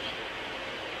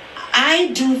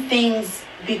I do things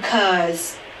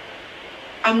because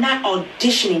I'm not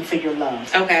auditioning for your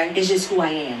love. Okay. It's just who I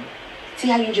am. See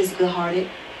how you're just good-hearted?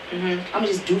 I'm gonna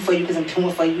just do for you because I'm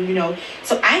doing for you, you know.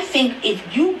 So I think if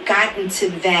you got into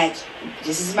that,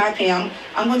 this is my opinion.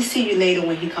 I'm gonna see you later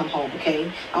when he come home, okay?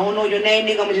 I don't know your name,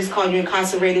 nigga. I'm gonna just call you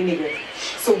incarcerated nigga.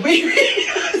 So we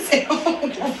say, oh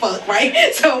fuck,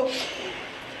 right? So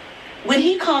when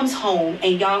he comes home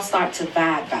and y'all start to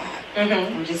vibe,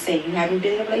 I'm just saying you haven't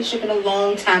been in a relationship in a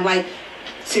long time, like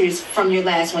serious from your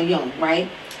last one, young, right?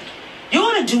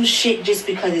 You're gonna do shit just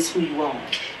because it's who you are.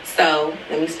 So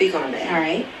let me speak on that. All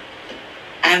right.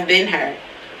 I've been her.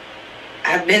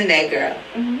 I've been that girl.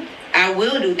 I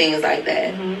will do things like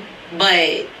that.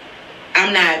 But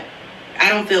I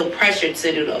don't feel pressured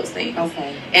to do those things.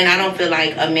 Okay. And I don't feel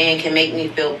like a man can make me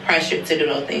feel pressured to do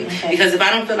those things. Okay. Because if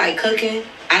I don't feel like cooking,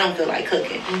 I don't feel like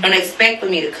cooking. Don't expect for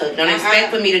me to cook. Don't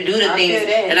expect for me to do the things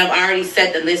that I've already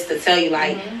set the list to tell you.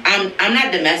 Like, I'm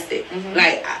not domestic.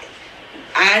 Like,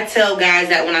 I tell guys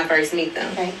that when I first meet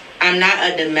them. Okay. I'm not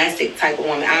a domestic type of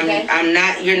woman. I'm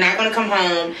not. You're not going to come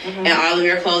home and all of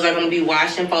your clothes are going to be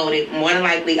washed and folded. More than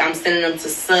likely, I'm sending them to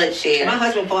such share. My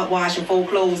husband wash and fold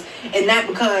clothes, and not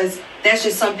because that's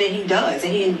just something he does.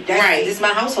 And this is my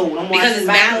household. I'm because it's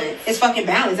balanced. It's fucking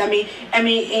balanced. I mean,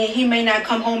 and he may not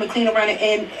come home and clean around the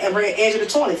edge of the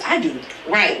toilets. I do.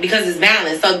 Right, because it's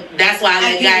balanced. So that's why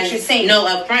I let guys know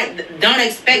up front. Don't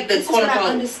expect the quote unquote.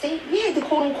 I understand. Yeah, the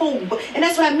quote unquote. And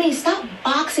that's what I mean. Stop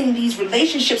boxing these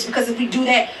relationships. Because if we do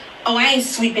that, I ain't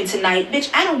sweeping tonight. Bitch,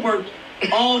 I don't work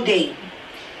all day.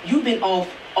 You've been off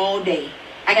all day.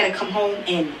 I gotta come home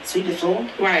and sweep the floor.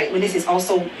 Right. When this is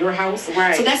also your house.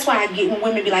 Right. So that's why I get when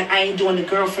women be like, I ain't doing the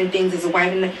girlfriend things as a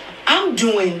wife. And I'm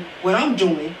doing what I'm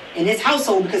doing in this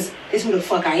household because it's who the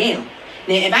fuck I am.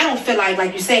 Now, if I don't feel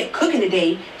like you said, cooking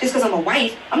today, just because I'm a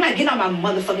wife, I'm not getting out my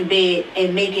motherfucking bed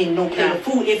and making no plate of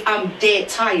food if I'm dead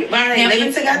tired. But are they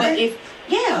living together?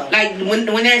 Yeah. Like when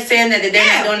they're saying that they're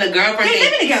not doing the girlfriend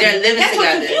thing, they're living That's together. That's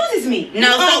what confuses me. No,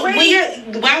 so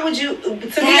why would you? To me,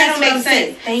 that don't make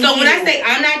sense. So when I say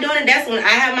I'm not doing it, that's when I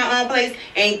have my own place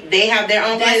and they have their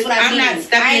own place. I'm not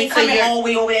stepping into your. all the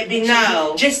way over that bitch.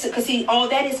 No. Just because all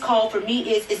that is called for me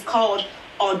is called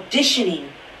auditioning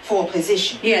for a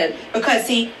position. Yeah. Because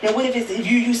now what if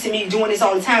you used to me doing this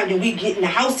all the time, then we get in the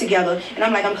house together and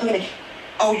I'm like, I'm cooking it.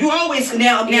 oh, you always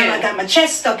now I got my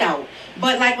chest stuck out.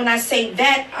 But like when I say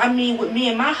that, I mean with me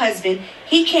and my husband,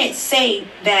 he can't say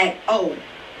that, oh,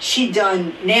 she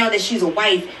done, now that she's a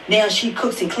wife, now she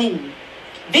cooks and cleans.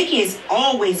 Vicki has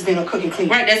always been a cook and clean.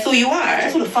 Right, that's who you are.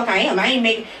 That's who the fuck I am. I ain't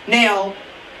make, now,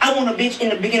 I want a bitch in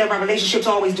the beginning of our relationship to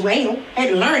always do anal. I had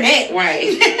to learn that. Right.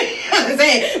 You know what I'm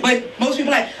saying? But most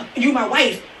people like, you my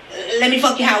wife, let me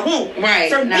fuck you how I want. Right.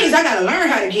 Certain things I gotta learn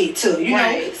how to get to, you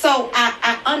right. know? So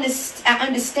I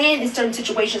understand in certain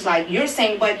situations like you're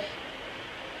saying, but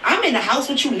I'm in the house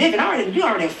with you living. You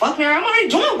already fucked me. I'm already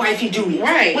doing wifey duty.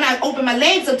 Right. When I open my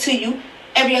legs up to you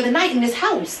every other night in this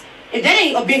house. If that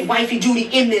ain't a big wifey duty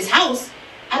in this house,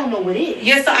 I don't know what is.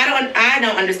 Yeah, so I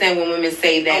don't understand when women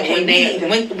say that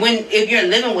when if you're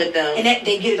living with them and that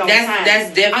they get it all the time.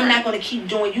 That's different. I'm not gonna keep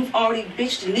doing. You've already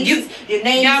bitched the leases. Your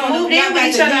name. Y'all moved in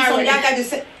with each other. Y'all got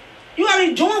to. You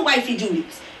already doing wifey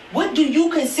duties. What do you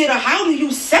consider? How do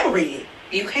you separate it?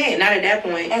 You can't. Not at that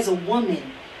point. As a woman.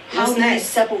 How do you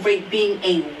separate being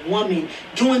a woman,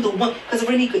 doing the one? Because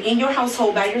Reneka, in your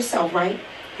household by yourself, right?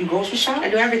 You grocery shop. I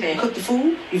do everything. You cook the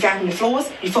food. You vacuum the floors.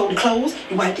 You fold the clothes.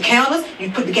 You wipe the counters.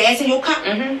 You put the gas in your car.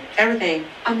 Everything.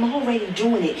 I'm already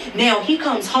doing it. Now he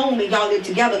comes home and y'all live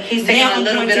together. He's taking a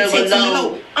little bit of a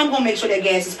load. I'm gonna make sure that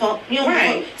gas is pumped. You know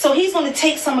right. So he's gonna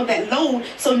take some of that load.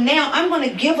 So now I'm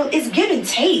gonna give him. It's give and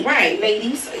take, right,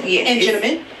 ladies and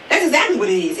gentlemen. That's exactly what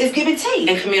it is. It's give and take.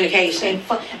 And communication.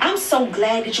 And I'm so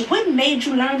glad that what made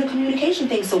you learn the communication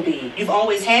thing so big? You've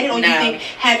always had it, or you think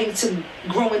having to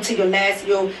grow into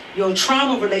your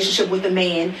trauma relationship with a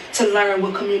man to learn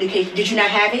what communication? Did you not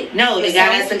have it? No, they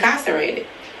got us incarcerated.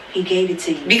 He gave it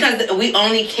to you. Because we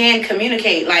only can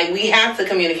communicate. Like, we have to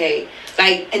communicate.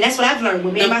 Like, and that's what I've learned.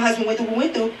 When me and my husband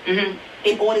went through,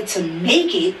 in order to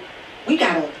make it, we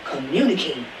gotta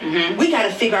communicate. We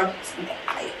gotta figure out,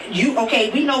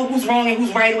 we know who's wrong and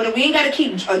who's right, or whatever. We ain't gotta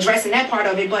keep addressing that part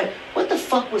of it, but what the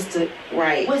fuck was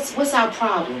what's our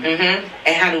problem? And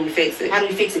how do we fix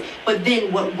it? But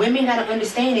then what women gotta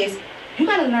understand is, you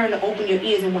gotta learn to open your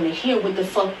ears and want to hear what the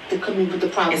fuck the problem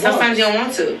is. And sometimes you don't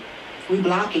want to. We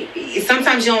block it.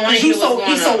 Sometimes you don't want to hear what's going on.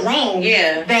 He's so wrong.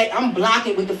 Yeah. That I'm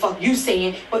blocking what the fuck you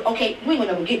saying. But okay, we ain't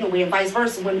gonna never get nowhere, and vice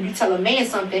versa. When you tell a man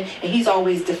something and he's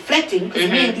always deflecting, because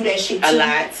men do that shit a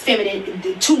lot.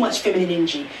 Too much feminine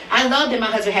energy. I love that my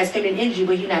husband has feminine energy,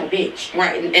 but he's not a bitch.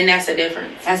 Right, and that's a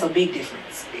difference. That's a big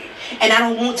difference. And I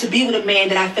don't want to be with a man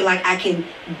that I feel like I can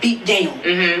beat down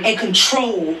and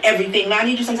control everything. Now I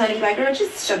need you sometimes to be like, girl,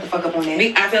 just shut the fuck up on that.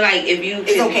 I feel like if you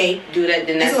do that,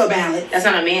 then that's a balance. That's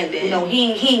not a man then. No,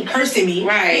 he ain't cursing me.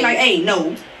 Right. He's like, hey,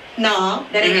 no, nah,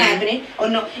 that ain't happening. Or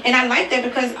no, and I like that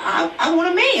because I want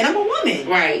a man. I'm a woman.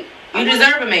 Right. You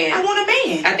deserve a man. I want a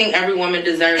man. I think every woman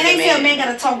deserves a man. And they say a man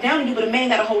got to talk down to you, but a man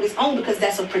got to hold his own because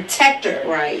that's a protector.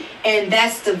 Right. And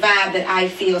that's the vibe that I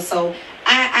feel. So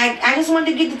I just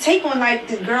wanted to get the take on like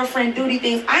the girlfriend duty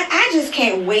things. I just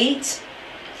can't wait.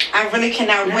 I really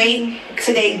cannot wait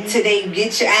till they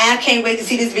get you. I can't wait to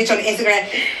see this bitch on Instagram.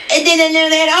 And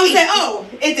then I was like, oh,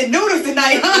 it's the noodles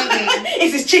tonight, huh?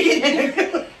 It's this chicken and the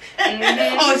noodles.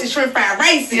 Oh, it's a shrimp fried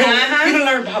rice. You done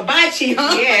learn hibachi,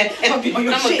 huh? Yeah. I'm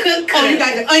a cook. Oh, you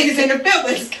got the onions and the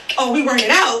peppers. Oh, we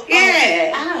working out.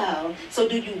 Yeah. Oh. So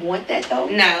do you want that though?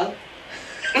 No.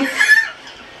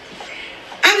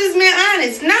 I'm just being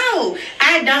honest. No,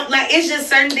 I don't like. It's just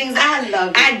certain things I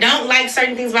love. I don't like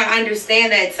certain things, but I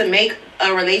understand that to make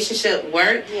a relationship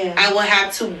work, I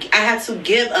have to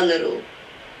give a little.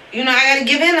 You know, I gotta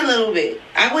give in a little bit.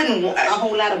 I wouldn't a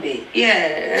whole lot of it.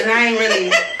 Yeah, and I ain't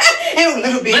really. And a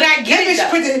little bit. But I get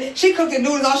it. She cooked the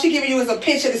noodles. All she giving you is a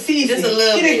pinch of the seasoning. Just a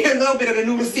little bit. A little bit of the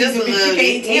noodle seasoning. Just a little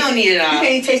bit. You don't need it all. You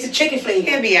can't taste the chicken flavor.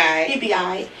 He'll be alright. He'll be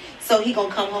alright. So he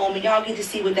gonna come home and y'all get to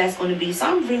see what that's gonna be. So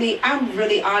I'm really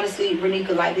honestly,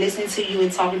 Reneka, like listening to you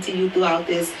and talking to you throughout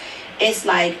this. It's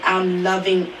like I'm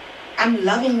loving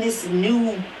this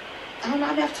new. I don't know.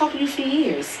 I've talked to you for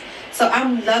years. So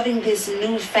I'm loving this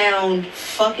newfound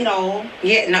fuck it all.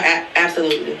 Yeah, no,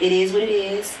 absolutely. It is what it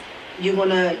is. You're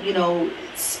gonna,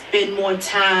 spend more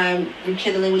time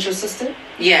rekindling with your sister.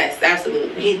 Yes,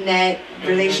 absolutely. Getting that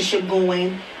relationship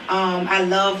going. I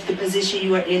love the position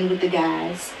you are in with the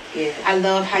guys. Yeah. I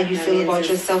love how you feel about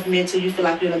yourself mentally. You feel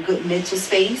like you're in a good mental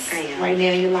space right now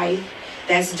in your life.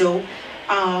 That's dope.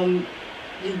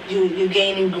 You're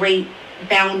gaining great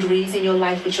boundaries in your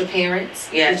life with your parents.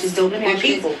 Yes. Which is dope.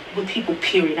 With people,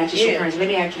 period, not just your parents. Let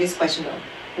me ask you this question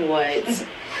though. What?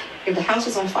 If the house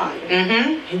was on fire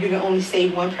and you can only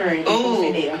save one parent who's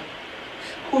in there,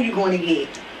 who you going to get?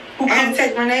 I have to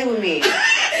take Renee with me.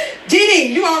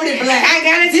 Diddy, you already black. I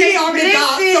gotta Diddy take already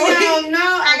dark.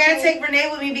 I gotta take Renee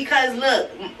with me because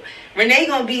look, Renee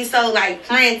gonna be so like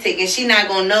frantic and she not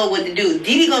gonna know what to do.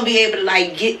 Diddy gonna be able to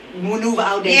like maneuver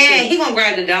out there. Yeah, he gonna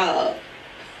grab the dog.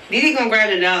 Diddy gonna grab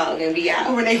the dog and be out.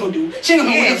 What Renee gonna do? She gonna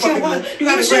you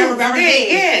gotta grab Renee.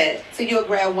 Yeah. So you'll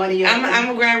grab one of your. I'm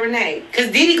gonna grab Renee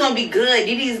because Diddy gonna be good.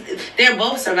 They're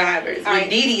both survivors. But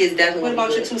Diddy is definitely. What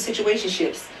about your two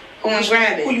situationships? Who I'm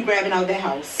grabbing? Who you grabbing out that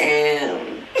house?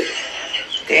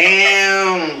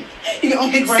 Damn. You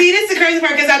only grab. See, this is the crazy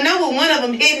part because I know what one of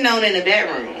them hitting on in the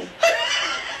bedroom.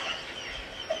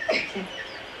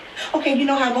 Okay, you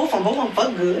know how both of them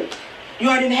fuck good. You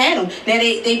already had them. Now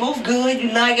they both good.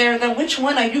 You like everything. Which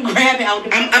one are you grabbing out?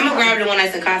 I'm gonna grab the one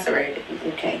that's incarcerated.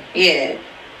 Okay. Yeah.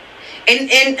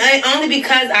 And only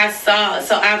because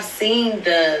I've seen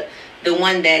the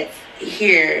one that's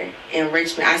here in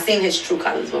Richmond. I've seen his true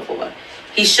colors before.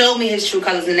 He showed me his true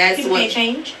colors, and that's People can't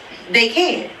change. They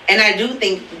can, and I do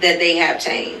think that they have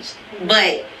changed. Mm-hmm.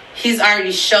 But he's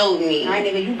already showed me. All right,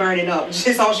 nigga, you burn it up.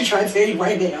 That's all she's trying to tell you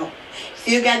right now.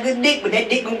 Still got good dick, but that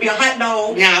dick gonna be a hot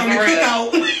dog. Nah, from the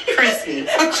cookout. Crispy,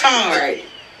 charred.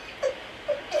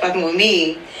 Fucking with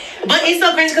me. But it's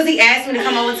so crazy because he asked me to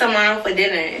come over tomorrow for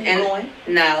dinner. And going?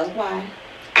 No. Why?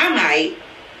 I might.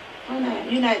 Why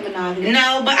not? You're not monogamous.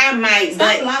 No, but I might.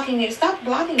 Stop blocking it. Stop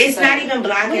blocking it. It's not even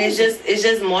blocking. It's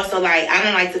just more so like I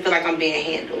don't like to feel like I'm being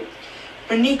handled.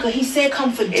 Reneka, he said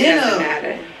come for dinner. It doesn't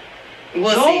matter.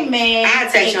 Your man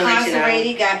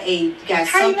incarcerated got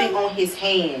something on his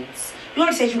hands. You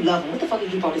already said you love him. What the fuck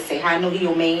is you about to say? How I know he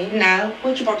your man? No.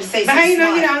 What you about to say? But how you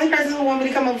know he the only person who want me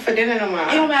to come over for dinner tomorrow?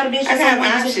 It don't matter, bitch. I have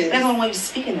options. That's the only one you're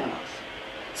speaking of.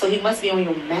 So he must be on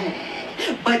your mind.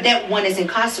 But that one that's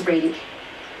incarcerated,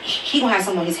 he gonna have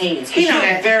something on his hands. He know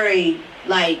that. Very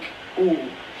like, ooh.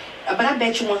 But I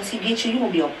bet you once he gets you, you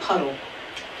gonna be a puddle.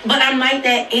 But I'm like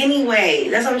that anyway.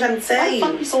 That's what I'm trying to tell you. Why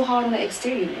the fuck you so hard on the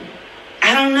exterior, man?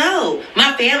 I don't know.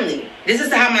 My family. This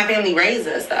is how my family raised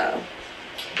us, though.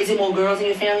 Is it more girls in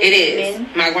your family? It is. Men?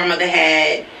 My grandmother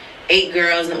had 8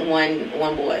 girls and one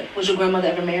boy. Was your grandmother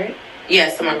ever married?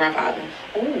 Yes, to my grandfather.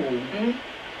 Oh. Mm-hmm.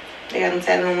 They got them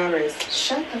tatted on my wrist.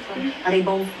 Shut the fuck up. Are they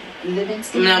both living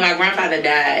still? No, my grandfather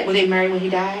died. Were they married when he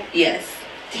died? Yes.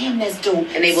 Damn, that's dope.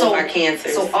 And they both are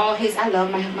cancers. So all his, I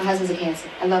love my husband's a cancer.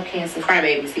 I love cancer.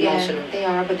 Crybabies, emotional. Yeah, they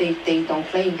are, but they don't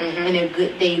play. Mm-hmm. And they're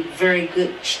good. They very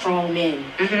good, strong men.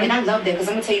 Mm-hmm. And I love that because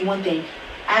I'm gonna tell you one thing.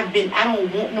 I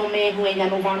don't want no man who ain't got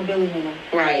no vulnerability in them.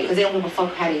 Right. Because they don't give a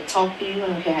fuck how they talk to you. I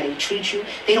don't care how they treat you.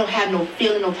 They don't have no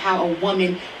feeling of how a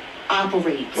woman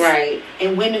operates. Right.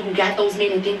 And women who got those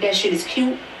men and think that shit is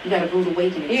cute, you got a rude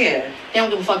awakening. Yeah. They don't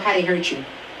give a fuck how they hurt you.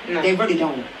 No. They really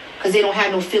don't. Because they don't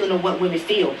have no feeling of what women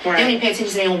feel. Right. They don't even pay attention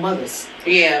to their own mothers.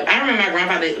 Yeah. I remember my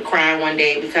grandfather crying one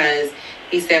day because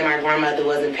he said my grandmother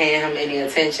wasn't paying him any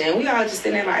attention. We all just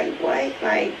sitting there like, what?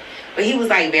 Like, but he was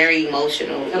like very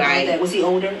emotional. About like that. Was he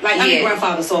older? Like, I'm your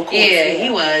grandfather, so of course. Yeah, he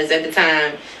was at the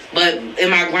time.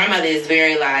 And my grandmother is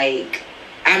very like,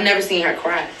 I've never seen her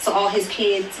cry. So all his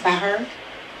kids by her?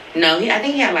 No, I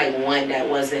think he had like one that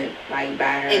wasn't like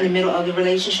by her. In the middle of the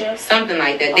relationship? Something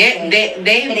like that. Okay.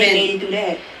 They made it through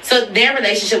that. So their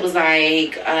relationship was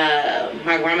like,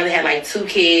 my grandmother had like 2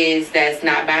 kids that's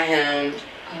not by him.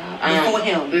 Before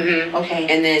him? Mm-hmm. Okay.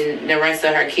 And then the rest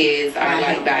of her kids are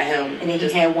like by him. And then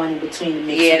he had one in between the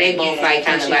mix. Yeah, they both like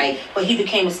kind of like. But he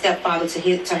became a stepfather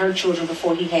to her children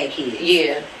before he had kids.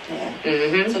 Yeah. Yeah.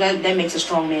 Mm-hmm. So that makes a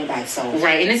strong man by itself.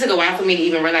 Right, and it took a while for me to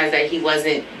even realize that he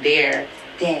wasn't there.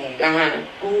 Dad.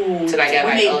 Ooh. Till I got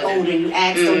like older. You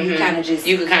asked him, you kind of just.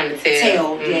 You could kind of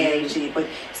tell. Yeah, but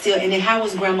still. And then how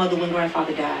was grandmother when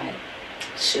grandfather died?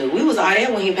 Shoot, we was all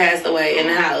there when he passed away in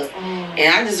the house.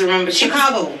 And I just remember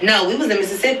Chicago. No, we was in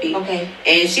Mississippi. Okay.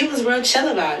 And she was real chill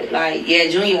about it. Like, yeah,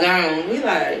 Junior gone. We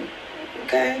like,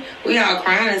 okay. We all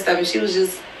crying and stuff, and she was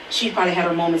just. She probably had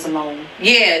her moments alone.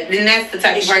 Yeah, then that's the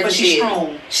type of person but she's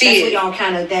strong. She that's is. What y'all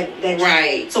kind of that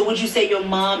right. So would you say your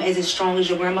mom is as strong as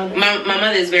your grandmother? My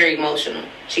mother is very emotional.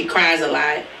 She cries a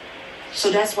lot.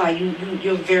 So that's why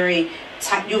you're very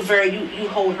you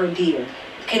hold her dear.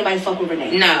 Can't nobody fuck with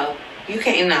Renee. No, you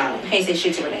can't. No, you can't say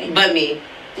shit to Renee. But me.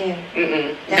 Yeah.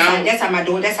 That's how my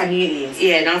daughter. That's how Nia is.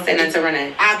 Yeah, don't say nothing to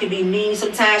Renee. I could be mean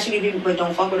sometimes. She can be, but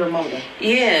don't fuck with her mother.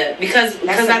 Yeah, because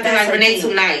I feel like Renee's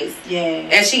too nice. Yeah.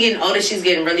 As she getting older, she's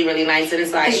getting really, really nice, and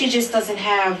it's like she just doesn't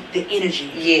have the energy.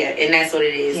 Yeah, and that's what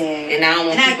it is. Yeah. And I don't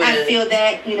want people I feel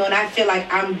that, and I feel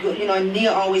like I'm good. And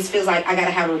Nia always feels like I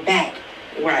gotta have her back.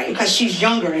 Right. Because she's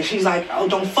younger and she's like, oh,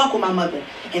 don't fuck with my mother.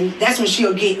 And that's when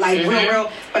she'll get like real.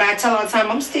 But I tell her all the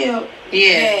time, I'm still,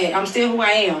 I'm still who I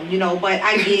am, but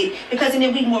I get it. Because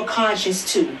then we more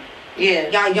conscious too. Yeah.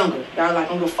 Y'all younger. Y'all like,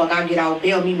 I'm gonna fuck. I'll get out.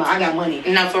 Bail me. I got money.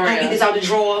 No, for real. Get this out the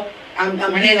drawer.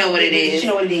 Renee know what it is. She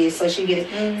know what it is, so she get it.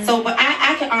 Mm-hmm. So, but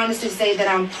I can honestly say that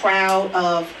I'm proud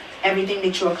of everything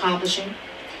that you're accomplishing.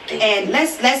 And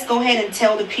let's go ahead and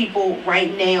tell the people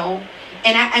right now.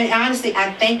 And I honestly,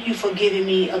 I thank you for giving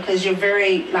me, because you're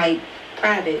very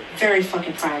private, very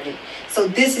fucking private. So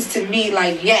this is to me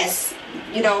like, yes.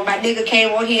 You know, my nigga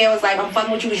came on here and was like, I'm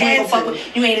fucking with you, but you ain't gonna fuck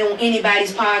with, you ain't on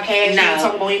anybody's podcast, you ain't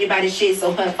talking about anybody's shit,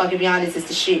 so fucking be honest, it's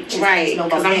the shit. Just, right,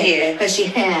 because I'm here. Because you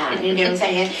know what I'm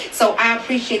saying? So I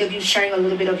appreciate of you sharing a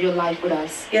little bit of your life with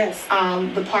us. Yes.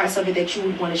 The parts of it that you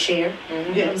would want to share.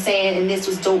 Mm-hmm. You know what I'm saying? And this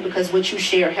was dope because what you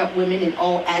share helped women in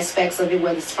all aspects of it,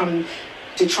 whether it's from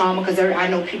to trauma, because I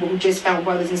know people who just found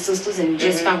brothers and sisters and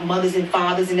just found mothers and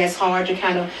fathers, and that's hard to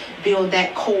kind of build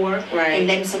that core and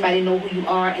letting somebody know who you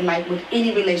are. And like with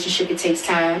any relationship, it takes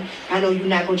time. I know you're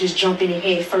not gonna just jump in and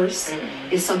head first.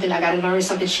 It's something I gotta learn,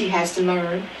 something she has to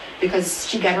learn, because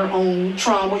she got her own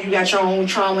trauma, you got your own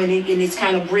trauma, and it's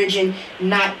kind of bridging,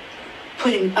 not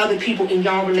putting other people in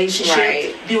y'all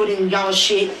relationship, building y'all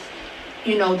shit,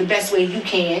 you know, the best way you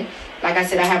can. Like I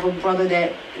said, I have a brother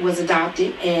that was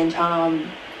adopted, and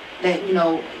that, you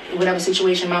know, whatever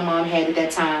situation my mom had at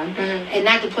that time. And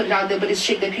not to put it out there, but it's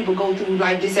shit that people go through,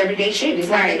 like this everyday shit. It's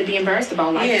not nothing to be embarrassed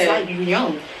about. Like, it's like you're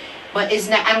young. But it's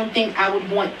not, I don't think I would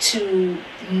want to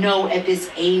know at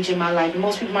this age in my life. And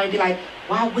most people might be like,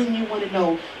 why wouldn't you want to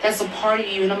know? That's a part of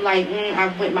you. And I'm like,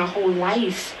 I've went my whole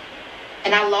life.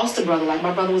 And I lost a brother. Like,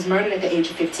 my brother was murdered at the age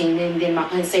of 15. And then my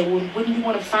aunt said, well, wouldn't you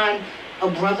want to find a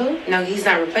brother? No, he's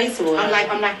not replaceable. I'm like,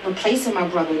 I'm not replacing my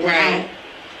brother. I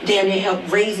damn near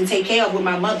help raise and take care of with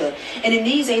my mother. And in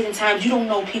these days and times, you don't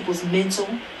know people's mental.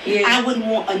 I wouldn't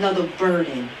want another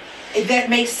burden. If that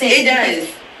makes sense. It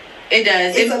does. It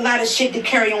does. It's a lot of shit to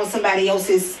carry on somebody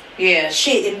else's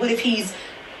shit. And what if he's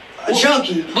a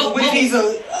junkie? What if he's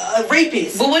a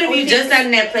rapist? But what if you're just not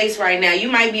in that place right now?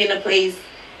 You might be in a place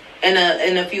in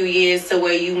a few years to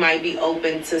where you might be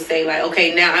open to say, like,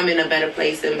 okay, now I'm in a better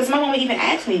place. Because my mama even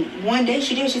asked me one day,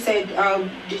 she said,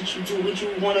 would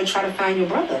you want to try to find your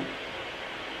brother?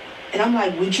 And I'm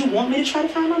like, would you want me to try to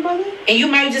find my brother? And you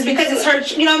might just because it's her,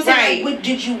 you know what I'm saying? Like,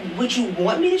 would you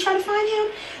want me to try to find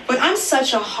him? But I'm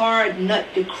such a hard nut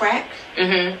to crack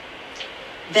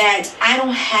that I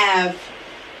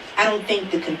don't think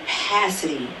the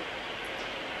capacity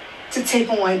to take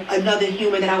on another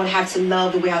human that I would have to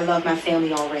love the way I love my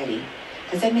family already.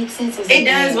 Does that make sense? It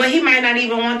does, but he might not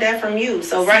even want that from you.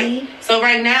 So right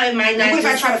now it might not. What if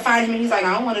I try to find him and he's like,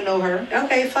 I don't want to know her?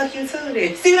 Okay, fuck you too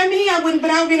then. See what I mean? I wouldn't,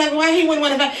 but I would be like, why he wouldn't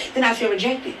want to? Then I feel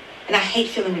rejected, and I hate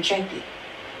feeling rejected.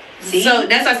 See? So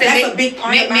that's what I said. That's a big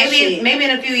part of my shit. Maybe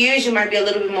in a few years you might be a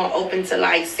little bit more open to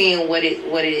like seeing what it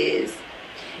is.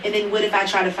 And then what if I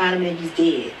try to find him and he's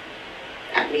dead?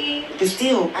 I mean, but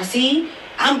still, I see.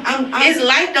 It's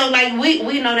life though. Like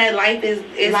we know that life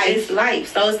is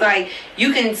life. So it's like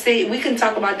we can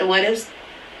talk about the what ifs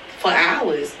for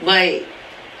hours, but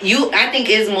I think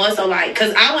it's more so like,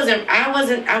 because I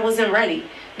wasn't ready,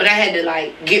 but I had to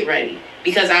like get ready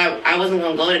because I wasn't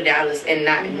gonna go to Dallas and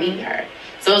not meet her.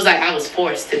 So it was like I was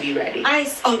forced to be ready.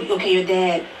 Okay, your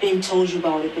dad Ben told you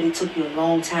about it, but it took you a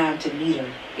long time to meet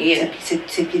her. Yeah.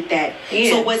 To get that.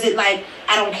 Yeah. So was it like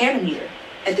I don't care to meet her?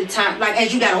 At the time, like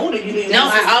as you got older, you knew. No,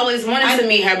 I always wanted to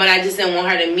meet her, but I just didn't want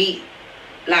her to meet.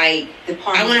 Like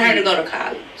I wanted her to go to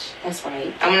college. That's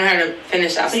right. I wanted her to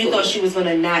finish out school. So you thought she was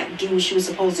gonna not do what she was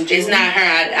supposed to do? It's not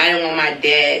her. I didn't want my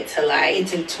dad to like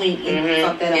intertween and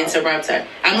fuck that up. Interrupt her.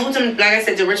 I moved him, like I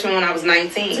said, to Richmond when I was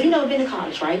 19. So you never been to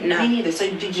college, right? No. Me neither. So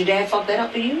did your dad fuck that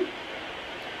up for you?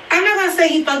 I'm not gonna say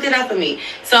he fucked it up for me.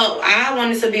 So I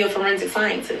wanted to be a forensic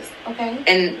scientist. Okay.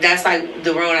 And that's like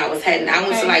the road I was heading. I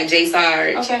went to like J.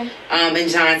 Sarge and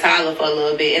John Tyler for a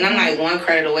little bit. And I'm like one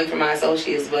credit away from my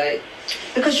associates, but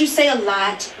because you say a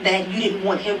lot that you didn't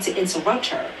want him to interrupt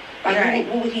her. Like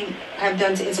what would he have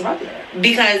done to interrupt her?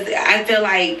 Because I feel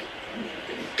like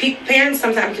parents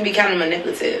sometimes can be kind of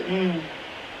manipulative.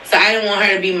 So I didn't want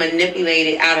her to be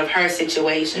manipulated out of her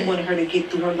situation. You wanted her to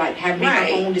get through her, like, make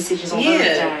her own decisions on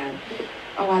her time.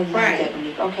 Oh, I love that,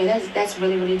 Reneka. Okay, that's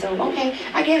really, really dope. Okay,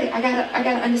 I get it. I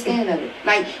gotta understand of it.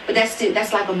 Like, but that's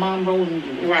like a mom role in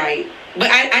you. Right. But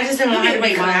I just didn't want her to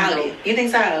be cloudy. You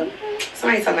think so?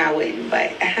 Somebody told me I wouldn't,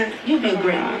 but you'd be a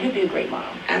great mom. You'd be a great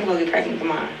mom. I'm gonna get pregnant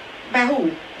tomorrow. By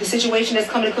who? The situation that's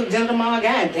coming to cook dinner tomorrow?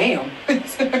 God damn.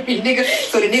 So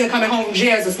the nigga coming home from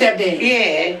jail is a stepdad.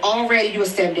 Yeah. Already you a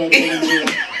stepdad in jail.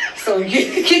 So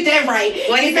get that right.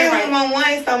 Well, he said home on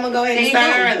one, so I'm going to go ahead and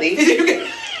start early.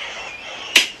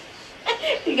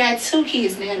 You got 2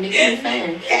 kids now, nigga. You're fine.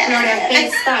 You already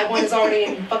can't stop. One is already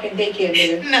in fucking daycare,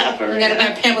 nigga. No, for real. You gotta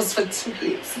buy Pampers for 2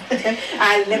 kids.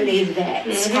 I eliminated that.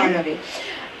 It's part of it.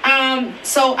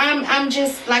 So I'm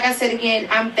just, like I said again,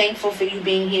 I'm thankful for you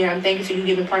being here. I'm thankful for you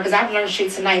giving part, because I've learned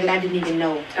shit tonight that I didn't even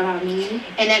know about me,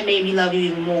 and that made me love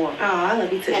you even more. Oh, I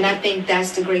love you too. And I think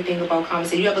that's the great thing about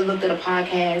conversation. You ever looked at a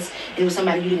podcast and it was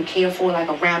somebody you didn't care for, like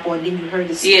a rapper, and then you heard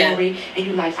the story and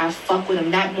you like, I fuck with them.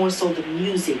 Not more so the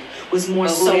music, was more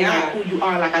so like who you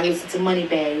are. Like I listened to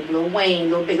Moneybag, Lil Wayne,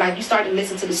 Lil Big. Like you start to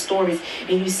listen to the stories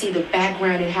and you see the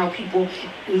background and how people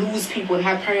lose people and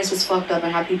how parents was fucked up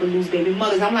and how people lose baby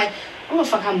mothers. I'm like, I don't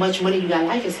fuck how much money you got.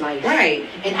 Life is like right.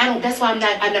 And I don't. That's why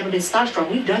I've never been starstruck.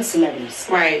 We've done celebrities,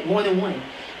 right, more than one.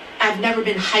 I've never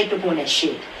been hyped up on that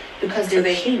shit because they're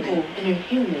people and they're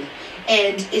human.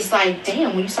 And it's like,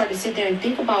 damn, when you start to sit there and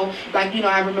think about, like, you know,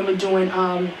 I remember doing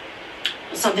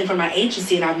something for my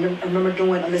agency, and I remember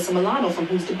doing Alyssa Milano from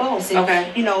Who's the Boss.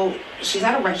 And, you know, she's a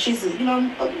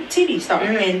TV star,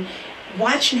 and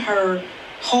watching her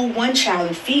hold one child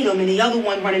and feed them, and the other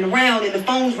one running around, and the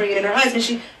phone's ringing, and her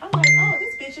husband, I'm like, oh,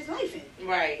 this bitch is lifing.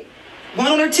 Right. One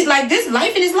on her like this,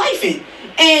 lifing is lifing.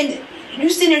 And you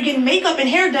sitting there getting makeup and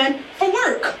hair done for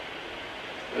work.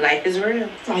 Life is real.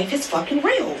 Life is fucking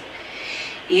real.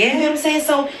 Yeah. You know what I'm saying?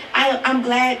 So I'm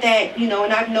glad that, you know,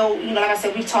 and I know, you know, like I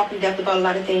said, we've talked in depth about a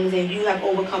lot of things, and you have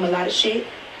overcome a lot of shit.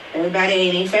 Everybody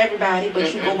ain't for everybody,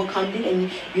 but you overcome it. And,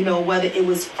 you know, whether it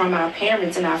was from our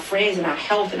parents and our friends and our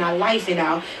health and our life and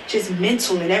our just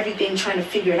mental and everything, trying to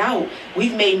figure it out.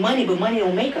 We've made money, but money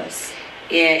don't make us.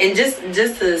 Yeah, and just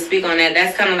to speak on that,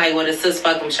 that's kind of like where the Sis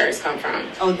Fuck 'em shirts come from.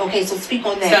 Oh, okay, so speak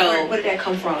on that. So, where did that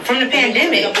come from? From the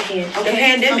pandemic. Okay. The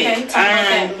pandemic. Okay, talk about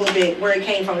that a little bit, where it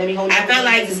came from. Let me hold I felt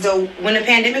like when the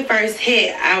pandemic first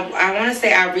hit, I want to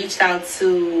say I reached out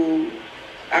to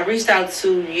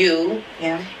you,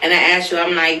 and I asked you,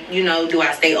 I'm like, you know, do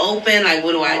I stay open? Like,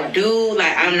 what do I do?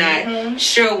 Like, I'm not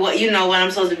sure what I'm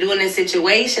supposed to do in this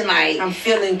situation. Like, I'm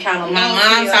feeling kind of my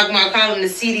mom's talking about calling the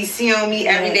CDC on me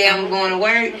every day I'm going to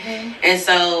work. And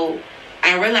so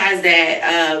I realized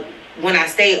that when I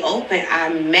stayed open, I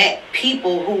met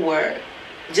people who were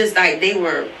just like, they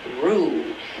were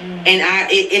rude. And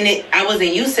I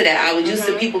wasn't used to that. I was used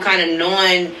to people kind of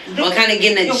knowing or kind of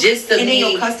getting a gist of me. And then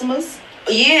your customers?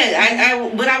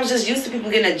 Yeah, but I was just used to people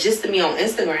getting a gist of me on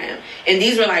Instagram. And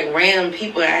these were like random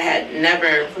people that I had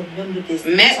never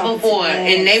met before.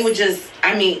 And they were just,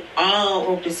 all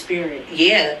broke the spirit.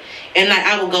 Yeah. And like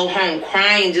I would go home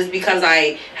crying just because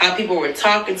like how people were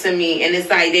talking to me. And it's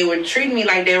like they were treating me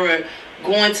like they were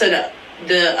going to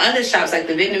the other shops, like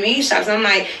the Vietnamese shops. I'm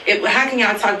like, how can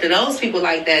y'all talk to those people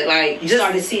like that? Like, you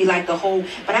started to see like the whole,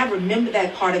 but I remember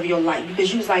that part of your life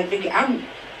because you was like, Vicki, I'm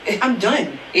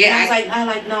done. Yeah. And I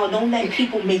was like, no, don't let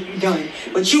people make you done.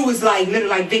 But you was like, literally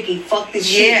like, Vicki, fuck this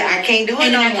shit. Yeah, I can't do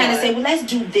it no more. And then I kind of said, well, let's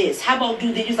do this. How about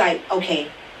do this? You was like, okay,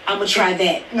 I'm going to try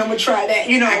that. And I'm going to try that,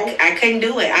 you know. I couldn't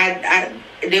do it.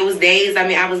 There was days,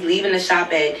 I was leaving the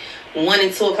shop at 1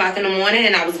 and 2 o'clock in the morning,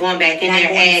 and I was going back in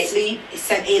there at sleep.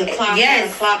 It's at 8 o'clock.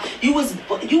 Yes. 9 o'clock.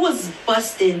 You was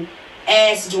busting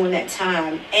ass during that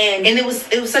time. And it was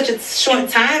such a short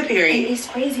time period. And it's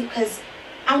crazy because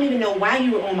I don't even know why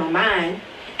you were on my mind.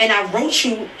 And I wrote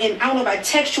you, and I don't know if I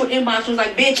text you or inbox, was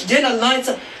like, bitch, dinner, lunch.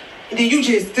 And then you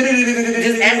just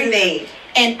everything.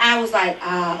 And I was like,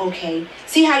 okay.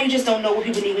 See how you just don't know what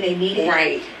people need when they need it?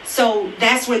 Right. So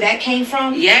that's where that came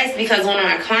from? Yes, because one of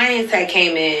my clients that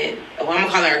came in, well, I'm going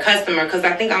to call her a customer because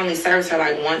I think I only served her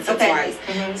like once or twice.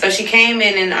 So she came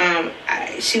in and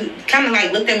she kind of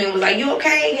like looked at me and was like, you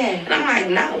okay? Yeah. And I'm like,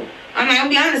 no. I'm like, I'll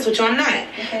be honest with you, I'm not.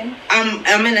 Okay.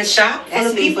 I'm in a shop full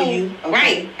of people. For you. Okay.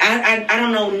 Right. I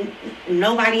don't know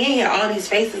nobody in here. All these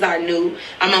faces are new.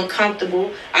 I'm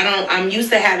uncomfortable. I'm used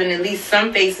to having at least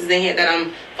some faces in here that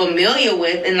I'm familiar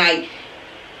with, and like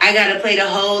I gotta play the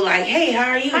whole like, hey, how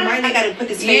are you? I gotta put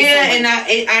this face on.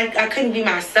 And I couldn't be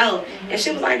myself. And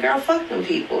she was like, girl, fuck them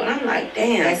people. And I'm like,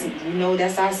 damn.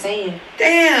 That's our saying.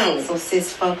 Damn. So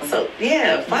sis, fuck them. So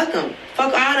yeah, fuck them.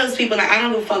 Fuck all those people. Like, I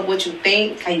don't give a fuck what you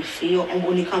think, how you feel, and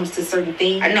when it comes to certain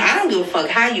things. I don't give a fuck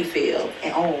how you feel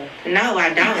at all. No,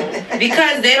 I don't,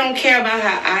 because they don't care about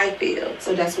how I feel.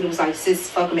 So that's what it was like. Sis,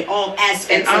 fuck them in all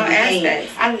aspects. In all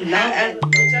aspects. I love that.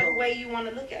 Whichever way you want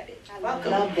to look at it. I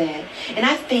love that, and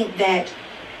I think that,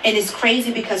 and it's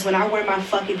crazy because when I wear my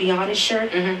Fuck It Be Honest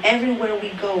shirt, everywhere we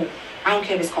go, I don't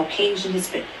care if it's Caucasian,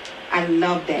 Hispanic, I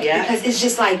love that because it's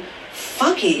just like,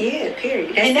 fuck it. Yeah,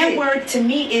 period. And that word to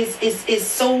me is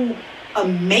so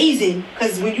amazing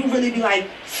because when you really be like,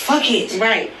 fuck it.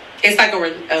 Right. It's like a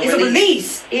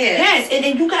release. Yeah. Yes, and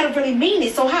then you gotta really mean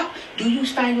it. So how do you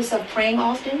find yourself praying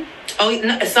often? Oh,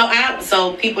 no,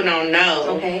 so people don't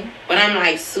know. Okay. But I'm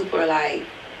like super like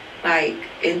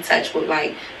in touch with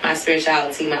like my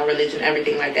spirituality, my religion,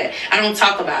 everything like that. I don't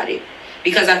talk about it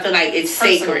because I feel like it's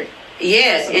personal. sacred.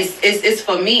 Yeah, it's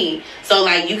for me. So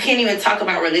like you can't even talk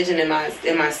about religion in my suite.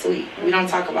 Mm-hmm. We don't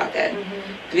talk about that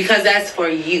because that's for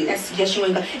you. Yes, you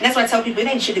ain't. And that's why I tell people it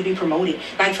ain't shit to be promoted.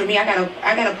 Like for me, I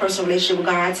got a personal relationship with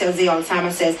God. I tell Zay all the time.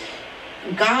 I says,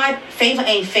 God, favor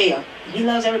ain't fair. He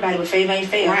loves everybody, but favor ain't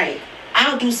fair. Right.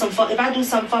 I'll do some if I do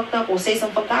something fucked up or say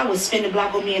something fucked up, I will spin the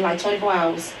block on me in like 24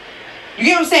 hours. You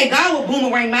get what I'm saying? God will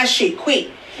boomerang my shit quick,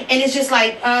 and it's just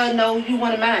like, no, you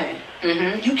one of mine.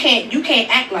 Mm-hmm. You can't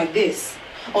act like this,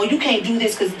 or you can't do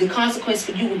this because the consequence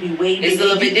for you will be way bigger. It's a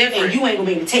little bit different, and you ain't gonna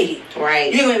be able to take it.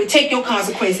 Right? You're gonna be able to take your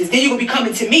consequences. Then you're gonna be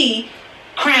coming to me,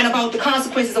 crying about the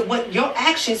consequences of what your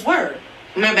actions were.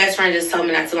 My best friend just told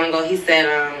me not too long ago. He said,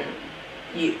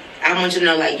 I want you to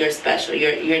know, like, you're special.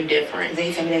 You're different.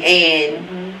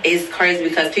 And it's crazy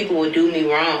because people will do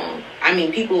me wrong. I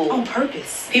mean, people on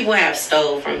purpose. People have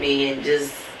stole from me and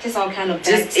just all kind of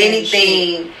just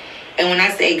anything. Shit. And when I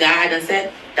say God, I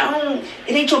said, don't.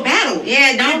 It ain't your battle.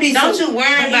 Yeah, don't you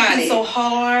worry about it. So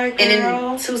hard, girl. And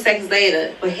then 2 seconds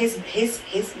later, but his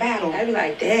battle. I'd be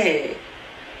like, Dad.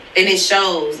 And it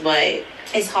shows, but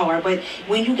it's hard. But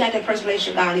when you got that personal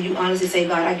relationship with God and you honestly say,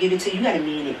 God, I give it to you, you gotta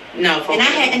mean it. No, for real.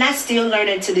 And I still learn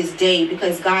it to this day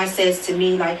because God says to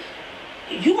me, like,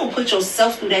 you gonna put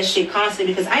yourself through that shit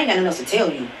constantly because I ain't got nothing else to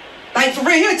tell you. Like, for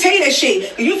real, he'll tell you that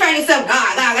shit. You find yourself,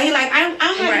 God. Like, he like, I don't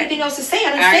have anything else to say.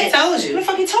 I already told you. I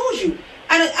fucking told you.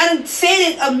 I done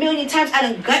said it a million times. I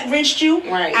done gut wrenched you.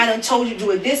 Right. I done told you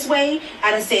do it this way.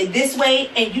 I done said this way,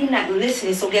 and you not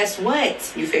listening. So guess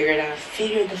what? You figure it out.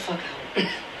 Figure it the fuck out.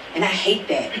 And I hate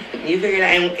that. You figure it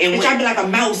out. And bitch, I be like a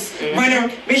mouse runner.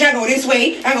 Bitch, I go this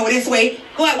way. I go this way.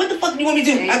 Go out. What the fuck do you want me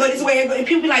to do? I go this way. And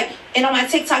people be like, and on my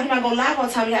TikTok, you know, I go live all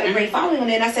the time. You got a great following on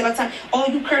there. And I say all the time,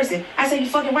 oh, you cursing. I say, you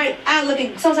fucking right.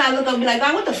 Sometimes I look up and be like,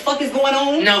 God, what the fuck is going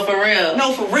on? No, for real.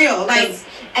 No, for real. Like,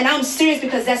 and I'm serious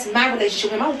because that's my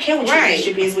relationship with him. I don't care what your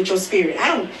relationship is with your spirit.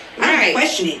 I don't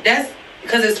question it. That's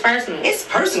because it's personal. It's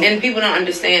personal. And people don't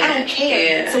understand I don't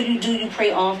care. Yeah. So you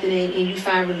pray often and you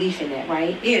find relief in that,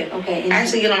 right? Yeah. Okay. I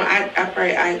actually I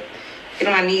pray. I get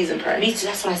on my knees and pray. Me too.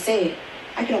 That's what I said.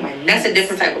 I get on my knees. That's a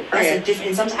different type of prayer. That's a different.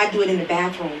 And sometimes I do it in the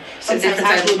bathroom. Sometimes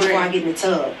I do it before I get in the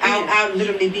tub. I'll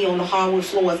literally be on the hardwood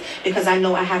floors because I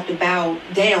know I have to bow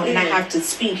down and I have to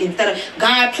speak instead of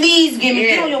God. Please give me.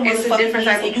 Get on your motherfucking knees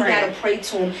and you gotta pray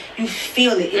to Him. You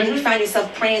feel it, and you find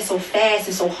yourself praying so fast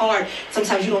and so hard.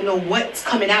 Sometimes you don't know what's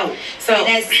coming out. So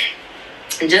that's.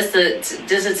 Just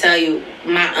to tell you,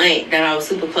 my aunt that I was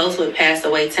super close with passed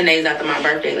away 10 days after my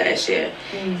birthday last year,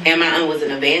 and my aunt was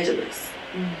an evangelist.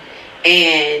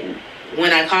 And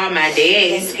when I called my dad...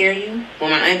 Did that scare you? When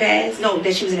my aunt passed? No,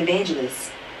 that she was an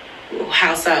evangelist.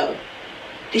 How so?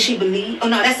 Did she believe? Oh,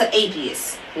 no, that's an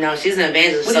atheist. No, she's an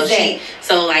evangelist. What is that?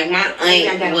 So, like, my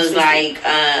aunt was like...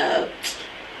 how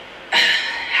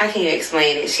can you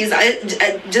explain it? She's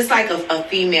just like a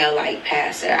female, like,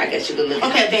 pastor. I guess you could look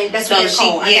at it. Okay, that's what so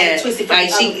called. Yeah,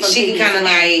 like, she can kind of,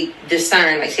 like,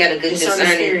 discern. Like, she had a good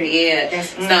discerning. Yeah.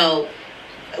 So...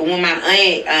 When my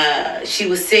aunt, she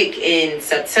was sick in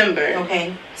September.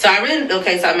 Okay. So I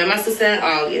met my sister in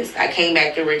August. I came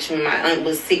back to Richmond. My aunt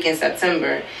was sick in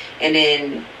September. And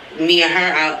then me and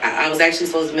her, I was actually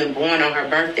supposed to have been born on her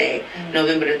birthday,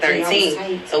 November the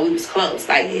 13th. So we was close.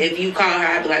 Like, if you call her,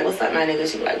 I'd be like, what's up, my nigga?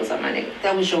 She'd be like, what's up, my nigga?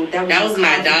 That was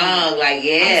my dog. Like,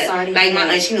 yeah. Like, my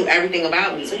aunt, she knew everything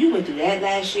about me. So you went through that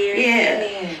last year?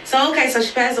 Yeah. So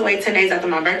she passed away 10 days after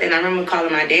my birthday. And I remember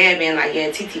calling my dad, being like, yeah,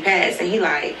 TT passed. And he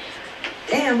like,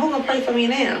 damn, who gonna pray for me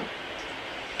now?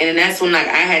 And then that's when, like,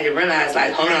 I had to realize,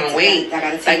 like, hold on, wait.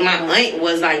 Like, my aunt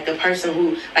was, like, the person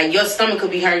who, like, your stomach could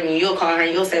be hurting and you'll call her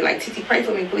and you'll say, like, Titi, pray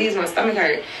for me, please, my stomach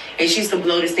hurt. And she used to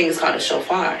blow this thing, it's called a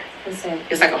shofar. What's that?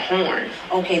 It's like a horn.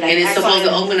 Okay. Like, and it's supposed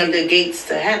to open up the gates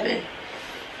to heaven.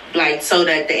 Like, so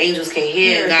that the angels can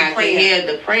hear, God can hear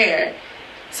the prayer.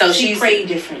 So she prayed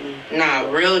differently. Nah,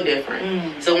 real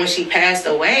different. So when she passed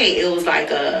away, it was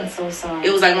like I'm so sorry.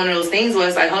 It was like one of those things where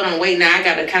it's like, hold on, wait, now I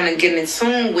gotta kind of get in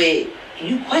tune with.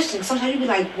 You question. Sometimes you be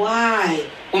like, why?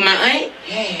 With my aunt?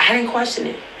 Yeah. I didn't question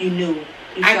it. You knew.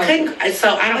 I couldn't.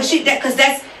 So I don't. Because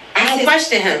I don't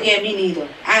question him. Yeah, me neither.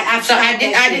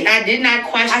 I did not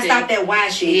question. I stopped that why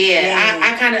shit. Yeah.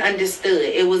 I kind of understood.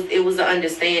 It was an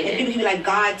understanding. And people can be like,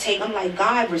 God take. I'm like,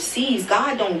 God receives.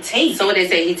 God don't take. So what they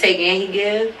say, He take and He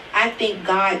give. I think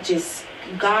God just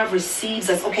God receives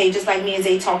us. Okay, just like me and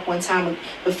Zay talked one time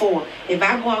before. If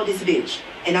I go out this bitch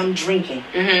and I'm drinking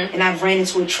and I've ran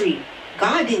into a tree,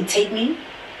 God didn't take me.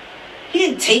 He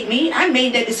didn't take me. I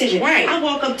made that decision. Right. I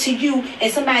walk up to you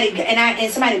and somebody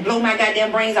blow my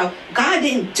goddamn brains out. God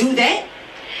didn't do that.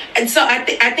 And so I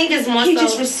think it's more He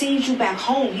just receives you back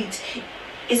home.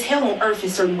 It's hell on earth in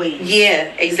certain ways. Yeah,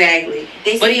 exactly.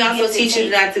 But he also teaches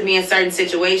you not to be in certain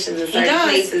situations and certain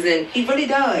places, and he really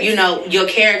does. You know, your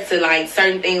character, like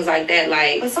certain things like that.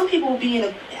 Like, but some people will be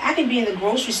I can be in the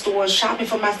grocery store shopping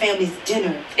for my family's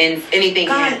dinner, and anything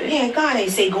God, can happen. Yeah, God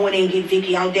ain't say go in there and get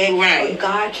Vicki out there. Right. But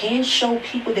God can show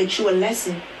people that you're a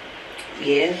lesson.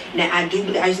 Yeah. Now I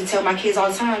used to tell my kids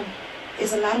all the time,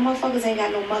 there's a lot of motherfuckers ain't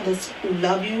got no mothers who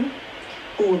love you,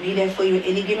 who will be there for you at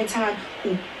any given time,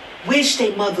 who wish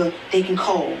their mother they can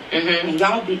call. And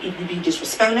y'all be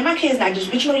disrespectful. Now my kids not just,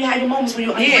 but you know you have your moments when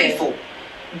you're ungrateful.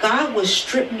 God will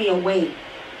strip me away.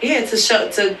 Yeah, to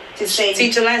say,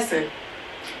 teach a lesson.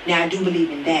 Now I do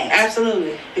believe in that.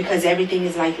 Absolutely. Because everything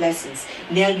is like lessons.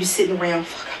 Now you sitting around,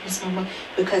 fuck, I miss my mom,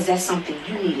 because that's something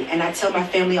you needed. And I tell my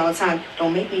family all the time,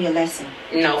 don't make me a lesson.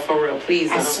 No, for real,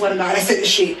 please. I swear to God, I said this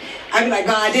shit. I be like,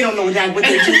 God, they don't know what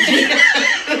they do.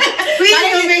 Please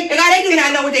don't make me. God, they do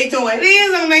not know what they doing.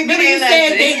 Please don't make me a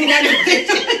lesson. They do not know what they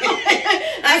doing.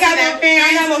 I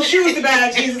got no shoes to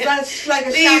buy, Jesus. That's like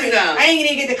a shopping. I ain't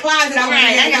gonna get the closet out.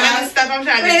 Right, I got other stuff I'm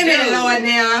trying to do. Wait a minute, Lord,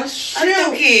 now.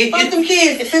 Fuck them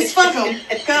kids. Just fuck them.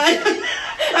 God.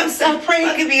 I'm praying.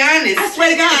 I can be honest. I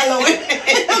swear to God, Lord.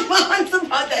 I'm honest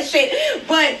about that shit.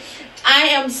 But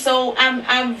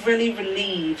I'm really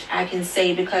relieved, I can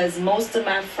say, because most of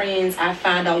my friends, I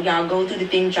find out y'all go through the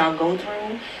things y'all go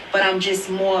through, but I'm just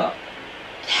more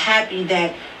happy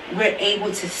that we're able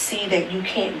to see that you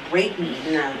can't break me.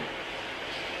 No.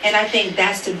 And I think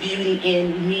that's the beauty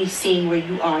in me seeing where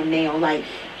you are now. Like,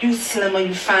 you slimmer,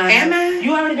 you fine. Am I?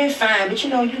 You already been fine, but you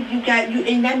know, you got,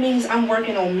 and that means I'm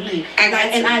working on me. And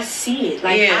I see it.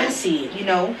 I see it, you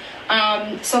know.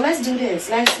 So let's do this.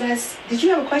 Let's. Did you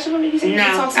have a question for me? You said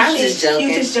no, I was just joking.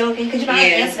 You just joking because you know I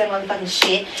answer that motherfucking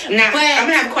shit. Nah, but I'm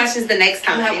gonna have questions the next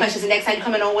time. I'm gonna have questions the next time you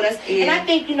coming on with us. Yeah. And I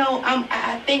think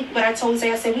I think what I told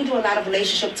Zay, I said we do a lot of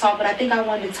relationship talk, but I think I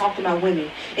wanted to talk to my women.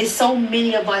 It's so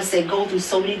many of us that go through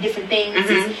so many different things.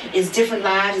 It's different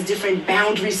lives. It's different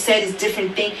boundaries set. It's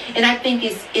different things, and I think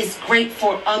it's great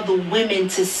for other women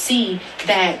to see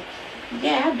that.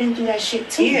 Yeah, I've been through that shit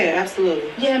too. Yeah,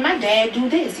 absolutely. Yeah, my dad do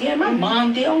this. Yeah, my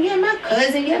mom did. Oh, yeah, my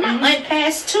cousin. Yeah, my aunt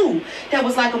passed too. That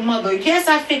was like a mother. Yes,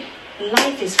 I think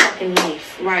life is fucking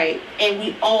life. Right. And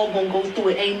we all gonna go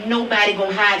through it. Ain't nobody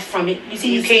gonna hide from it. You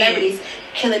see these celebrities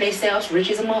killing themselves, rich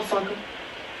as a motherfucker,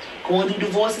 going through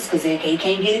divorces because they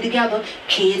can't get it together.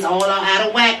 Kids all out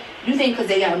of whack. You think because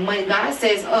they got money. God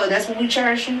says, that's what we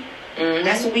cherishing.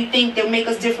 That's what we think that make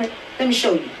us different. Let me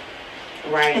show you.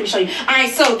 Right. Let me show you. All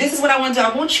right, so this is what I want to do.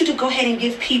 I want you to go ahead and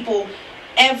give people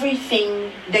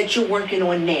everything that you're working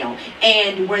on now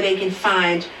and where they can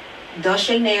find Dulce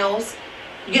Nails.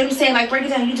 You get what I'm saying? Like, break it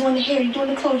down. You're doing the hair, you're doing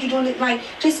the clothes, you're doing it, like,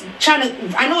 just trying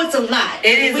to, I know it's a lot.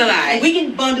 It is a lot. We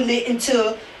can bundle it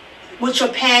into what your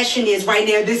passion is right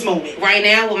now at this moment. Right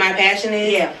now, what my passion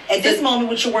is? Yeah. At this moment,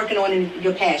 what you're working on in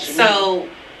your passion. So,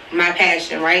 my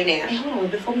passion right now. Hey, hold on.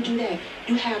 Before we do that,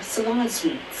 you have salon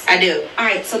suites. I do. All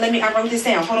right, so I wrote this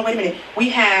down. Hold on, wait a minute. We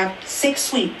have 6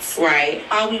 suites. Right.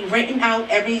 Are we renting out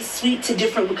every suite to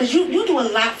different? Because you do a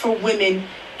lot for women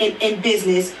in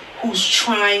business who's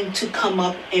trying to come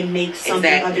up and make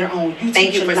something of their own.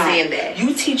 Thank you for saying that.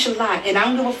 You teach a lot, and I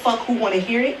don't give a fuck who want to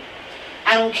hear it.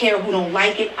 I don't care who don't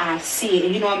like it. I see it,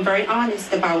 and you know I'm very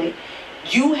honest about it.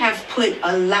 You have put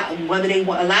a lot, whether they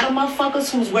want a lot of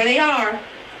motherfuckers who's where they are.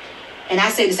 And I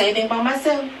say the same thing about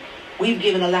myself. We've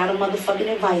given a lot of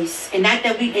motherfucking advice. And not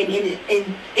that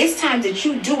and it's times that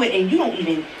you do it and you don't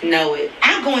even know it.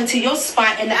 I go into your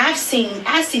spot and I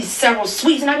see several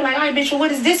suites and I be like, all right, bitch, well,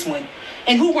 what is this one?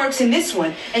 And who works in this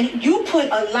one? And you put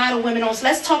a lot of women on. So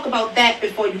let's talk about that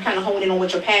before you kind of hone in on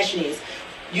what your passion is.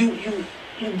 You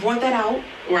brought that out.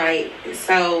 Right.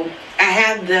 So I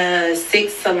have the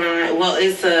 6 salon. Well,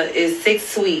 it's 6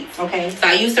 suites. Okay. So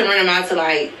I used to rent them out to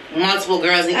like multiple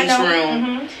girls in each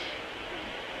room.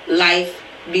 Life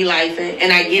be lifing,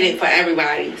 and I get it for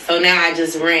everybody. So now I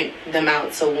just rent them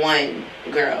out to one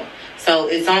girl. So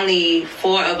it's only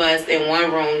 4 of us in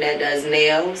one room that does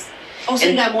nails. Oh, so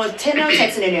you got more 10 nail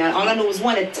techs in there. All I know is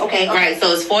one. Okay. Right,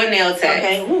 so it's 4 nail techs.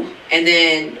 Okay. Woo. And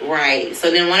then,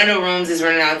 so then one of the rooms is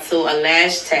rented out to a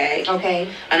lash tech.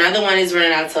 Okay. Another one is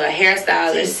rented out to a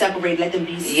hairstylist. So separate, let them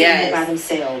be single by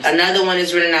themselves. Another one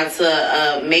is rented out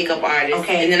to a makeup artist.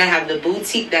 Okay. And then I have the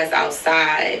boutique that's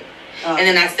outside. And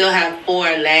then I still have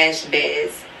 4 lash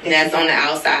beds that's on the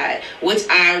outside, which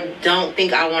I don't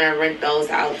think I want to rent those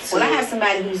out to. Well, I have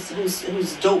somebody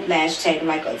who's dope lash tech,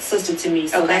 like a sister to me,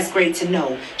 so that's great to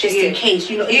know, just in case,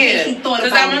 in case you thought about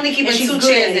it. Because I'm only keeping 2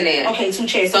 chairs in there. Okay, 2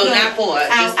 chairs. So not 4.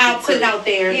 I'll put it out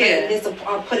there.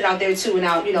 I'll put it out there too, and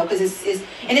I'll, because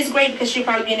it's great because she'll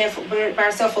probably be in there by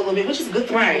herself for a little bit, which is good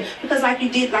for me. Because like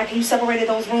you separated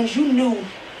those rooms, you knew.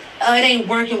 It ain't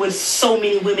working with so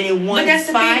many women in one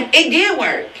spot. It did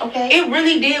work. Okay. It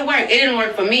really did work. It didn't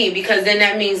work for me because then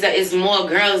that means that it's more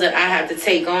girls that I have to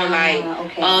take on.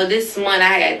 Oh, this month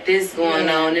I had this going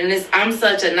on, and I'm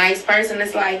such a nice person.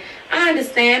 It's like, I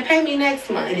understand. Pay me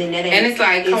next month. And it's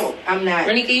like, I'm not.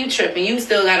 Reneka, you tripping. You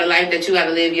still got a life that you got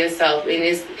to live yourself. And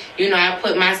it's, I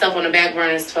put myself on the back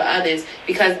burners for others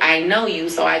because I know you,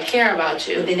 so I care about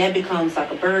you. But then that becomes like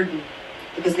a burden.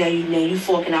 Because now you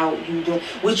forking out, you do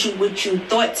what you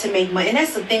thought to make money, and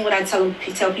that's the thing. What I tell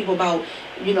people about,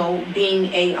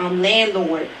 being a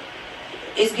landlord,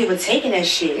 it's give or taking that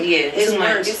shit. Yeah, it's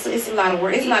work. It's a lot of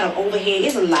work. It's a lot of overhead.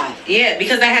 It's a lot. Yeah,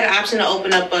 because I had an option to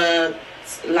open up a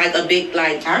big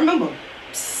I remember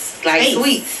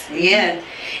suites. Yeah,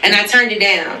 and I turned it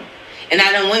down. And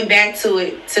I done went back to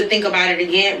it to think about it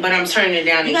again, but I'm turning it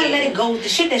down again. You gotta let it go. The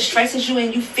shit that stresses you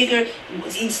and you figure,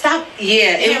 stop.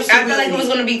 Yeah, I feel like it was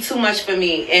gonna be too much for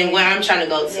me and where I'm trying to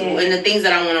go to and the things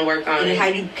that I want to work on. And how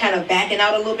you kind of backing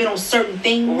out a little bit on certain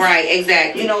things. Right,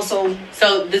 exactly. So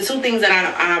the 2 things that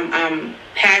I'm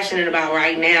passionate about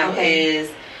right now is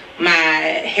my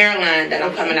hairline that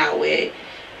I'm coming out with.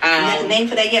 You have the name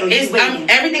for that yet?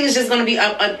 Everything is just going to be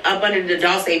up under the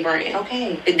Dulce brand.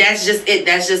 Okay. That's just it.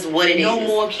 That's just what it is. No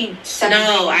more keep.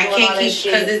 No, I can't keep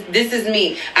because this is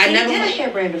me. I never did a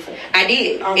hair brand before. I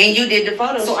did, and you did the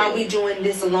photo. So are we doing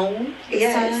this alone?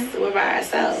 Yes, we're by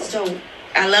ourselves. So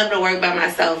I love to work by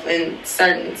myself in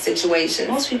certain situations.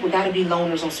 Most people got to be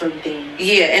loners on certain things.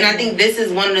 Yeah, and I think this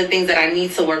is one of the things that I need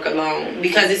to work alone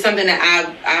because it's something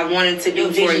that I wanted to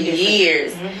do for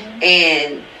years,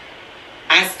 and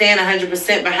I stand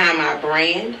 100% behind my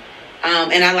brand,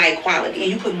 and I like quality.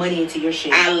 And you put money into your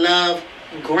shit. I love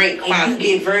great quality. And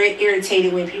you get very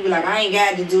irritated when people like, I ain't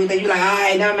got to do it. Then you're like, all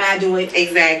right, never mind, do it.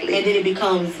 Exactly. And then it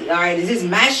becomes, all right, is this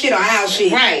my shit or our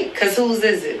shit? Right, because whose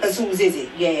is it?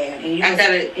 Yeah.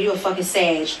 And you're a fucking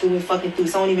sag through and fucking through,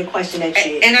 so don't even question that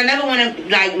shit. And I never want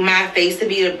to, my face to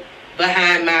be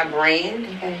behind my brand.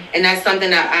 Okay. And that's something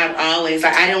that I've always,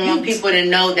 I don't want people to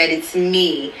know that it's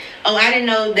me. Oh, I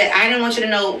didn't want you to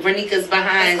know Reneka's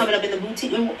behind. It's coming up in the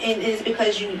boutique, and it's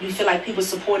because you feel like people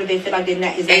support it. They feel like they're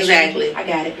not. Exactly. I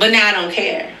got it. But now I don't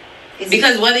care.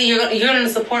 Because whether you're going to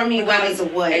support me, regardless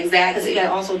of what. Exactly. Because you got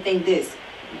to also think this.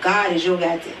 God is your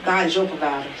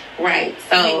provider. Right.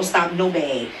 So you ain't gonna stop no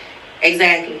bag.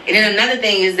 Exactly. And then another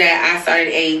thing is that I started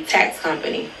a tax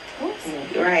company.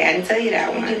 You're right. I didn't tell you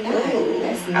that one.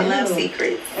 Ooh, I love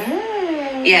secrets.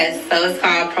 Yes. So it's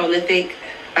called Prolific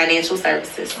Financial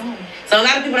Services. So a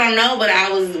lot of people don't know, but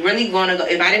I was really going to go.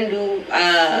 If I didn't do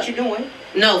what you doing?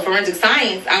 No, forensic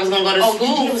science. I was going to go to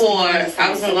school for. I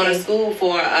was going to go to school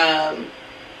for. I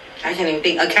can't even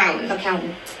think.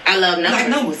 Accounting. I love numbers. You like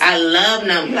numbers? I love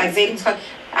numbers. You like Zayden?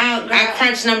 I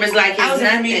crunch numbers like it's nothing. I was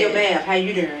in remedial math. How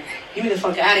you doing? Give me the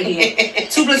fuck out of here. 2 +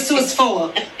 2 is 4.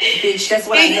 Bitch, that's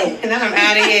what I know. And then I'm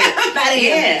out of here.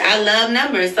 Yeah, I love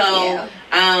numbers. So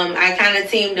I kind of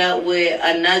teamed up with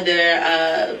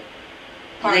another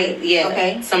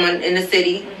someone in the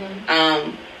city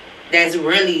that's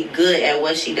really good at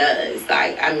what she does.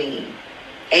 Like, I mean,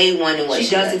 A1 in what she does.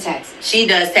 She does the taxes. She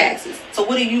does taxes. So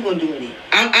what are you going to do with it?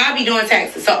 I'll be doing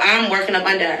taxes. So I'm working up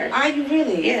under her. Are you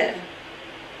really? Yeah.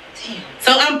 Damn.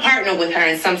 So I'm partnered with her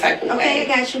in some type of way. Okay, I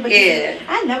got you. But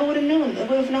I never would have known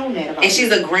that about and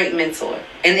she's a great mentor.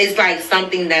 And it's like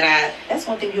something that that's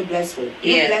one thing you're blessed with.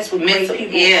 You're blessed with great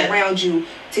people around you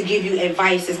to give you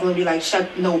advice that's going to be like,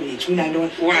 no, bitch, we're not doing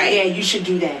it. Right. Yeah, you should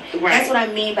do that. Right. That's what I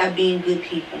mean by being good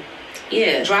people.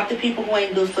 Yeah. Drop the people who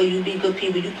ain't good for you. Be good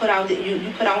people. You put out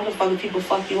you put out the fucking people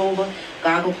fuck you over.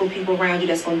 God gonna put people around you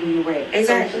that's gonna do you right.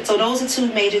 Exactly. So those are 2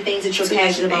 major things that you're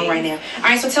passionate about right now. All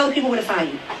right. So tell the people where to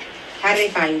find you. How do they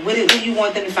find you? What do you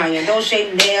want them to find you? Dulce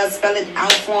Nails, spell it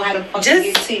out for them. How the fuck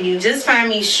they get to you? Just find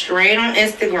me straight on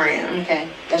Instagram. Okay.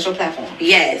 That's your platform?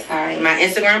 Yes. All right. My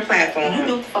Instagram platform. You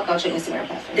built the fuck out your Instagram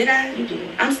platform. Did I? You did.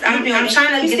 I'm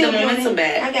trying to get the momentum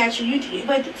back. I got you.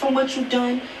 But from what you've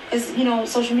done,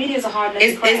 social media is a hard nut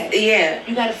to crack.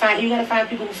 You gotta find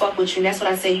people who fuck with you. And that's what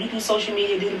I say. You do social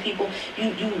media, do the people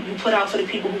you put out for the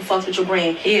people who fuck with your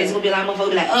brand. Yeah. It's gonna be a lot of motherfuckers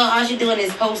be like, all she doing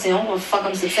is posting. I'm gonna fuck.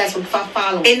 I'm successful. Fuck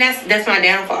following. And that's my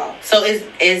downfall. So it's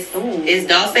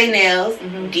Dulce Nails,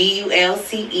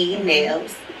 DULCE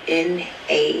Nails,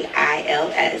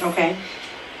 NAILS. Okay.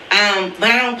 But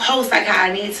I don't post like how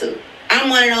I need to. I'm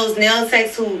one of those nail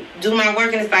techs who do my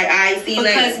work and it's like, I see you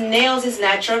later. Because nails is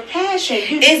not your passion.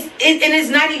 And it's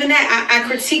not even that. I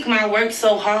critique my work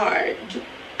so hard.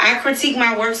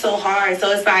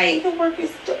 So it's like, the work is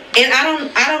and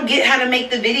I don't get how to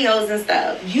make the videos and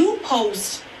stuff. You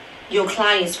post your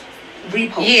clients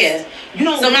repost. Yeah. You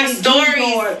don't. So my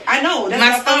stories. I know.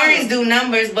 That's my stories do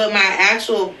numbers, but my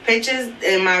actual pictures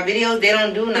and my videos, they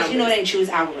don't do numbers. But you know they choose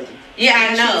algorithm. Yeah,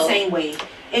 I know. The same way.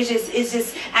 It's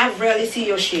just, I rarely see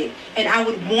your shit. And I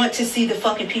would want to see the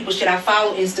fucking people shit. I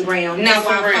follow Instagram. No, that's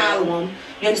why for real. I follow them.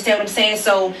 You understand what I'm saying?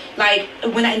 So, like,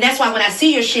 and that's why when I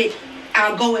see your shit,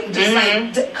 I'll go and just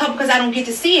like, because I don't get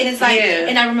to see it. It's like,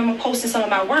 and I remember posting some of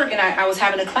my work, and I was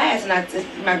having a class, and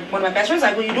one of my best friends was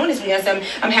like, what are you doing this week? I said,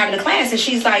 I'm having a class, and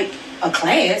she's like, a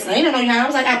class? I didn't know you had. I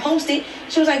was like, I posted.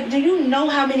 She was like, do you know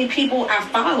how many people I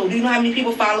follow? Do you know how many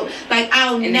people follow? Like,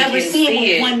 I'll never see it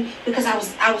with one, because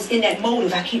I was in that mode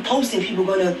of I keep posting, people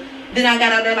gonna. Then I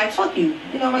got out there like, fuck you.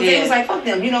 You know what I'm saying? It was like, fuck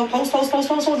them. You know, post. They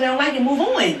don't like it, move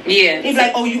on. Yeah. It's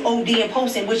like, oh, you OD and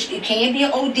posting, which it can be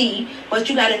an OD, but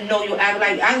you gotta know your act.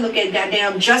 Like, I look at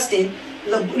goddamn Justin,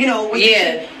 you know, with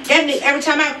that every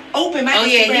time I open my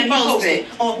Instagram, he posted.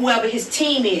 Or whoever his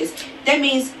team is. That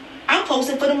means I'm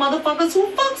posting for the motherfuckers who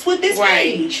fucks with this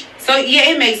page. So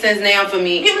yeah, it makes sense now for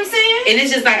me. You know what I'm saying? And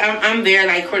it's just like I'm very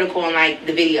like critical on like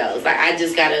the videos. Like I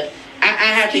just gotta.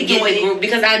 I have to get the group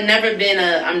because I'm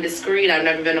discreet. I've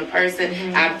never been a person.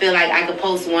 I feel like I could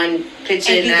post one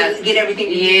picture and get everything.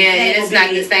 Yeah, it's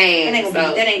not the same.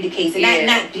 That ain't the case. And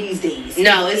not these days.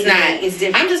 No, it's not. It's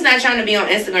different. I'm just not trying to be on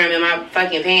Instagram in my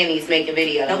fucking panties making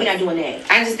videos. No, we're not doing that.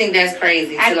 I just think that's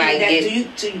crazy.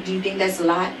 Do you think that's a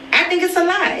lot? I think it's a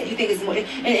lot. You think it's more?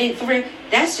 And for real,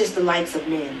 that's just the likes of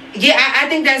men. Yeah, I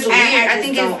think that's weird. I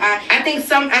think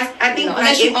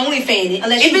unless you OnlyFans it.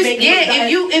 Unless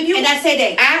if you. And I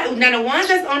say that. Now the ones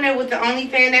that's on there with the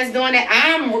OnlyFans that's doing that,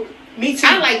 me too.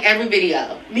 I like every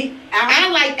video. I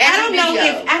like every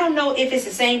video. I don't know if it's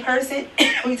the same person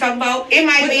we talking about. It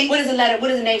might be. What is the letter? What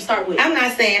does the name start with? I'm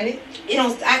not saying it. You're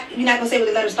not gonna say what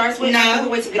the letter starts with. No. I'm gonna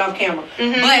wait to get off camera.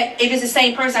 But if it's the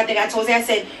same person, I think I told you. I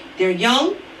said they're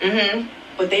young.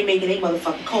 But they making a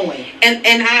motherfucking coin.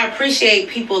 And I appreciate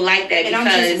people like that and I'm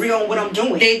just real on what I'm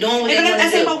doing. They doing what they want to do.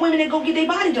 I say about women that go get their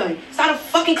body done. Start a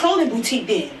fucking clothing boutique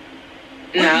then.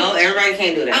 No, everybody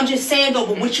can't do that. I'm just saying though,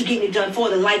 but what you getting it done for?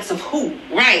 The likes of who?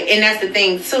 Right, and that's the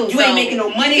thing too. You ain't making no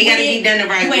money. It gotta be done the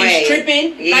right way. You ain't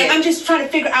stripping. Yeah. Like I'm just trying to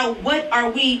figure out what are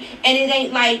we, and it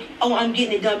ain't like, oh, I'm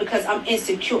getting it done because I'm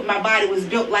insecure. My body was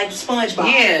built like SpongeBob.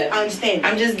 Yeah, I understand.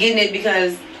 I'm just getting it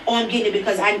because. Or I'm getting it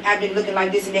because I've been looking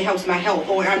like this and it helps my health.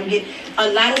 Or I'm getting, a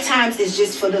lot of times it's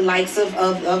just for the likes of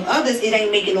others. It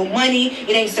ain't making no money. It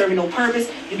ain't serving no purpose.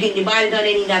 You getting your body done,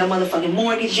 ain't even got a motherfucking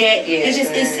mortgage yet. Yeah, it's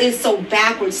just, it's so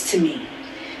backwards to me.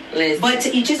 Listen. But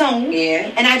to each his own. Yeah.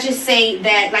 And I just say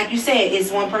that, like you said, it's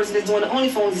one person that's doing the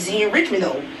OnlyFans is here in Richmond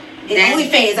though.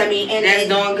 OnlyFans, I mean. And that's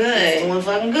doing good. It's doing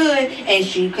fucking good. And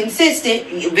she consistent.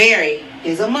 Very.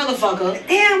 Is a motherfucker.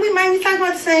 Damn, we might be talking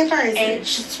about the same person. And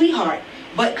sweetheart.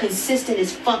 But consistent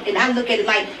as fuck, and I look at it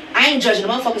like I ain't judging the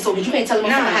motherfucker, so because you can't tell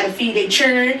them how to feed their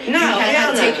churn,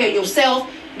 how to take care of yourself,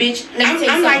 bitch. Let me tell you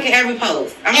I'm liking every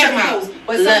post.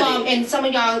 But some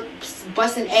of y'all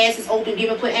busting asses open,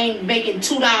 ain't making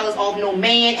 $2 off no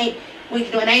man. And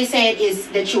I ain't saying is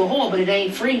that you a whore, but it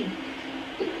ain't free.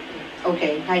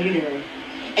 Okay, how you doing?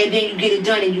 And then you get it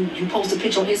done, and you post a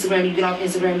picture on Instagram. You get off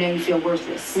Instagram, now you feel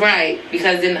worthless. Right,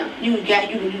 because then you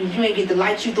ain't get the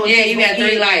likes you thought. Yeah, you got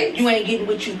 3 likes. You ain't getting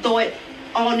what you thought.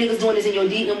 All niggas doing is in your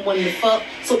DM wanting to fuck,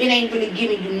 so it ain't really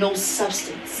giving you no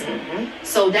substance.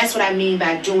 So that's what I mean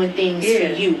by doing things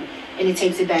for you, and it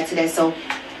takes it back to that. So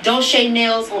Dulce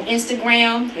Nails on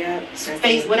Instagram,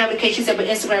 Facebook, whatever the case. She said, but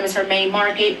Instagram is her main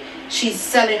market. She's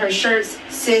selling her shirts.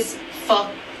 Sis,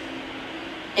 fuck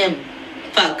M.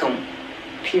 Fuck them.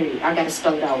 Period. I gotta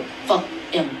spell it out. Fuck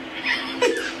M.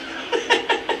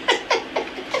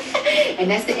 And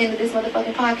that's the end of this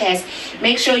motherfucking podcast.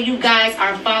 Make sure you guys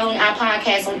are following our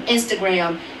podcast on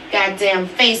Instagram, goddamn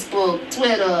Facebook,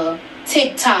 Twitter,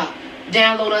 TikTok.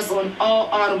 Download us on all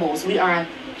audibles. We are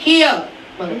here,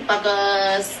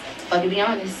 motherfuckers. Fucking be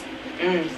honest.